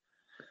 and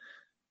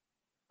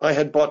I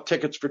had bought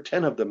tickets for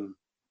 10 of them,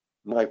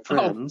 my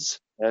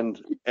friends,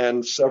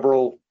 and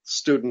several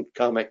student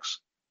comics.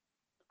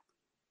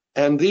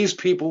 And these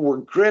people were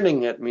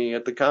grinning at me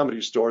at the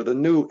Comedy Store, the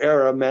new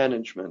era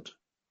management.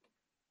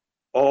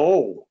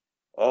 Oh,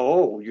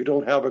 you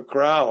don't have a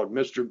crowd,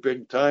 Mr.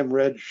 Big Time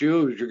Red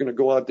Shoes. You're going to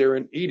go out there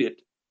and eat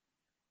it.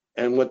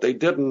 And what they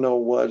didn't know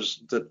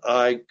was that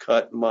I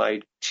cut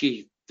my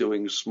teeth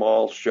doing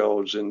small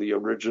shows in the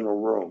original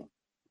room.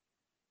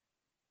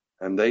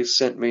 And they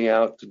sent me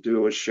out to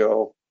do a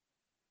show,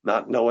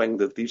 not knowing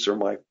that these are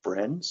my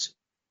friends.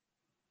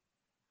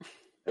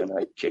 And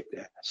I kicked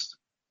ass.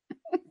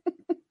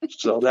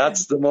 So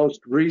that's the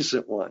most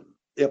recent one.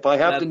 If I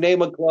have to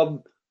name a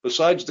club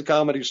besides the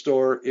Comedy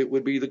Store, it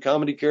would be the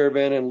Comedy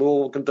Caravan in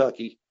Louisville,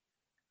 Kentucky.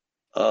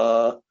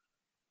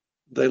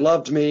 They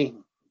loved me.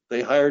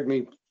 They hired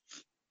me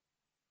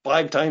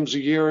 5 times a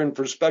year and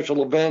for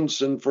special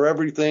events and for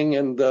everything.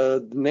 And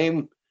the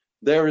name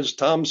there is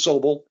Tom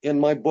Sobel. In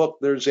my book,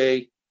 there's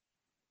a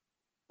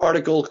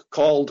article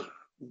called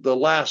The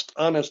Last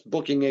Honest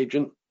Booking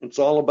Agent. It's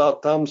all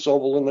about Tom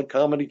Sobel and the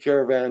Comedy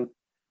Caravan.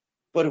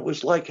 But it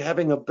was like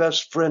having a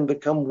best friend to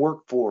come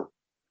work for.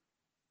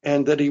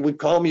 And that he would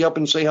call me up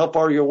and say, how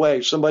far are you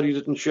away? Somebody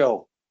didn't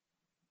show.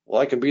 Well,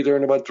 I can be there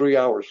in about 3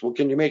 hours. Well,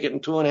 can you make it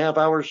in 2.5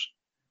 hours?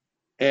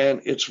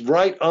 And it's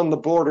right on the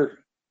border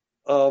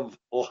of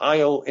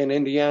Ohio and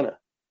Indiana.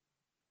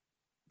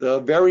 The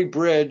very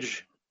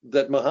bridge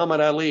that Muhammad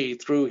Ali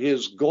threw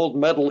his gold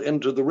medal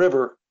into the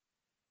river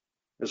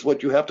is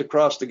what you have to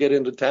cross to get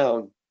into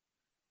town.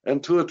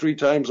 And 2 or 3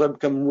 times I've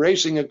come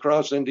racing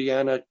across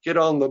Indiana, get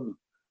on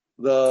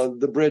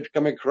the bridge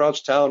coming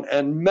across town,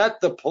 and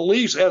met the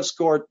police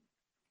escort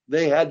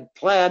they had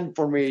planned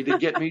for me to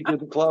get me to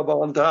the club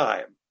on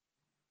time.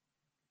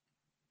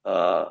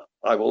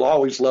 I will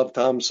always love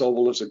Tom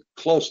Sobel as a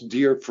close,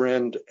 dear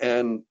friend,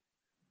 and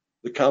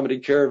the Comedy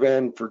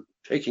Caravan for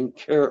taking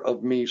care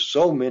of me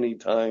so many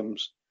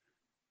times.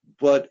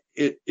 But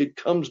it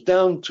comes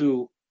down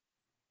to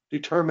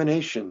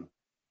determination.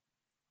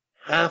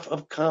 Half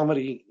of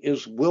comedy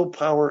is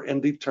willpower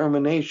and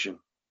determination.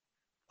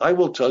 I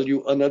will tell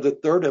you another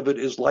third of it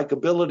is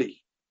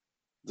likability.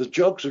 The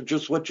jokes are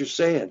just what you're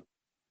saying.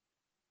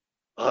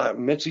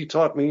 Mitzi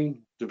taught me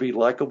to be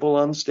likable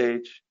on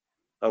stage.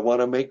 I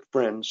want to make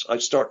friends. I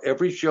start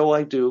every show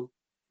I do.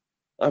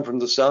 I'm from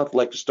the South,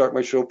 like to start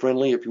my show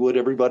friendly. If you would,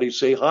 everybody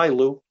say, hi,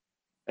 Lou.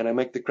 And I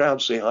make the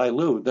crowd say, hi,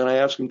 Lou. Then I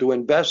ask them to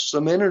invest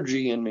some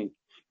energy in me.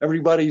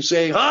 Everybody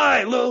say,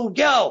 hi, Lou,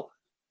 yell.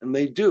 And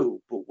they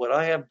do. But what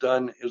I have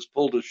done is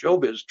pulled a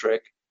showbiz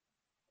trick.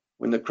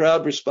 When the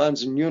crowd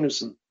responds in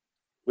unison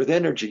with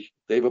energy,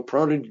 they've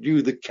appointed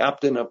you the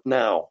captain of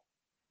now.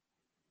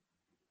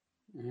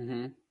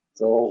 Mm-hmm.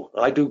 So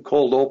I do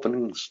cold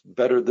openings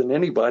better than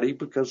anybody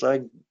because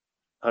I've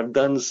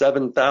done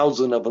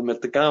 7,000 of them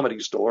at the Comedy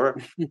Store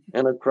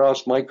and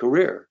across my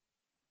career.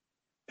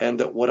 And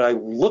that what I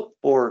look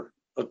for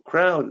a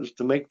crowd is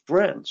to make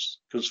friends,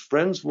 because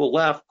friends will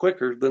laugh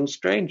quicker than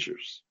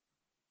strangers.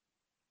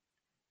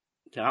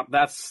 Yeah,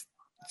 that's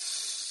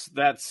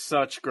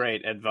such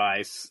great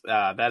advice.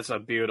 That's a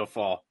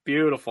beautiful,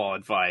 beautiful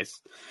advice.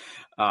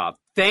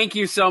 Thank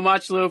you so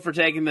much, Lou, for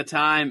taking the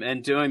time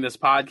and doing this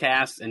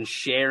podcast and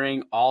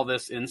sharing all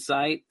this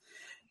insight.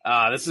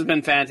 This has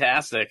been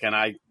fantastic, and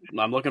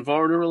I'm looking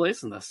forward to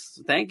releasing this.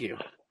 Thank you.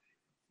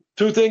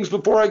 2 things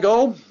before I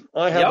go.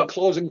 I have a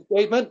closing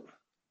statement.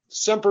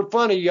 Semper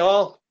Funny,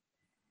 y'all.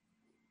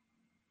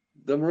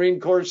 The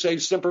Marine Corps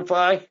says Semper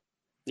Fi.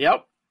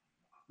 Yep.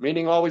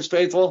 Meaning always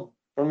faithful.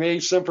 For me,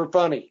 Semper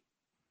Funny.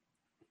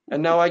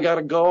 And now I got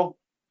to go.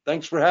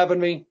 Thanks for having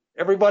me.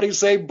 Everybody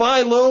say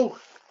bye, Lou.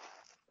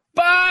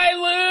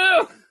 Bye,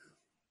 Lou.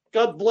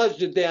 God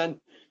bless you,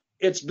 Dan.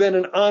 It's been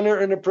an honor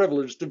and a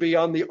privilege to be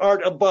on The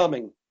Art of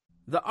Bombing.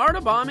 The Art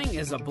of Bombing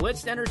is a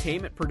Blitzed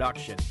Entertainment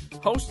production.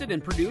 Hosted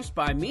and produced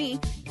by me,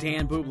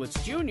 Dan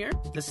Bublitz Jr.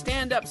 The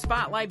stand-up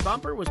spotlight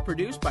bumper was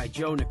produced by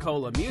Joe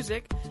Nicola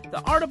Music.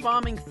 The Art of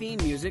Bombing theme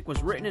music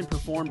was written and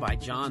performed by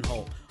John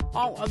Holt.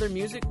 All other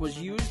music was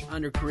used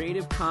under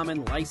Creative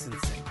Commons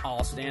licensing.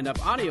 All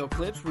stand-up audio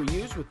clips were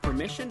used with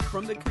permission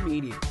from the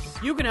comedians.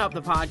 You can help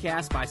the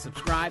podcast by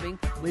subscribing,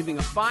 leaving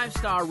a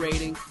 5-star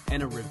rating,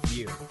 and a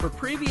review. For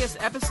previous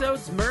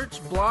episodes,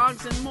 merch,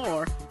 blogs, and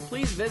more,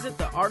 please visit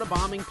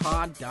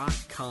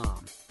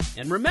theartofbombingpod.com.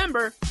 And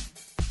remember,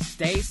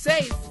 stay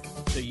safe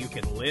so you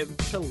can live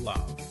to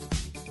love.